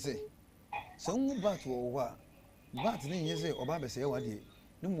 Catch you say. So who bat wo wa. Bat ni yese oba be say wade.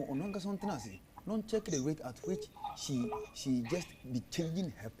 No mo ononga something ase. Don't check the rate at which she just be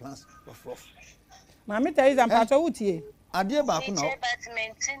changing her plans rough. Maame Teresa mpacho wutie. Ade ba ko na.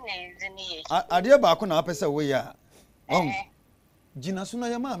 Maintenance Ade ba ko na apese wo ya. Jina so na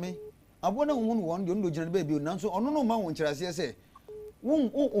ya maame. Abo na wo won de ndo jina be bi nanso ono no ma won kirase se.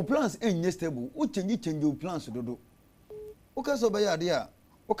 Wo plans enye stable. Wo change o plans dodo. Wo ka so be ya ade a.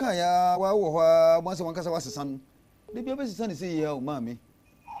 Wo ka ya wa wo ho mo se won ka sa wasesa no. De bi obesisa ne se ya o maame.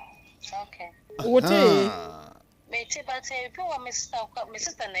 Okay. Wote. Me but if you want my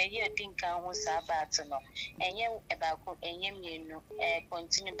sister na here think kan ho sa about no. Enye eba ko enye mienu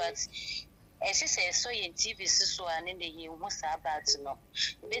continue but she say so ye TV so and the ye ho sa about no.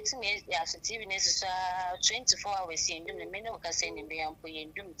 Bet me as TV ne so 24 hours ye ndum me no ka say ne be ampo ye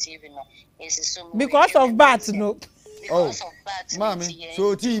ndum TV no. Is so Because of bat no. Because of bat. Mami,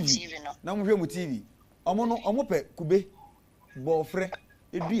 so TV. Na mo hwe mu TV. Omo pe kube. Bofre.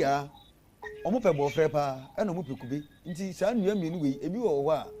 Edua. Omo pe bofre pa. E na mo pe kube. Nti sa nua mienu we ebi wo ho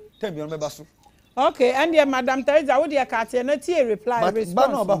a time bi no meba so. Okay, and dear Madam Teresa, wo dia ka tie na tie reply response. Ba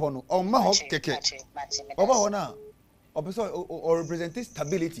no ba ho no. O ma ho keke. Oba ho na. Opeso o represent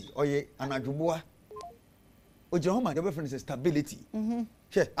stability oye anadwoboa. Ojira ho ma dey friend say stability.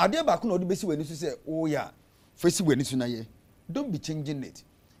 Che, ade ba ko na odi besi wani so say o ya. Fesi wani so na ye. Don't be changing it.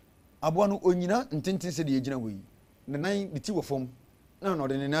 Aboa no onyina ntintin se de yegina we. Na nan biti wo fom. Na no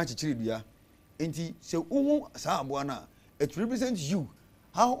de ne na chichiri dua. Enti se uhu sa aboa na it represents you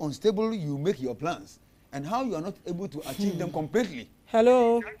how unstable you make your plans and how you are not able to achieve them completely.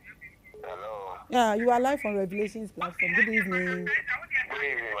 Hello. Hello. Yeah, you are live on Revelations platform. Good evening. Good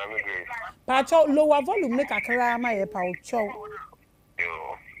evening, Maame Grace. Pacho lower volume ne kakra ma ye pacho.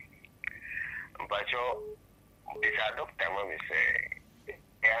 Yo. Pacho, this a doctor when me say,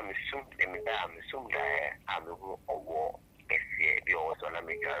 I'm assumed that I'm a war. Be also na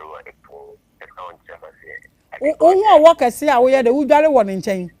me garu e po account say. Owo work ese a wo ye de wo dware wo ne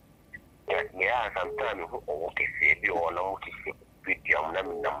nchen. Yeah, sometimes who work say be on no to video na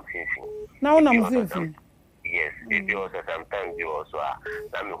me nam sinsin. Na wo nam sinsin. Yes, it also sometimes you also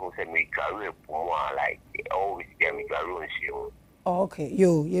na me who say me garu e po more like always be me garu nshi. Okay,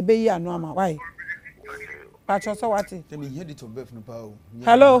 yo, ye be ya no ama why? Pacho so what? Tell me here it of birth no pa.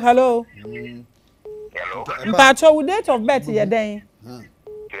 Hello. Hello. Pacho with date of birth ye den?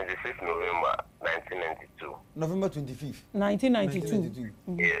 26 November 1992. November 25th. 1992.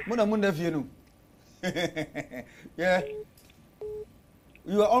 Yes. Mona fie no. Yeah.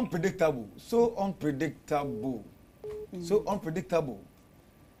 You are unpredictable. So unpredictable. So unpredictable.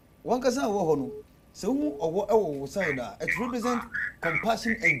 One kasa wo ho no. So who owo ewo side it represent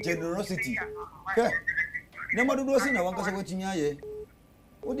compassion and generosity. Okay. Nema do si na one kasa wo tinya ye.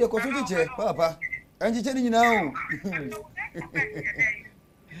 Wo de ko so chiche papa. Anchiche ni nyina o.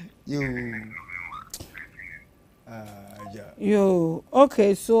 Yeah. Yo,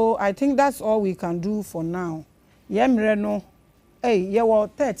 okay, so I think that's all we can do for now. Yemre no. Hey, yeah, well,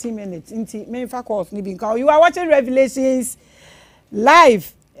 30 minutes. Inti, main course ni binka. You are watching Revelations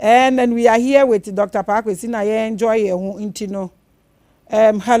live, and then we are here with Dr. Kwesi. Na ye enjoy your inti no.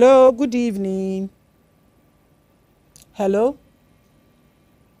 Hello, good evening. Hello.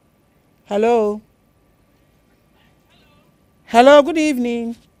 Hello. Hello, good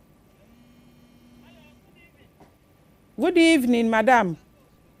evening. Good evening, madam.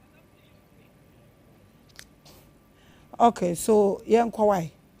 Okay, so yanko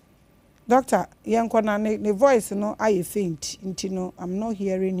why? Doctor, yanko na ne voice no I faint. Inti no, I'm not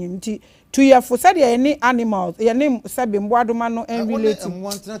hearing him. Inti to your for said any animals. Your name sabi mbwaduma no and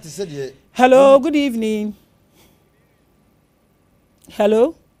related. Hello, good evening.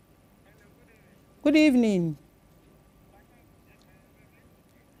 Hello. Good evening.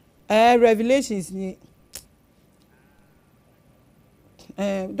 Revelations ni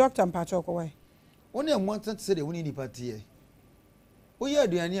Dr. Mpachoko why? Only a want to say the winning party. Oh, yeah,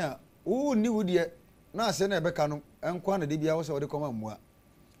 Diania. Oh, new dear. na ase na ebeka no enko na de bia wo se wo de koma mmua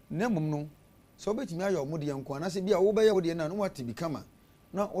na mum no so obetimi ayo omode enko na se bia wo be ye wo de na no wati bi kama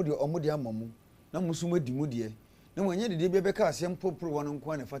na wo de omode amamu na musum adi mu de na mo anye de bia beka asem popro wo no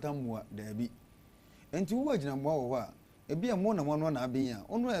nko na fata mmua da bi enti wo agina mmua wo a ebia mo na mo no na abin a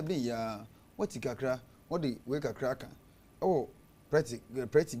ono abin ya wati kakra wo de we kakra ka oh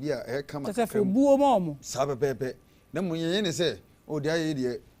pretty bia e kama se fo buo mo sabepepe na mo yenye ne se o de aye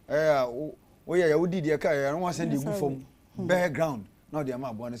de wo ya wo di de ka ya no asen de gu fom background na de ama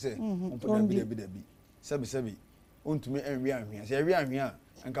abo ne se onpo da bi sabi ontumi enwi anhwia se enwi anhwia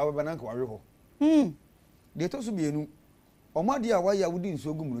anka wo bana nka wawe ho de to so bienu omade a wa ya wo di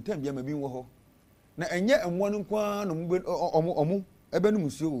nso gu mu no tam bia ma bi wo ho na enye enwo no kwa no omu ebe no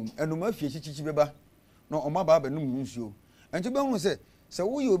musuo wo enuma afie chichichi beba na oma ba no musuo enti be hu se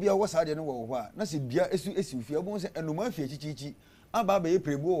wo ye obi a wo sa de no wo ho a na se bia esi fie bo se enuma afie chichichi aba be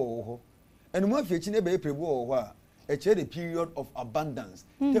prebu wo ho enuma afie chi na be prebu wo ho a e che the period of abundance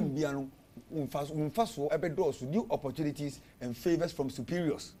tem bia no unfaso ebe doors new opportunities and favors from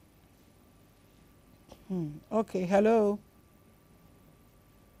superiors. Okay, hello.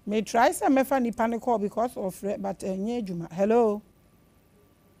 May try some me panic call because of but nye juma. Hello.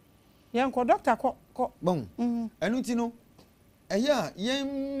 Yanko doctor ko bon enu ti no eya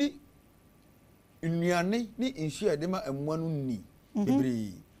yen ni nnuane ni insure de ma amua no ni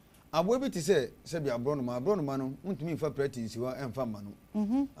bebre abo bi ti se bi abro no ma no ntumi fa practice wa emfa ma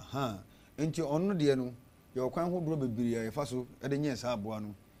no aha enti onno de no ye okwan hodro bebre ya fa so e de nye sa abo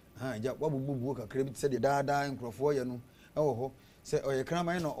no aha ja wabububu kakra bi ti se de daada nkrofo ye no e wo ho se oye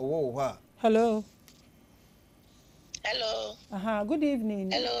kraman no owo ho a Hello. Good evening.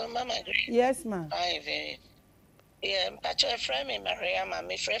 Hello, Mama Grace. Yes, ma'am. Hi, very. Yeah, but your friend me Maria,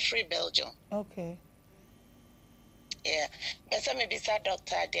 Mama, free Belgium. Okay. Yeah, but some be sa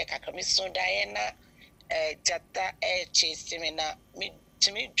doctor there kakami so Diana jata chase me na me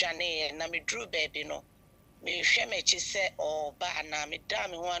to me dwane na me drew baby no. Me hwe me chi se o ba na me da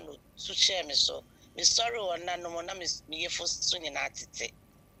me ho anu su share me so. Me sorry on na no na me yefo so nyina tete.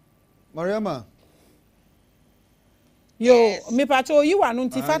 Mariama. Yo, yes. Me pacho you anu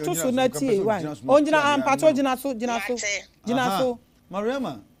nti fatu so na tie wan. Onjina am pacho jina so.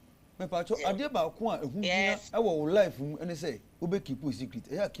 Mariama. Me pacho ade ba ko a ehu bia e wo life mu ene say wo be keep secret.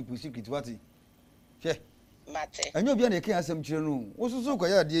 E ya keep secret what? Hwe. Mate. Anyo bia na e kan asem kire no. Wo so ko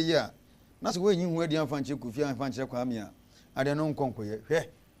ya ade yi a. Na so we nyi hu ade amfa nche kofi amfa nche kwa me a. Ade no nkonko ye. Hwe.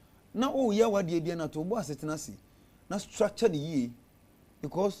 Na o ya wade bia na to bo asetena si. Na structure the ye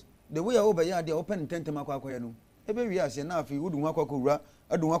because the way I over here they open tentem akwa no. Ebe wi ase na afi wudu akwa kowura,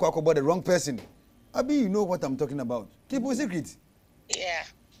 adu akwa akwa the wrong person. Abi you know what I'm talking about. Keep a secret. Yeah.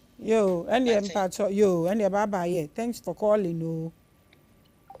 Yo, and the pacho yo, and the baba here. Thanks for calling no.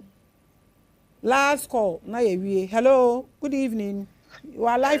 Last call. Na ye hello. Good evening. You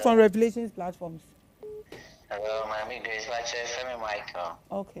are live on Revelations platforms. Hello, Maame Grace. Watch FM Michael.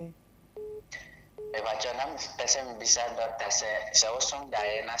 Okay. If I join them, person beside doctor say some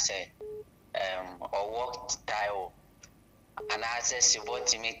Diana say or walk tile and I say she bought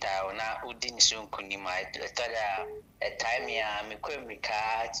me tile na udin soon kunima a time ya me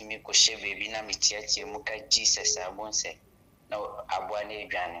kwemika to me ko she baby na me tiachi muka Jesus I won't say no abwane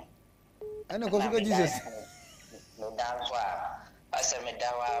dwane I know go Jesus no dance wa asa me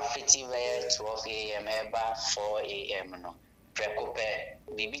dawa 50 where 12 a.m. eba 4 a.m. no prekope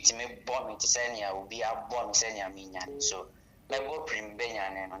bibi timi bo me tisania obi abo me senia minyane so na go prim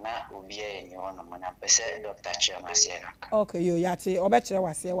benyane no na obi enyi hono mo na pese Dr. Chioma Sierra. Okay, yo yate obekere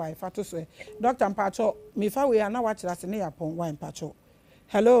wase wa fato so. Dr. Mpacho, me fa we na wa kira se ne yapon wa Mpacho.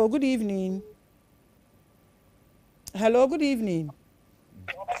 Hello, good evening. Hello, good evening.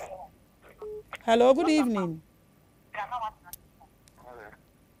 Hello, good evening.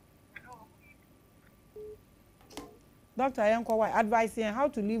 Dr. Yanko, why advising how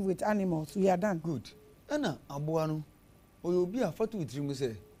to live with animals? We are done. Good. Ana aboa no oyobi afatu utirimu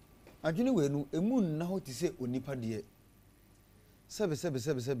se adwene we no emu na ho ti se onipa de sebe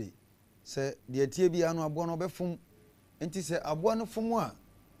se de tie bia no aboa no befum enti se aboa no fum a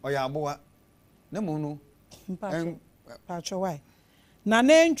oya aboa na mo no Pacho why na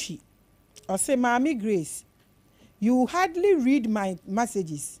nantwi o say Maame Grace, you hardly read my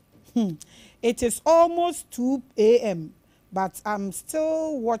messages. It is almost 2 a.m. but I'm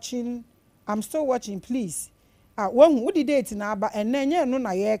still watching, please. When would the date na ba and then no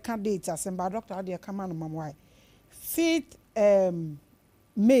na ye can date as ba doctor dey come on mama why. 5th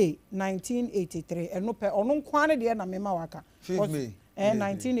May 1983 and no pe ono kwane dey na mema waka. 5th May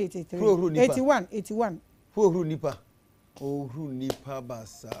 1983. 81. Who nipa? Oh, who nipa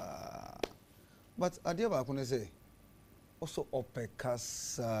basa. but idea ba ko ne say also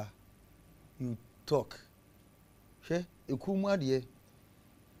opekasa you talk hwe ekumu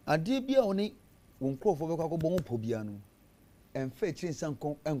ade bia oni won krofo be kwakọ bon po bia no emfa chiri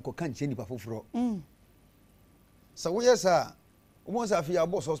nsanko enko kan che nipa foforo so wo yesa wo sa fi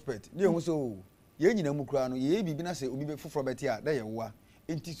abo suspect ne hu so ye nyina mu kura no ye bibi na se obi be foforo beti a da ye wa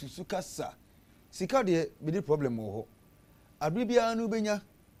enti susu kasa sika de be the problem wo ho ade bia no benya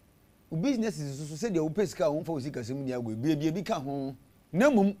o business susu se de wo pesika wo fa sika sem ni agbo bia bi ka ho na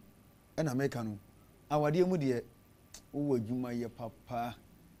mum na meka no awade mu de wo adwuma ye papa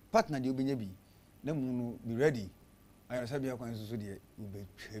partner de obenya bi na mu no be ready ayara sabi akwan so de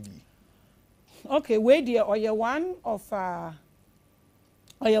obetwa bi. Okay, we dear or you one of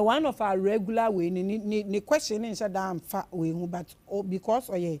our regular way ni question in shada amfa we but because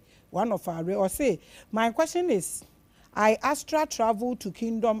one of our or say my question is I astral travel to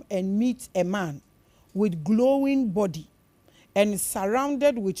kingdom and meet a man with glowing body and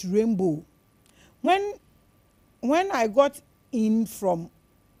surrounded with rainbow. When I got in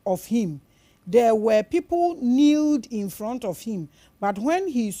of him, there were people kneeled in front of him, but when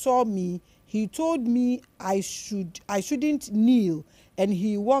he saw me, he told me I shouldn't kneel, and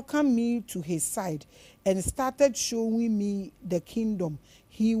he welcomed me to his side and started showing me the kingdom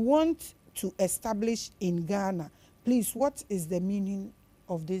he wants to establish in Ghana. Please, what is the meaning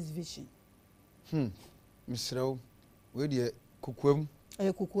of this vision? Mr. we dey kukwem.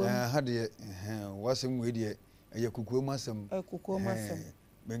 Hade wasem we dey kukwem asem. Kukwem asem.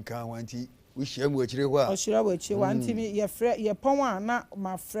 Benka wanti we share mu akire ho a. O share mu akire wanti mi ye pon a na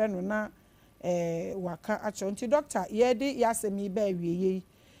ma frɛ no na waka acho nti doctor ye de yasemi ba wieye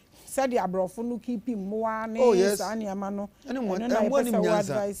said abrofo no keep mmoa ne sa ne ama no emu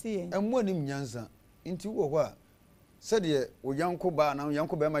nim nyansa nti wo ho a said ye wo yanko ba na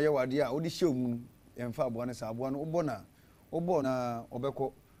yanko ba ma ye wade a odi hye mu emfa abo ne sa abo no obo na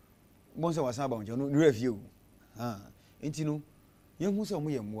obekọ bonse wasan ba onje no refie o nti no yehu se omo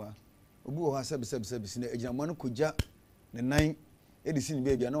ye mmoa obi wo ha sebe sine ejinamo no koja ne nan edisi ni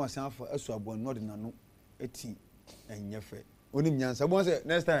baby na wasan afa asu abo no de nano eti enyefe onim nyansa bonse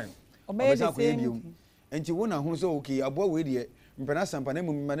next time obesa ko yebium enti wo na hu so okay abo we de mpena sampa na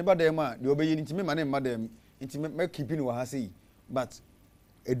mum mane badam a de obeyi nti me mane madam nti me keep ni wa ha sei but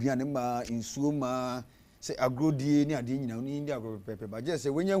eduane ma insuo ma se agrodie ni ade nyina ni ndi agropepe ba je se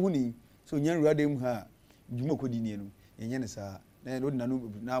wenya hu ni so nya nruade mu ha dwuma kodi ni no yenye ne sa na odi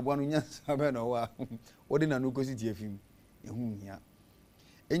nanu na abo no nyansa be na wa odi nanu ko si tie fim ehun hia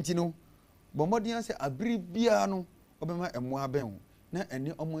enti no bomodian se abiri bia no obema emoa ben na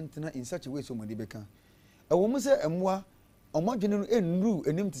ene omontena in such a way so modi beka ewo mu se emoa omodwene no enru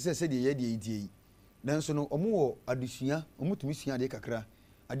enim te se de ye de idie nanso no omo wo adusua omutumi sua de kakra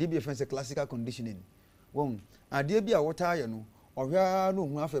ade bi efense classical conditioning won ade bi a wota ye no ohwa no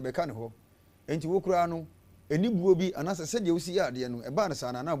hu afa beka ne ho enti wokura no enibuo bi anase se de osi ade no eba na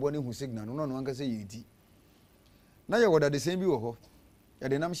sana na abo ne hu signal no no anka se yiti na ye woda de sen bi wo ho ye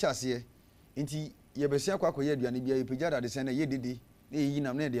de nam hyase enti ye besia kwa akoye aduane bia ye pejada de sen na ye dede na ye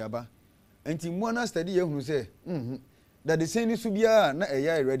yinam na de aba enti mo na study ye hunu se da de sen ni su bia na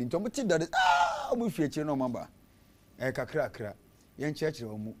eya ready nto mo ti da de mo fie kire no maba kakra kra ye nchekire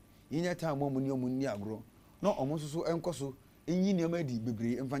omu yinya ta mo ni omu ni agro na omu susu enkoso enyi ne ma di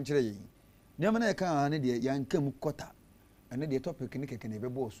bebre emfa nkire ye ne ma na ka ne de ya nkam kota ene de topic ne keke ne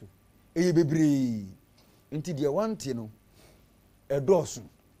bebo so eye bebre enti de wanti no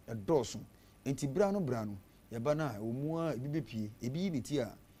edosun enti bra no ye ba na omu a ebi bepie ebi ni ti a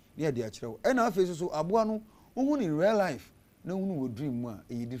ne ya de akire e na afi so aboa no ohu ni real life na ohu wo dream mu a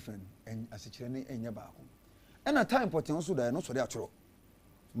e different en asekire ne enya ba ko e na time important so da no so de akire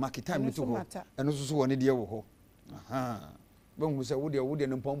market time ni to go e no so woni de wo ho ba hu se wo de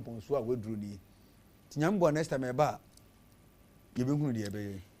no pompon so a waduru ni tinyambo next time e ba ye be hunu de e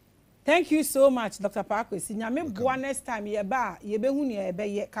be. Thank you so much, Dr. Kwesi. Nyame boa next time ye ba ye be hu ne ye be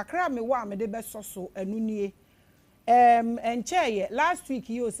ye kakra me wa me de be so enu nie. Enche last week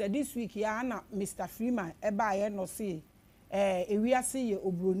you said this week ya na Mr. Freeman e ba ye no se ewiase ye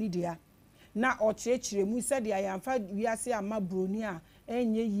obroni dia. Na o chirechire mu said ya yamfa wiase ama broni a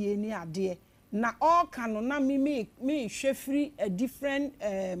enye yie ni ade. Na all kanu na me hwefri a different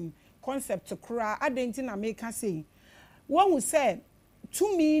concept kra adenti na me ka say. One who said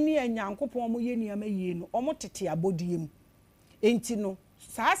tumi ni enyankopon mo ye niam yie no omo tete abodiem enti no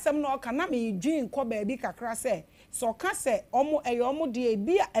saa asem no ka na me dwin ko ba bi kakra se so ka se omo omo de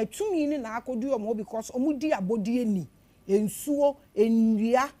bi atumi ni na akodu omo because omo di abodie ni ensuo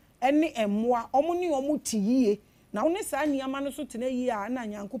enwia ene emmoa omo ni omo tiyie na wone saa niyama no so tena yi a na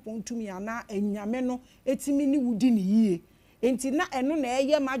nyankopon tumi ana enyame no etimi ni wudi ni yie enti na eno na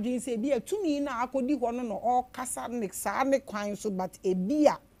eye madwen se bi atumi na akodi ho no o kasa ne saa ne kwan so but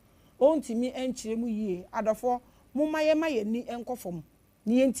ebia ontimi enkyire mu yie adofo mumaye maye ni enkofom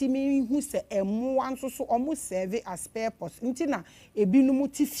ni entimi hu se emmoa nso so omo serve as purpose enti na ebinum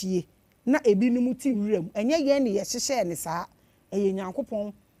ti fie na ebinum ti wurem enye ye ne ye hyehye ne saa eye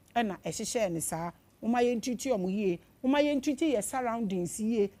nyankopon na ehyehyɛ ne saa moma ye ntwiti omo yie moma ye ntwiti ye surroundings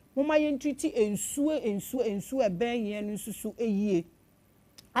yie moma ye ntwiti ensuo eben ye no susu eyie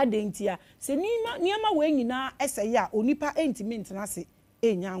adentia se niema we nyina eseye a onipa entimi ntena se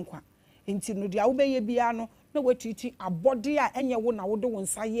enya nkwa enti no dia wo beye bia no na watwiti abode a enye wo na wo de wo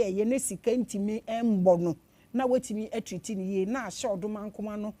nsa ye ne sika ntimi embo no na watimi atwiti ne yie na ahye odoma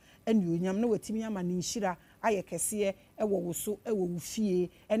nkoma no ene onyam na watimi ama ne nhira aye kese ewo wo so ewo wo fie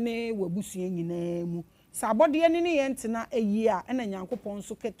ene wabusua nyina mu sa abode ne ne yentena eyi a ena nyankopon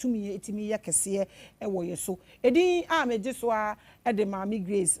so ketumi etimi ye kese ewo ye so edin a meje so a ede Maame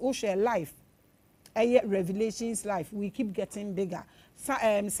Grace o share life revelations life we keep getting bigger.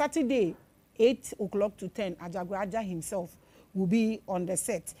 Saturday 8 o'clock to 10 Ajagraja himself will be on the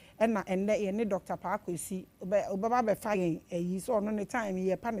set and ne Dr. Kwesi obaba be fire so no ne time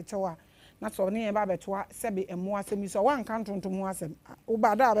ye panetewa na so ne ye ba betwa sebe emo asemi so wan kan tontom asem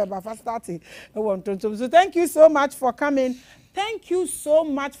obada be ba start e won tontom. So thank you so much for coming, thank you so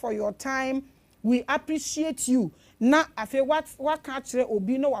much for your time, we appreciate you. Na afi what catch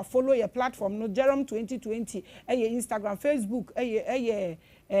obi no wa follow your platform no Jerome 2020 Instagram, Facebook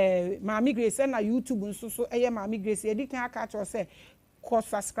Maame Grace na YouTube nso so Maame Grace edi kan catch us say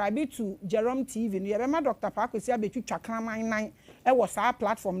subscribe to Jerome TV no ye be ma Dr. Kwesi abetwitwa kraman nan was our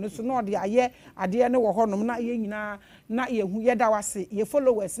platform no so no de aye ade ne wo honom na ye nyina na ye hu ye da wase ye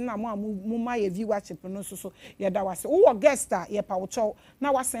followers na mo ma ye viewership no so ye da wase wo guest a ye pa wo chow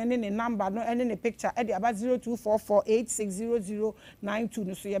na wa send ne number no ene ne picture e de aba 0244860092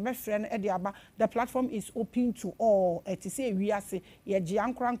 no so ye be friend e de aba. The platform is open to all. It is say we ase ye gi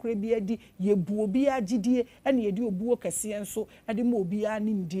ankrankra bi adi ye bu obi agidie ene ye di obuo kese enso e de mo obi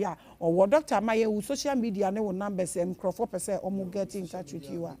animdi a owo Dr. Maye wo social media ne wo numbers microphone person omo get in touch with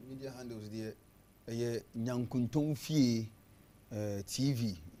you. Media handles there Nyankunton Fie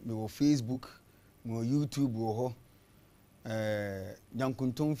TV, me wo Facebook, me wo YouTube wo ho.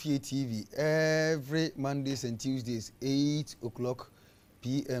 Nyankunton Fie TV every Mondays and Tuesdays 8 o'clock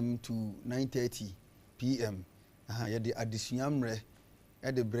p.m. to 9:30 p.m. Ye de adisuamre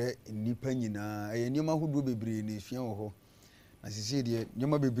e de bre nipa nyina nyoma hodo bebre na efia wo ho. Na sisi de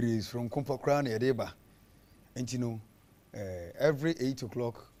nyoma bebre from kompokra na ye de ba. Enti no every 8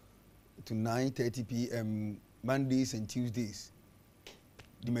 o'clock to 9:30 p.m. Mondays and Tuesdays.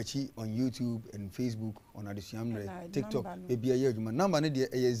 Dimachi on YouTube and Facebook on Adisiamre, TikTok. Baby, I my number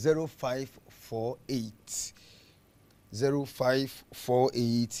is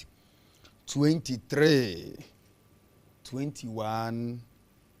 0548 23 21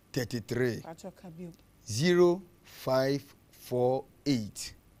 33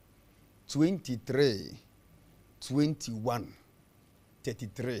 0548 23 21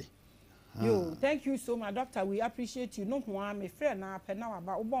 33. Yo, thank you so much, Doctor. We appreciate you. No one, my friend, na pena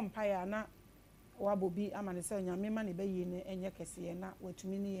waba ubompaya na wabobi amanese nyame ma ne bayi ne enye kese na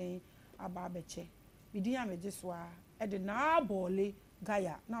watumi ne yen aba abeche. Bidi ya mejeswa e de na abole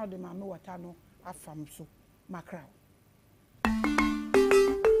gaya na ode maame wata no afam so makra.